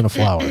 pumpkins and a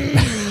flower.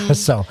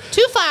 So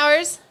 2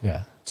 flowers.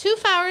 yeah. 2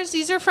 flowers.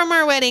 These are from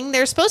our wedding.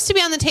 They're supposed to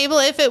be on the table.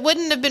 If it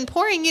wouldn't have been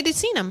pouring, you'd have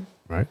seen them.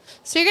 Right.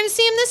 So you're going to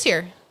see them this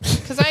year.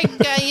 Because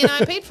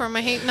I paid for them.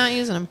 I hate not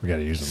using them. We got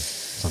to use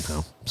them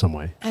somehow, some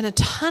way. And a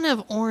ton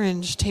of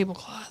orange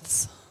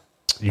tablecloths.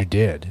 You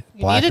did.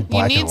 You Black need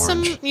and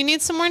orange. You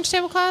need some orange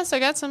tablecloths? I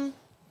got some.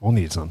 We'll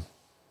need some.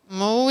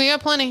 Oh, we got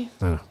plenty.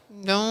 I know.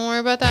 Don't worry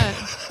about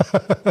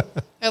that.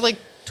 I have like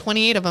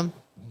 28 of them.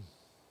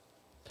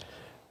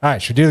 All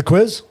right. Should we do the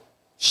quiz?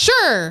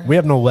 Sure. We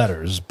have no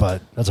letters,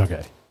 but that's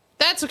okay.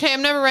 That's okay.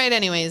 I'm never right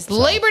anyways.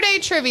 Labor Day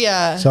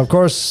trivia. So, of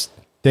course,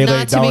 day Not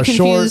late, to be dollar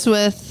confused short.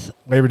 with.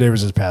 Labor Day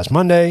was this past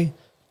Monday.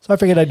 So I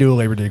figured I'd do a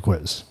Labor Day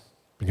quiz.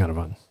 Be kind of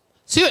fun.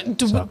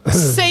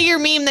 Say your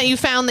meme that you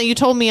found that you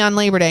told me on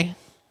Labor Day.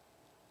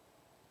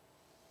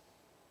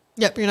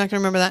 Yep, you're not going to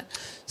remember that.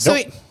 So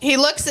Nope. he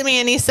looks at me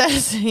and he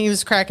says, he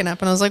was cracking up.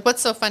 And I was like,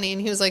 what's so funny?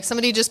 And he was like,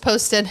 somebody just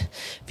posted,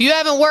 if you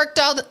haven't worked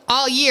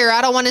all year,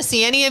 I don't want to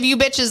see any of you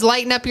bitches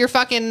lighting up your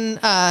fucking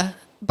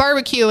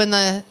barbecue in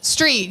the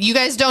street. You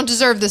guys don't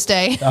deserve this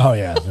day. Oh,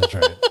 yeah. That's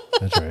right.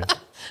 That's right.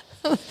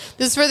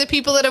 This is for the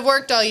people that have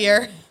worked all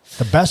year.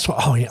 The best one.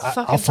 Oh, yeah.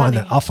 Fucking I'll find funny.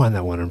 that. I'll find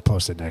that one and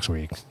post it next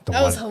week.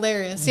 That was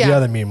hilarious. The Yeah.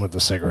 other meme with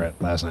the cigarette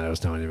last night I was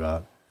telling you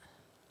about.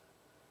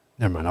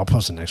 Never mind. I'll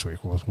post it next week.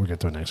 We'll get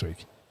to it next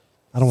week.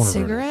 I don't want to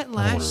Cigarette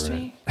last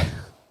week.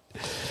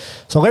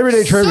 So Labor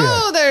Day trivia.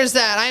 So there's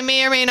that. I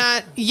may or may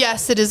not.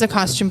 Yes, it is a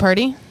costume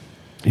party.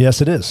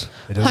 Yes, it is.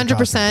 It is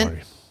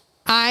 100%.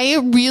 I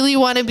really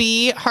want to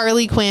be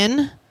Harley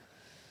Quinn,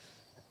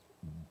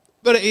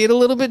 but I ate a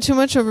little bit too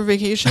much over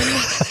vacation.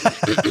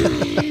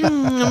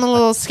 I'm a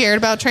little scared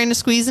about trying to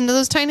squeeze into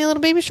those tiny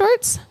little baby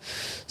shorts.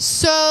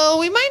 So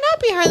we might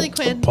not be Harley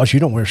Quinn. Plus, you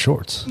don't wear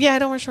shorts. Yeah, I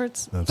don't wear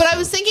shorts. That's but I fine.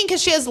 was thinking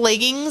because she has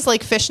leggings,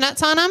 like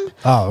fishnets on them.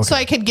 Oh, okay. So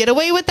I could get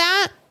away with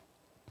that.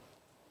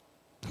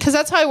 Because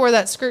that's how I wore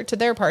that skirt to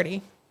their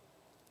party.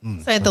 So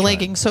I had the okay.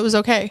 leggings, so it was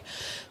okay.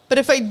 But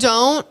if I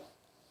don't,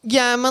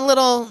 yeah,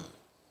 I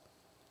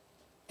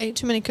ate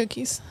too many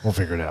cookies. We'll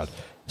figure it out.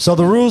 So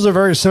the rules are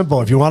very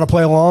simple. If you want to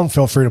play along,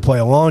 feel free to play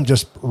along.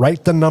 Just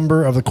write the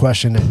number of the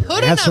question that you're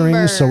Put a answering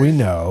number. so we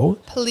know.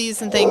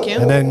 Please and thank you.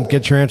 And then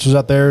get your answers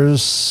up there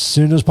as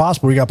soon as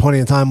possible. We got plenty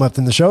of time left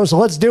in the show, so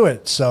let's do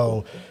it.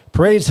 So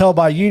parades held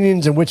by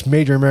unions in which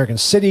major American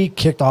city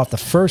kicked off the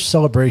first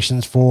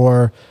celebrations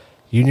for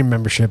union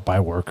membership by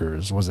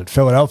workers? Was it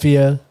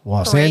Philadelphia,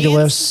 Los Parades?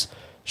 Angeles,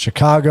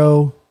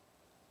 Chicago,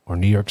 or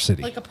New York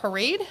City? Like a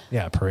parade?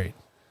 Yeah, parade.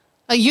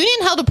 A union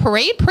held a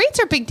parade? Parades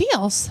are big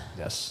deals.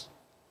 Yes.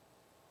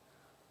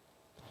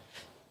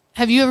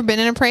 Have you ever been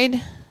in a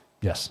parade?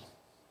 Yes.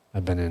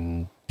 I've been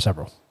in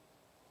several.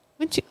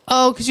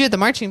 Because you had the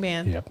marching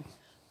band. Yep.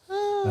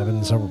 I've been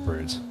in several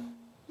parades.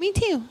 Me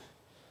too.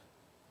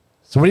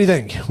 So what do you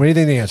think? What do you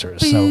think the answer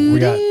is? So we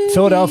got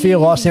Philadelphia,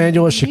 Los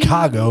Angeles,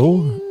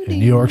 Chicago, and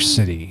New York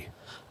City.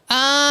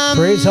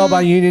 Parades held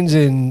by unions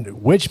in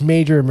which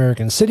major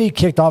American city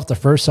kicked off the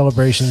first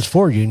celebrations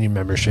for union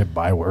membership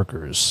by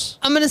workers?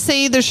 I'm going to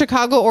say either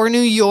Chicago or New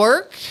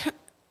York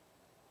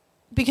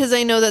because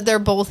I know that they're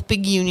both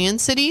big union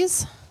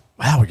cities.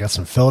 Wow, we got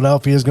some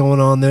Philadelphia's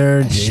going on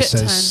there. Jay shit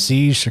says ton.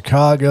 C,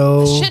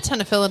 Chicago. A shit ton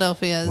of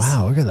Philadelphia's.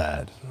 Wow, look at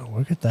that.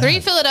 Look at that. 3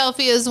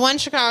 Philadelphia's, 1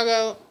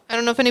 Chicago. I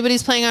don't know if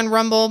anybody's playing on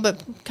Rumble,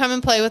 but come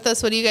and play with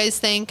us. What do you guys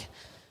think?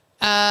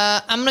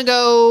 I'm going to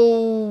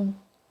go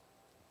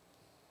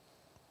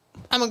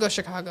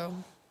Chicago.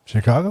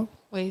 Chicago?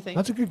 What do you think?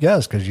 That's a good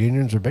guess because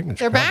unions are big in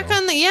They're Chicago. back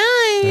on the, you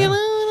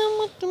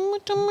know,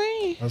 with them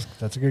right.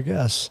 That's a good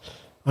guess.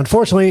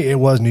 Unfortunately, it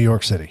was New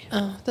York City.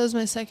 Oh, that was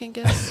my second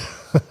guess.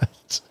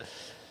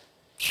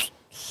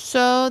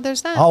 So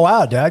there's that. Oh,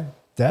 wow. Dad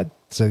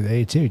said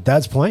A too.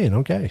 Dad's playing.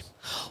 Okay.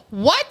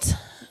 What?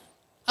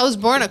 I was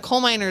born a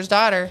coal miner's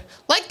daughter.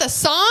 Like the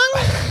song?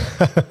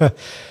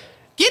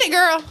 Get it,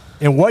 girl.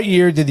 In what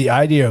year did the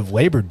idea of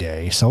Labor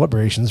Day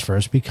celebrations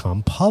first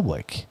become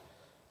public?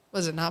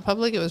 Was it not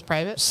public? It was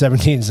private.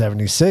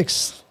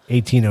 1776,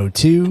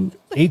 1802,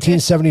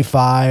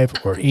 1875,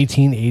 or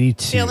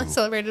 1882? They only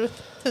celebrated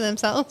to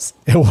themselves.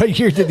 In what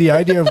year did the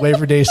idea of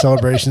Labor Day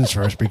celebrations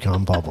first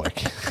become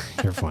public?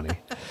 You're funny.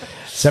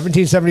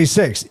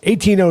 1776,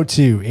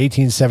 1802,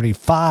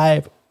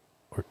 1875,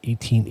 or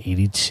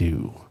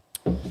 1882?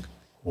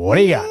 What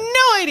do you got?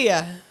 No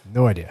idea.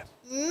 No idea.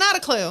 Not a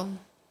clue.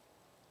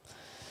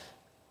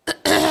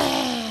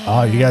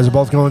 Oh, you guys are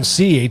both going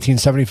C,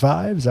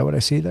 1875. Is that what I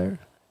see there?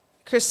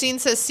 Christine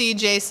says C.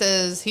 Jay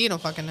says he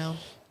don't fucking know.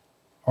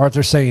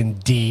 Arthur's saying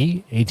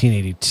D,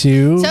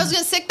 1882. So I was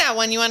going to stick that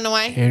one. You want to know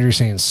why? Andrew's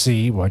saying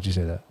C. Why'd you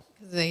say that?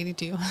 Because it's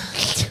 82.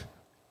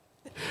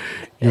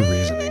 Your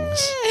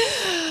reasonings.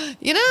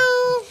 You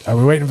know. Are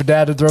we waiting for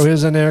Dad to throw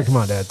his in there? Come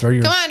on, Dad. Throw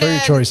your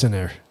Dad. choice in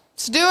there.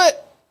 Let's do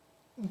it.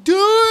 Do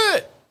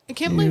it. I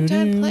can't believe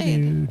Dad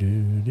played.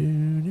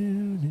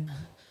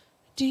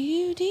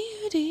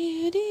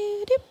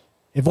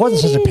 If it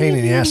wasn't such a pain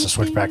in the ass to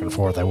switch back and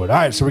forth, I would. All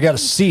right, so we got a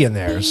C in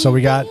there. So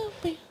we got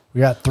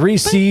 3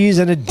 C's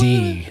and a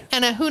D.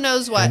 And a who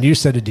knows what. And you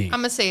said a D.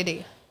 I'm going to say a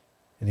D.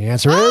 And the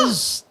answer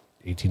is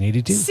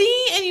 1882.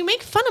 See, and you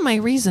make fun of my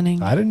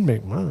reasoning. I didn't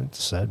make mine. It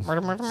said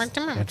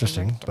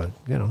interesting, but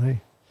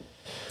hey.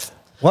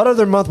 What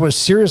other month was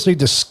seriously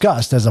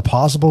discussed as a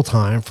possible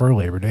time for a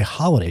Labor Day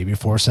holiday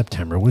before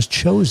September was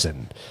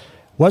chosen?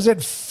 Was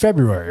it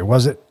February?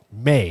 Was it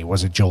May?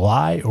 Was it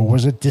July? Or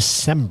was it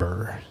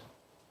December?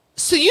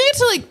 So you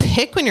get to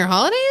pick when your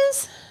holiday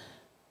is?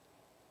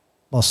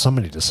 Well,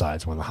 somebody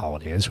decides when the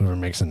holiday is. Whoever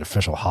makes an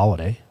official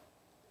holiday.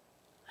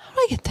 How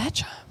do I get that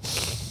job?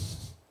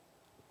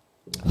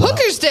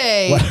 Hookers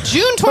Day,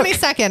 June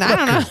 22nd. I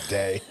don't know. Hookers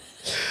Day.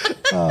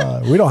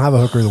 We don't have a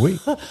hooker of the week.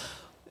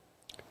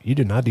 You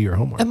did not do your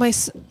homework.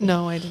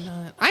 No, I did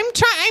not.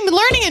 I'm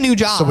learning a new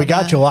job. So we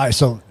got July.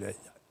 So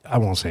I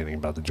won't say anything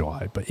about the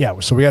July, but yeah.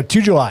 So we got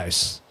 2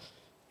 Julys.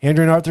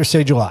 Andrew and Arthur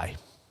say July.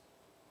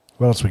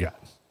 What else we got?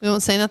 We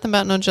won't say nothing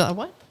about no July.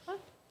 What? Did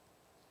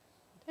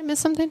I miss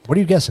something? What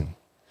are you guessing?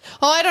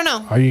 Oh, I don't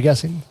know. Are you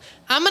guessing?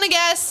 I'm going to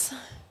guess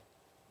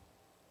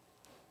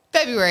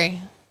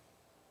February.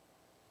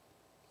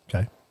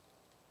 Okay.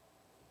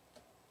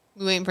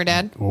 We waiting for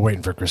Dad? We're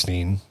waiting for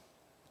Christine.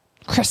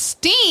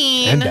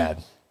 Christine? And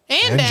Dad.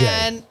 And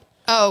Dad. Jay.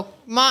 Oh,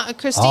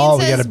 Christine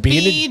we says got a B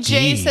and a B.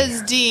 Jay D.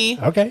 says D.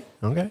 Okay.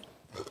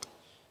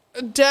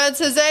 Dad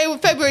says A.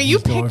 February. You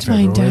going picked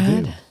mine,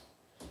 February, Dad.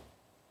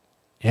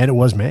 And it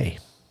was May.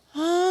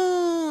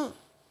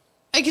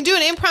 I can do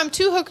an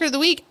impromptu hooker of the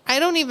week. I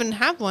don't even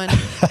have one.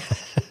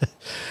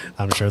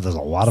 I'm sure there's a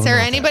lot of Is them.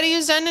 there out anybody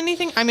who's done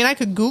anything? I mean, I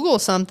could Google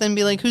something and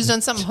be like, who's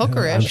done something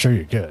hookerish? I'm sure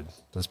you could.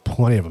 There's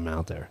plenty of them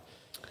out there.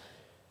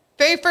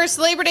 Very first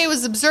Labor Day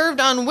was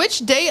observed on which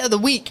day of the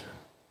week?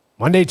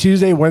 Monday,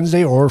 Tuesday,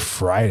 Wednesday, or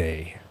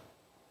Friday.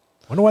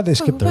 Wonder why they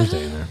skipped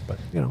Thursday in there, but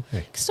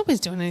hey. Because nobody's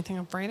doing anything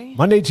on Friday.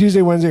 Monday,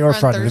 Tuesday, Wednesday, or On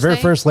Friday. The very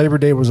Thursday? first Labor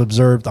Day was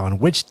observed on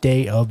which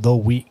day of the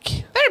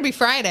week? Better be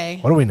Friday.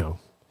 What do we know?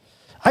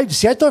 I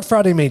thought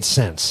Friday made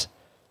sense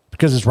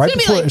because it's right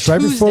before before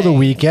the Tuesday.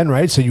 weekend,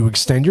 right? So you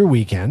extend your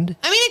weekend.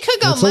 I mean, it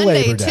could go It's a Monday,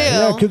 Labor too. Day.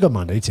 Yeah, it could go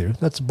Monday too.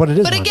 But it is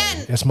But Monday.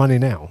 again- It's Monday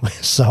now.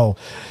 So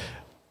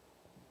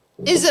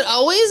Is it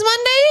always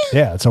Monday?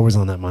 yeah, it's always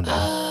on that Monday.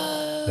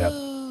 Yeah,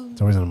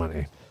 it's always on a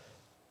Monday.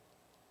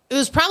 It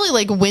was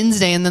probably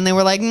Wednesday, and then they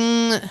were like,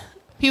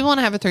 people want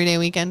to have a 3-day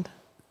weekend.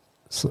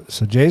 So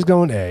Jay's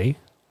going A.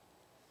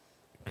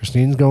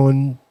 Christine's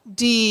going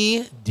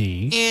D.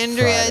 D.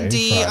 Andrea Friday,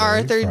 D. Friday,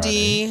 Arthur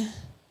Friday. D.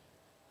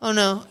 Oh,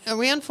 no. Are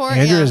we on 4?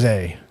 Andrea's Yeah.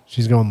 A.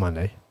 She's going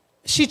Monday.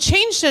 She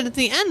changed it at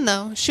the end,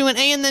 though. She went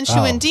A, and then she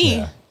went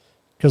D.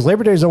 Because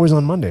Labor Day is always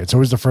on Monday. It's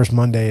always the first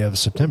Monday of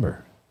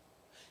September.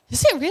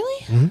 Is it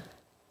really? Mm-hmm.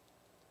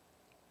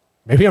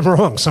 Maybe I'm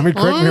wrong. Somebody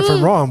correct me if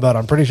I'm wrong, but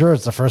I'm pretty sure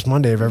it's the first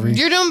Monday of every.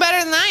 You're doing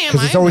better than I am.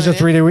 Because it's I always a have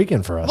no 3-day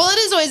weekend for us. Well, it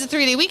is always a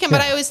 3-day weekend,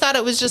 but I always thought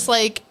it was just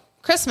like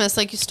Christmas.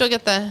 Like you still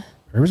get the.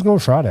 Everybody's going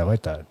Friday. I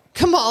like that.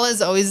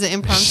 Kamala's always the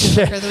impromptu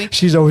hooker of the week.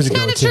 She's always a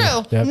Kind go-to.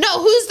 of true. Yep.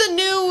 No, who's the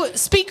new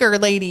speaker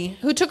lady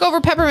who took over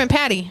Peppermint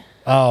Patty?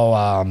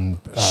 Oh,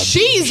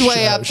 She's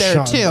way up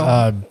there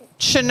too.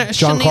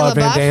 Jean-Claude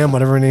Van Damme,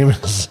 whatever her name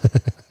is.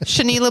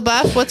 Shania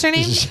LaBeouf. What's her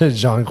name?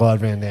 Jean-Claude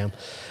Van Damme.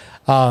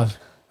 All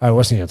right,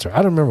 what's the answer? I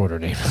don't remember what her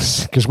name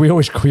is because we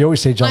always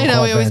say Jean-Claude Van Damme. I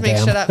know we always make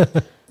shit up.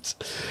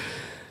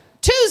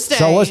 Tuesday.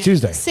 So what's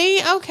Tuesday?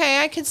 See, okay,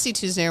 I could see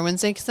Tuesday or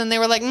Wednesday because then they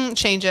were like,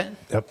 change it.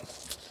 Yep.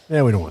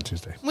 Yeah, we don't want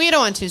Tuesday. We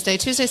don't want Tuesday.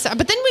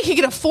 But then we could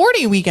get a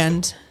 4-day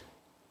weekend.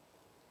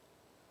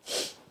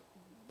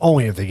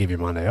 Only if they give you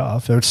Monday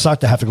off. It would suck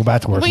to have to go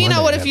back to work. Well, you Monday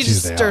know what? and If have you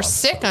just Tuesday are off,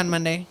 sick on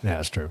Monday. Yeah,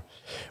 that's true.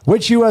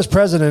 Which U.S.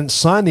 president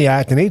signed the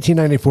act in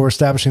 1894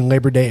 establishing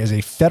Labor Day as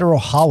a federal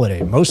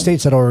holiday? Most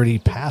states had already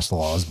passed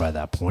laws by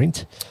that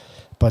point,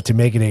 but to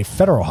make it a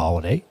federal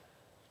holiday,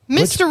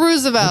 Mr.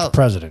 Roosevelt. which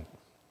president?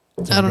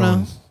 So I don't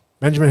know.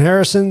 Benjamin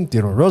Harrison,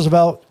 Theodore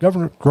Roosevelt,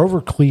 Governor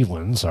Grover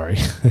Cleveland. Sorry,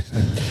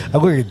 I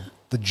look at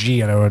the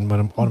G. I know when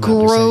I'm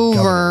automatically say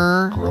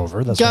Grover.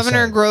 Grover. That's what I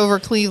Governor said. Grover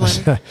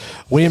Cleveland.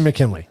 William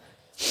McKinley.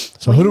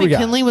 So who do we got?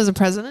 McKinley was a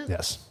president?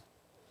 Yes.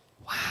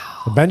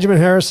 Wow. So Benjamin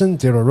Harrison,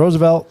 Theodore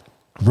Roosevelt,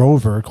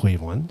 Grover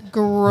Cleveland.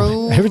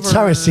 Grover. Every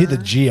time I see the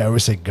G, I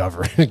always say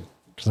government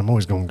because I'm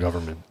always going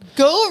government.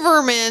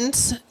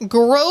 Groverment,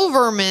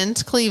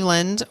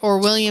 Cleveland, or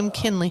William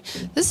Kinley.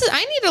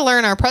 I need to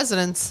learn our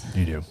presidents.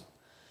 You do.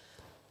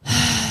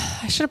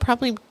 I should have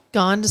probably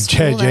gone to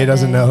school. Jay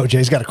doesn't know.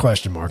 Jay's got a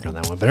question mark on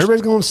that one, but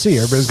everybody's going to see.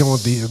 Everybody's going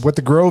with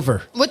the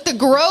Grover. With the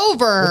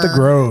Grover. With the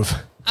Grove.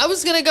 I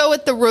was gonna go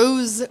with the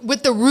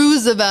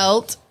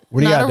Roosevelt. What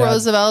do you Not got, a Dad?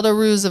 Roosevelt, a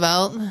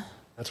Roosevelt.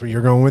 That's what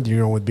you're going with.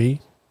 You're going with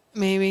B.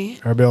 Maybe.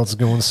 Everybody else is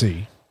going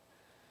C.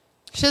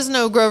 She doesn't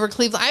know Grover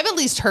Cleveland. I've at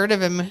least heard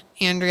of him,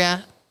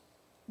 Andrea.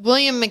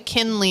 William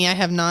McKinley, I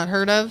have not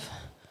heard of.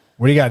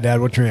 What do you got, Dad?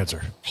 What's your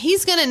answer?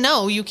 He's going to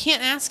know. You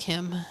can't ask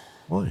him.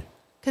 Why?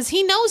 Because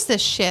he knows this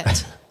shit.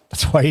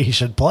 That's why he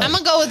should play. I'm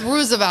going to go with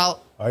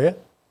Roosevelt. Oh, yeah?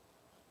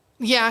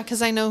 Yeah,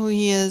 because I know who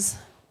he is.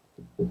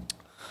 All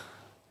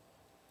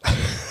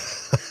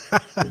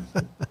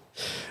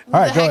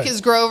right, the heck is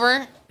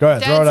Grover? Go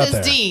ahead, throw it Dad out says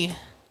there. D.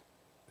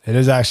 It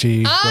is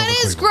actually.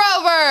 It is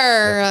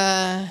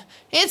Grover.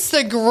 It's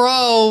the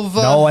Grove.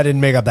 No, I didn't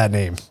make up that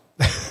name.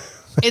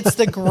 It's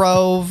the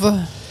Grove.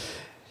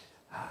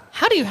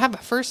 How do you have a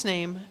first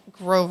name,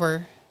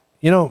 Grover?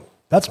 You know,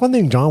 that's one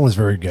thing John was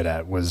very good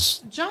at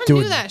was John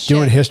doing, knew that shit.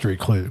 doing history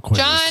quizzes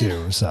John-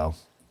 too. So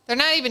They're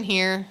not even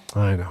here.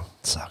 I know.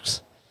 It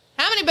sucks.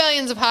 How many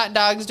billions of hot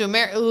dogs do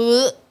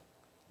America?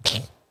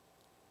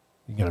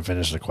 You gonna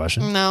finish the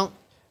question? No.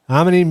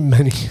 How many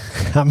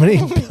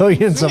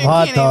billions of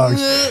hot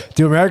dogs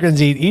do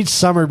Americans eat each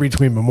summer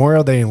between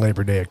Memorial Day and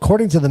Labor Day,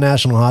 according to the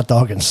National Hot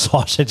Dog and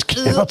Sausage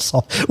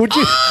Council? Would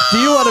you? Do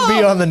you want to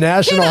be on the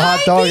National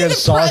Hot Dog and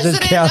Sausage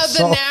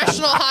Council? Of the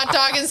National Hot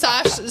Dog and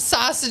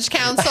Sausage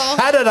Council.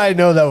 How did I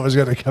know that was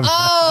going to come?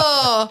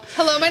 Oh,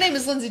 hello. My name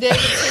is Lindsay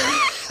Davidson.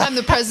 I'm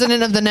the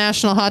president of the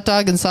National Hot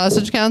Dog and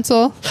Sausage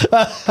Council.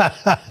 That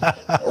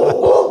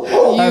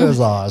is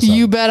awesome.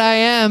 You bet I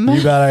am.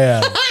 You bet I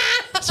am.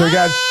 So we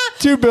got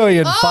 2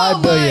 billion,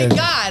 5 billion, Oh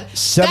my God.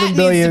 7 that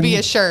billion, needs to be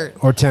a shirt.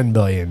 or 10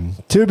 billion.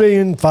 2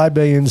 billion, 5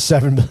 billion,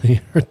 7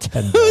 billion, or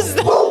 10 billion. Who's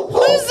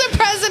the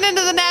president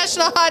of the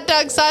National Hot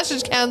Dog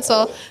Sausage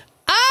Council?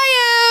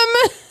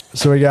 I am.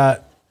 So we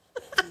got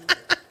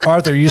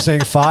Arthur. You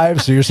saying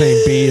 5? So you're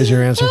saying B is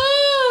your answer?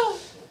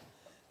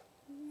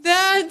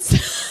 That's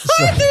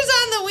Arthur's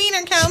on the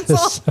Wiener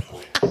Council.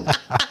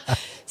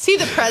 Is he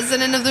the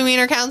president of the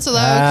Wiener Council, though?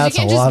 'Cause you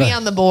can't just be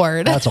on the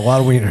board. That's a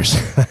lot of wieners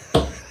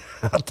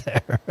out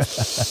there.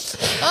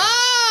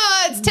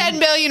 Oh, it's 10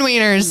 billion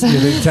wieners. You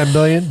think 10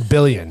 billion?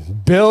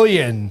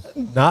 Billion.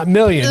 Not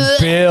million.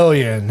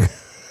 Billion.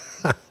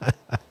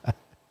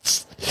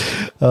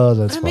 Oh,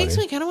 that's That funny. makes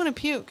me kind of want to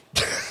puke.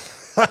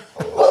 That's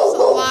a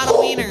lot of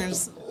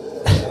wieners.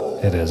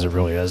 It is. It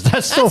really is.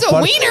 That's so That's a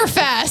funny. wiener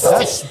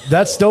fest.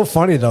 That's still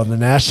funny, though. The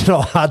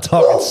National Hot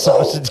Dog and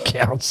Sausage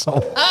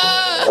Council.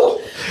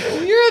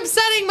 You're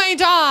upsetting my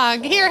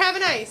dog. Here, have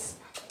an ice.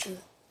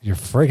 You're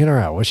freaking her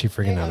out. What's she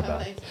freaking out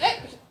about? Hey.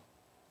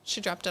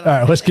 She dropped it. All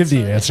right, let's give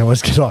the answer.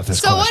 Let's get off this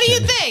So what do you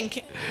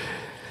question.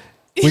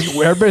 think?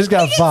 Everybody's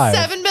got 5.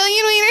 7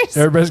 billion wieners?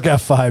 Everybody's got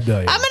 5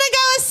 billion. I'm going to go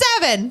with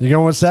 7. You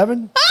going with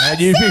 7? And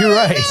you'd be 7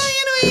 right.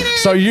 billion wieners.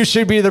 So you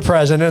should be the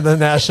president of the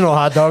National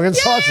Hot Dog and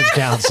Sausage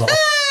Council.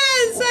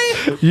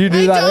 You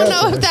knew that I don't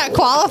answer. know if that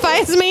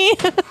qualifies me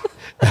to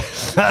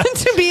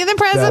be the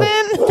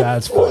president.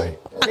 That's funny.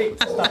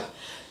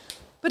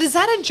 But is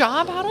that a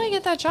job? How do I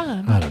get that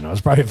job? I don't know.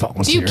 It's probably Do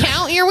volunteer. you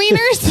count your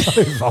wieners?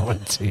 Probably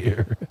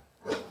volunteer.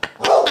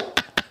 All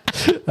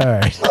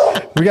right.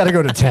 We got to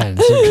go to 10.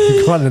 So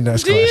go on to the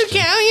next Do you question.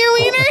 count your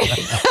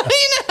wieners? I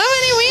mean, how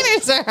many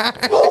wieners there are?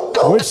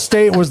 Which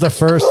state was the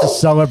first to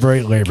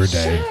celebrate Labor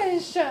Day?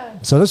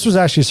 So this was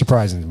actually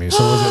surprising to me.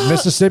 So was it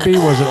Mississippi?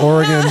 Was it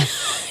Oregon?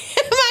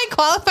 Am I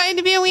qualified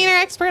to be a wiener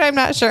expert? I'm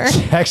not sure.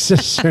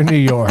 Texas or New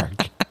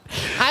York?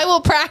 I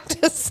will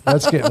practice.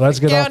 Let's get off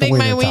the counting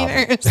my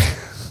wiener topic.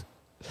 wieners.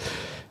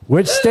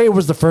 Which state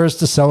was the first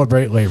to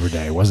celebrate Labor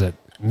Day? Was it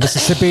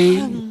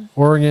Mississippi,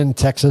 Oregon,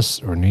 Texas,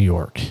 or New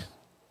York?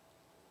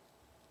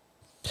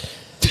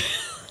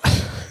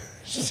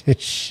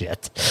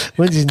 Shit.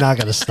 Lindsay's not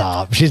going to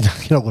stop. She's not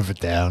going to live it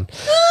down.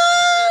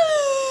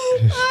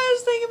 I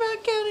was thinking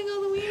about counting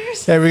all the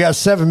wieners. Hey, we got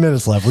 7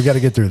 minutes left. We got to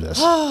get through this.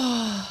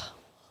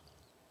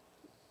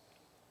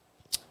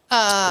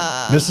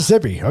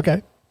 Mississippi.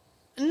 Okay.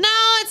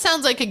 No, it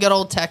sounds like a good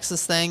old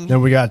Texas thing.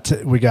 Then we got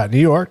New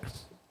York.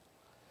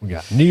 We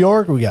got New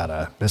York. We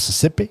got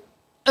Mississippi.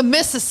 A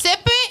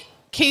Mississippi?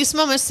 Can you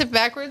smell Mississippi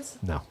backwards?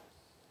 No.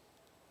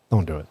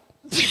 Don't do it.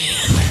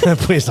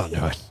 Please don't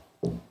do it.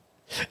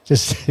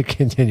 Just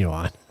continue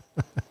on.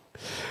 All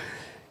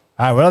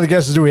right, what other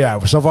guesses do we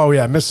have? So far, we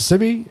have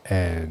Mississippi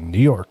and New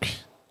York.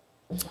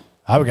 We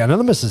got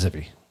another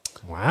Mississippi.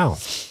 Wow.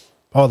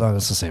 Oh, no,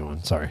 that's the same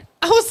one. Sorry.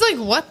 I was like,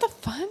 what the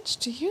fudge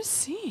do you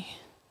see?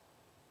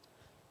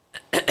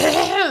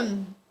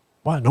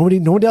 What? Nobody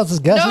else is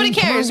guessing? Nobody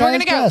cares. Come on, We're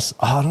gonna guys, go.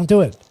 guess. Oh, don't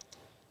do it.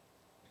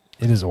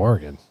 It is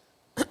Oregon.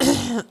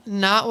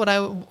 Not what I...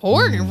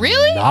 Oregon?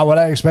 Really? Not what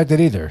I expected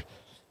either.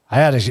 I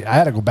had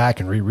to go back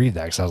and reread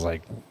that because I was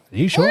like, are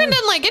you sure? Oregon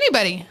doesn't like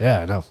anybody. Yeah,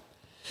 I know.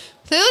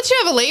 They let you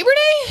have a Labor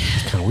Day?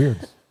 It's kind of weird.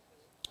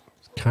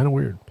 It's kind of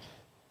weird.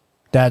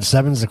 Dad,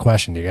 7's the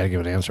question. You got to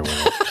give an answer with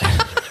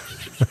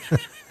it.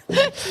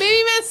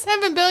 Maybe that's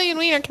 7 billion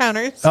wiener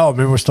counters. Oh,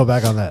 maybe we're still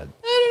back on that.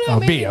 I don't know. Oh,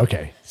 maybe. B.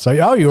 Okay. So,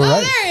 you were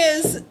right. There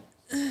it is.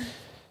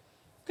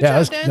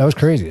 Yeah, job, Dad. that was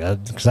crazy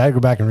because I had to go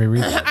back and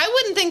reread that. I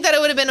wouldn't think that it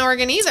would have been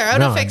Oregon either. I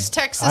would have fixed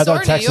Texas I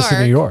thought or Texas New York.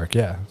 and New York.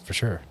 Yeah, for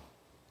sure.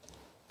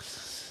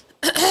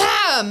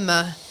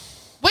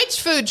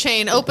 Which food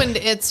chain opened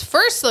its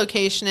first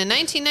location in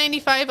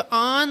 1995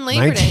 on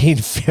Labor Day?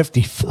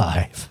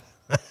 1955.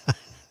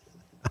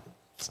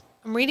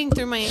 I'm reading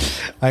through my...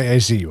 I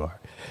see you are.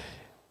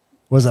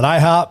 Was it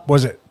IHOP?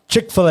 Was it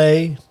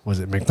Chick-fil-A? Was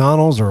it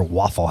McDonald's or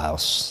Waffle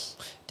House?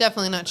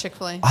 Definitely not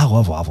Chick-fil-A. I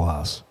love Waffle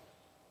House.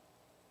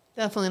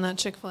 Definitely not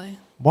Chick-fil-A.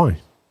 Why?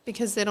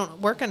 Because they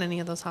don't work on any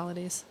of those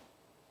holidays.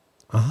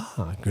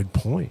 Ah, good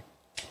point.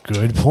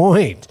 Good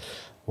point.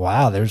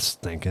 Wow, there's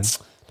thinking.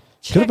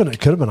 Could have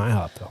been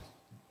IHOP though.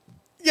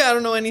 Yeah, I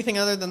don't know anything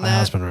other than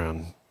that. IHOP's been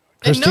around.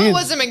 And no, it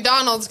wasn't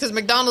McDonald's because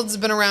McDonald's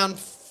has been around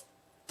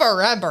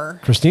forever.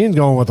 Christine's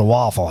going with the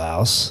Waffle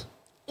House.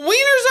 Wieners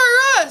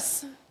are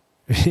us.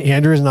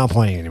 Andrew's not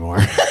playing anymore.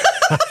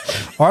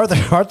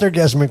 Arthur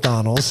guessed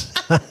McDonald's.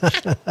 Wieners.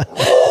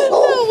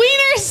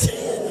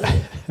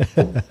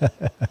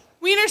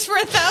 Wieners for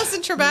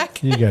 1,000,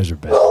 Trebek. You guys are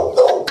bad.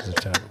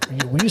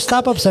 Will you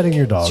stop upsetting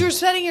your dog? You're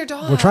upsetting your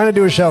dog. We're trying to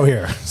do a show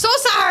here. So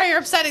sorry you're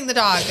upsetting the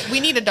dog. We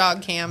need a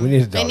dog cam. We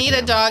need a dog I need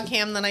cam. a dog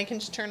cam that I can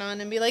just turn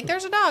on and be like,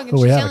 there's a dog. And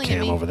Well, we she's have a yelling at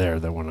cam me. over there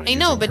that we're not I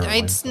know, using but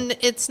currently,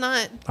 it's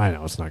not. I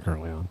know it's not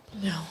currently on.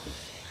 No.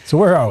 So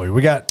where are we?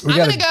 We got I'm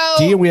gonna a go,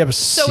 D and we have a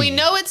C. So we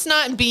know it's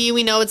not B.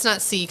 We know it's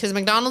not C because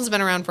McDonald's has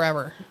been around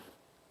forever,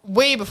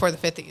 way before the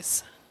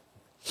 50s.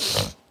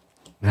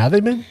 Have they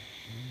been?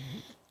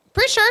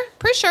 Pretty sure.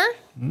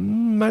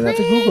 Might have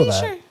to Google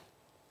that. Sure.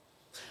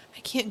 I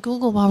can't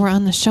Google while we're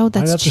on the show. I'd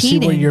That's have to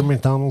cheating. see what year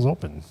McDonald's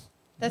opened.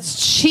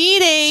 That's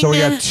cheating. So we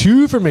got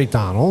 2 for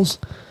McDonald's,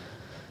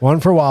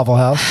 1 for Waffle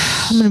House.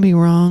 I'm gonna be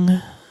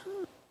wrong.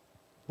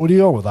 What do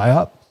you go with?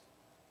 IHOP?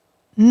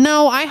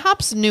 No,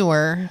 IHOP's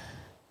newer.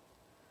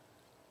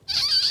 I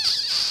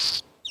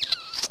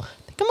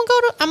think I'm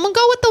gonna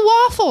go with the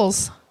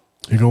waffles.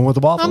 You're going with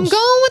the waffles? I'm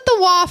going with the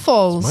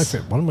waffles.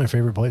 One of my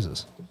favorite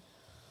places.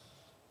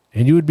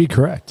 And you would be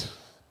correct.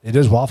 It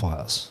is Waffle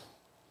House.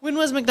 When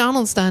was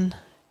McDonald's done?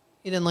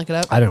 You didn't look it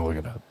up? I didn't look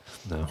it up.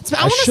 No. I want to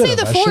say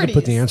the 40s. I should have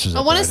put the answers I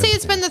up want to there. say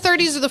it's been the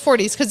 30s or the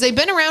 40s because they've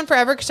been around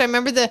forever. Because I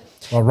remember the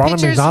Ronald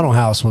pictures. McDonald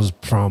House was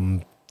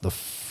from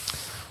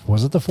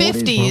was it the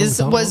 40s?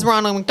 50s was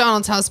Ronald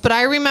McDonald's house, but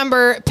I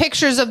remember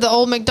pictures of the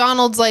old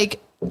McDonald's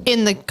like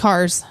in the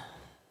cars.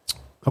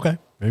 Okay.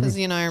 Maybe. Because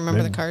I remember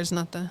Maybe. the cars,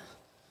 not the.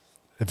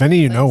 If any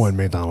of you know when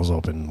McDonald's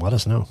opened, let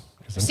us know.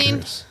 'Cause I'm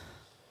curious.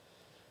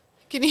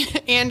 Can you,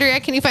 Andrea?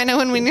 Can you find out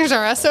when Wieners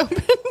R Us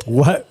opened?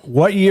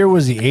 What year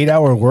was the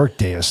 8-hour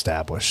workday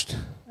established?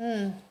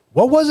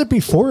 What was it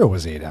before it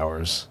was 8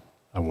 hours?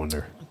 I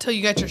wonder. Until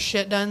you got your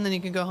shit done, then you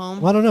could go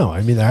home. Well, I don't know.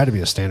 I mean, there had to be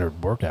a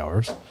standard work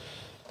hours.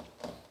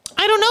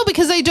 I don't know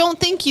because I don't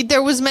think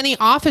there was many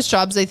office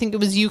jobs. I think it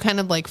was you kind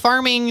of like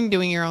farming,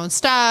 doing your own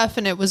stuff,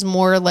 and it was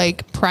more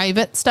like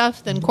private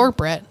stuff than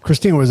corporate.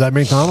 Christine, was that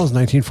McDonald's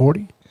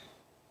 1940?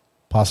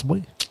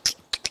 Possibly.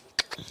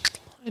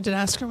 I did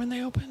ask her when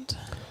they opened.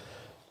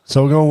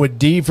 So we're going with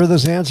D for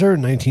this answer,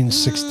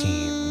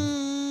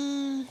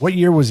 1916. What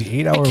year was the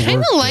 8-hour workday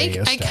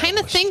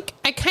established?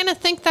 I kind of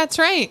think that's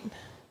right.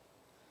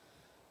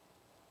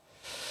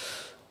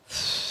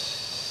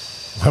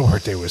 My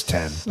workday was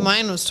 10.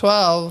 Mine was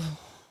 12.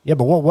 Yeah,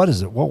 but what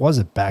is it? What was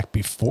it back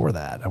before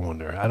that? I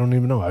wonder. I don't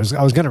even know. I was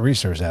going to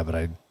research that, but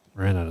I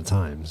ran out of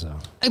time. So,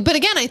 But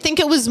again, I think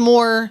it was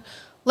more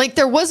like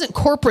there wasn't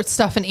corporate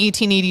stuff in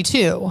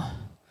 1882.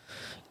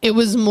 It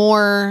was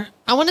more.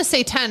 I want to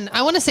say 10.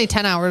 I want to say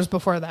 10 hours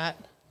before that.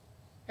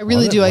 I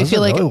really do. I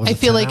feel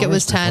like it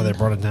was 10. They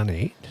brought it down to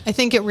 8. I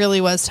think it really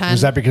was 10.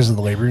 Was that because of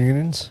the labor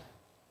unions?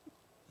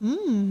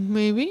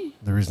 Maybe.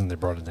 The reason they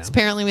brought it down.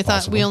 Apparently, we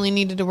thought we only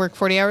needed to work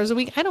 40 hours a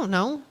week. I don't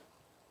know.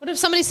 What if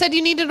somebody said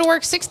you needed to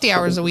work 60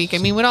 hours a week? I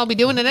mean, we'd all be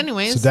doing it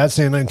anyways. So that's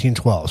saying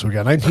 1912. So we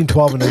got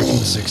 1912 and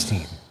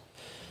 1916.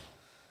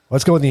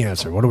 Let's go with the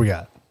answer. What do we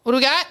got? What do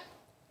we got?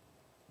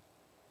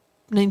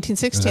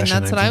 1916.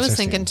 That's what I was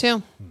thinking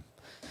too.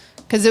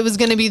 Because it was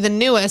going to be the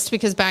newest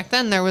because back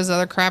then there was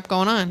other crap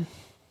going on.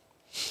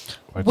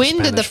 Like When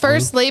did the Spanish flu?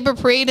 first labor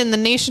parade in the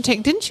nation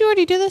take? Didn't you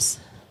already do this?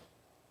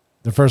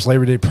 The first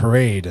Labor Day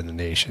parade in the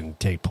nation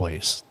take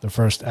place. The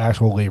first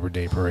actual Labor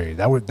Day parade.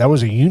 That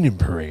was a union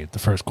parade, the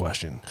first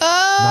question.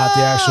 Not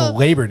the actual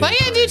Labor Day Why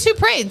do you do 2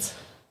 parades?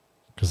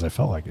 Because I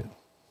felt like it.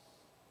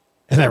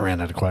 And I ran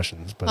out of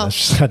questions, but that's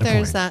just kind of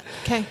there's that.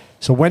 Okay.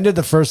 So when did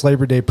the first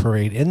Labor Day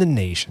parade in the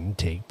nation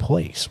take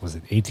place? Was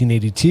it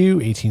 1882,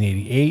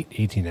 1888,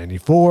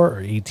 1894, or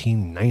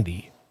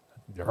 1890?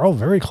 They're all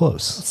very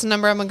close. What's the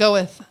number I'm going to go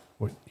with?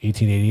 What,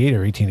 1888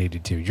 or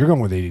 1882? You're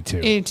going with 82.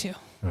 82.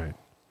 All right.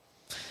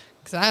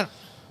 Because I don't.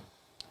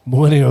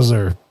 Millennials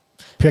are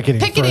picketing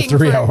for a Picketing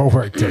 3-hour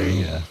workday.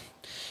 Yeah.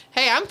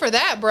 Hey, I'm for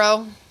that,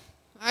 bro.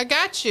 I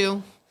got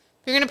you.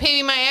 If you're going to pay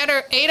me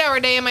my 8-hour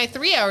day and my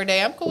 3-hour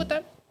day, I'm cool with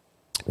that.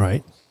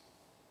 Right.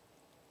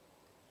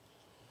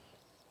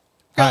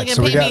 You're All only right,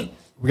 gonna so pay me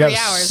we got 3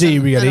 hours, C.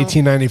 We got I don't-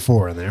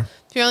 1894 in there.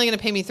 If you're only going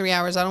to pay me 3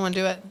 hours, I don't want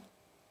to do it.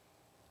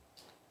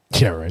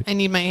 Yeah, right. I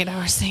need my 8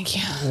 hours. Thank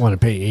you. I want to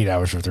pay 8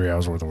 hours for 3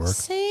 hours worth of work.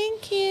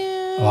 Thank you.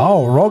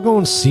 Oh, we're all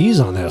going C's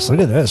on this. Look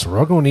at this. We're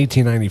all going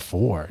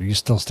 1894. You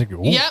still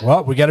sticking? Ooh, Yep.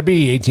 Well, we got to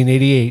be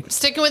 1888.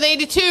 Sticking with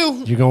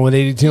 82. You going with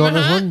 82 on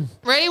this one?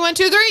 Ready? 1,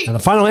 2, 3. And the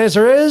final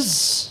answer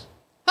is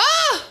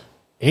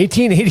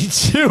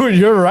 1882.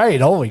 You're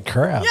right. Holy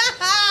crap.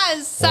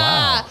 Yes.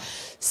 Wow.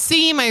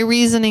 See, my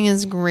reasoning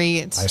is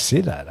great. I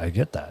see that. I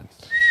get that.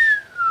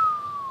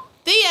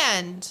 The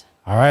end.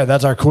 All right,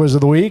 that's our quiz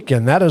of the week,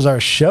 and that is our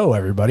show,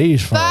 everybody.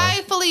 Bye,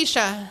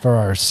 Felicia. For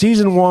our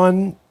season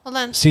 1. Hold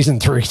on.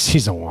 Season 3,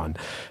 episode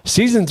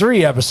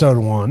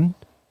 1.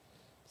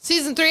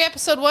 Season 3,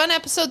 episode 1,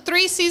 episode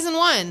 3, season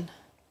 1.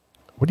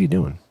 What are you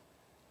doing?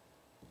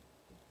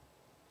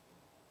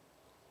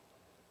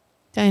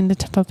 Dying the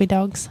puppy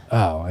dogs.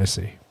 Oh, I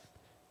see.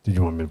 Did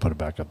you want me to put it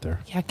back up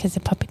there? Yeah, because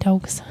the puppy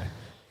dogs.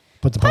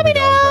 Put the puppy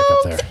dogs back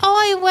up there. Oh,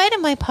 I wet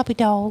my puppy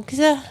dogs.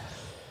 They're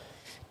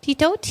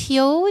so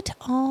cute.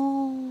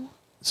 Oh.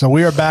 So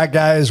we are back,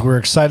 guys. We're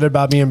excited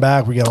about being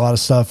back. We got a lot of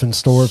stuff in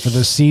store for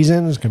this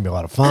season. It's going to be a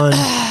lot of fun.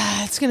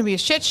 It's going to be a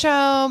shit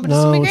show, but it's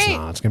going to be great. It's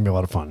not. It's going to be a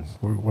lot of fun.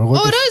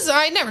 Oh, it is.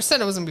 I never said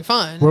it was going to be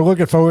fun. We're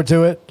looking forward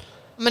to it.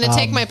 I'm going to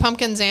take my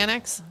pumpkin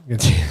Xanax.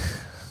 It'll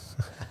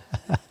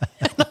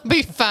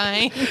be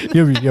fine.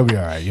 You'll be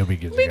all right. You'll be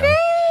good to go.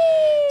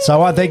 So I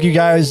want to thank you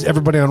guys,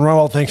 everybody on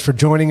Rumble. Thanks for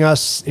joining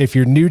us. If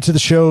you're new to the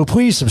show,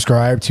 please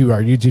subscribe to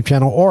our YouTube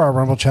channel or our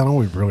Rumble channel.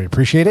 We really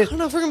appreciate it. I don't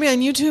know if we're going to be on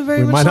YouTube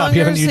very much might not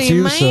longer, be on YouTube, so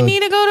you might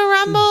need to go to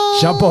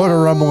Rumble. Jump over to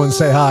Rumble and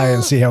say hi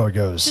and see how it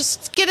goes.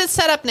 Just get it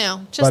set up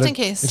now, just in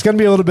case. It's going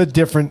to be a little bit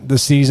different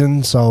this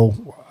season, so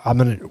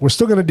we're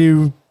still going to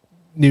do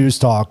news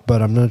talk,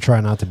 but I'm going to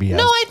try not to be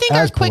I think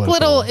our quick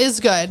little is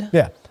good.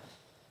 Yeah.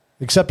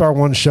 Except our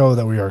one show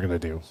that we are going to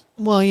do.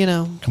 Well,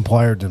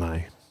 Comply or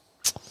deny.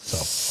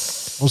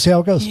 So we'll see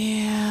how it goes.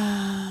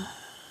 Yeah.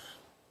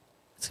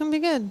 It's going to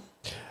be good.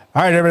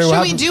 All right, everybody.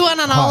 Should we do one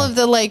on all of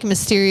the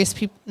mysterious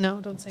people? No,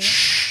 don't say it.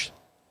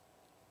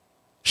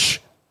 Shh.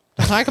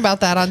 Don't talk about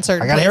that on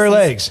certain I got hairy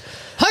legs.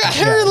 I got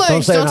hairy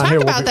legs. Don't talk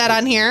about that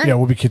on here. Yeah,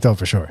 we'll be kicked out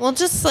for sure. Well,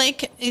 just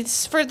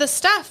it's for the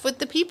stuff with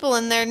the people,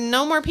 and there are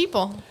no more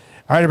people. All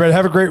right, everybody.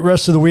 Have a great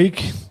rest of the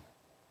week.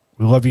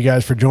 We love you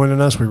guys for joining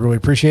us. We really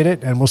appreciate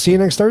it. And we'll see you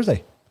next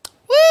Thursday.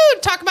 Woo!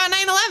 Talk about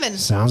 9/11.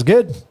 Sounds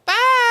good.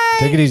 Bye.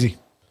 Take it easy.